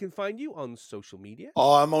where they can find you on social media.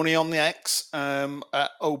 Oh, I'm only on the X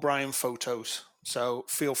at O'Brien Photos. So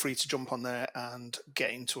feel free to jump on there and get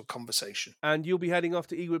into a conversation. And you'll be heading off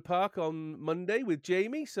to Ewood Park on Monday with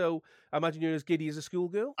Jamie, so I imagine you're as giddy as a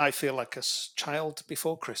schoolgirl. I feel like a child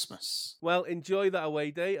before Christmas. Well, enjoy that away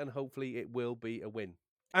day, and hopefully it will be a win.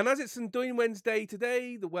 And as it's St. Dwyn Wednesday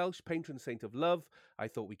today, the Welsh patron saint of love, I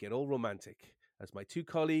thought we'd get all romantic, as my 2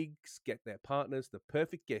 colleagues get their partners the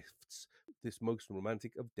perfect gifts this most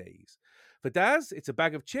romantic of days. For Daz, it's a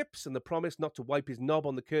bag of chips and the promise not to wipe his knob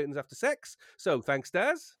on the curtains after sex. So thanks,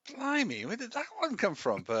 Daz. Blimey, where did that one come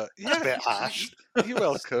from? But That's yeah, a bit harsh. You're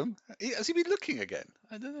welcome. Has he been looking again?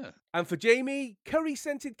 I don't know. And for Jamie,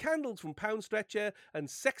 curry-scented candles from Pound Stretcher and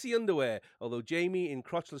sexy underwear. Although Jamie in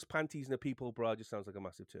crotchless panties and a peephole bra just sounds like a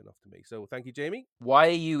massive turn-off to me. So thank you, Jamie. Why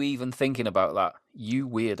are you even thinking about that? You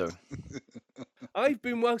weirdo. I've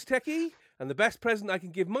been Welsh Techie, and the best present I can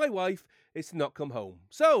give my wife is to not come home.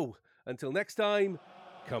 So, until next time,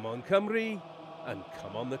 come on Cymru, and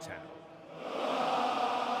come on the town.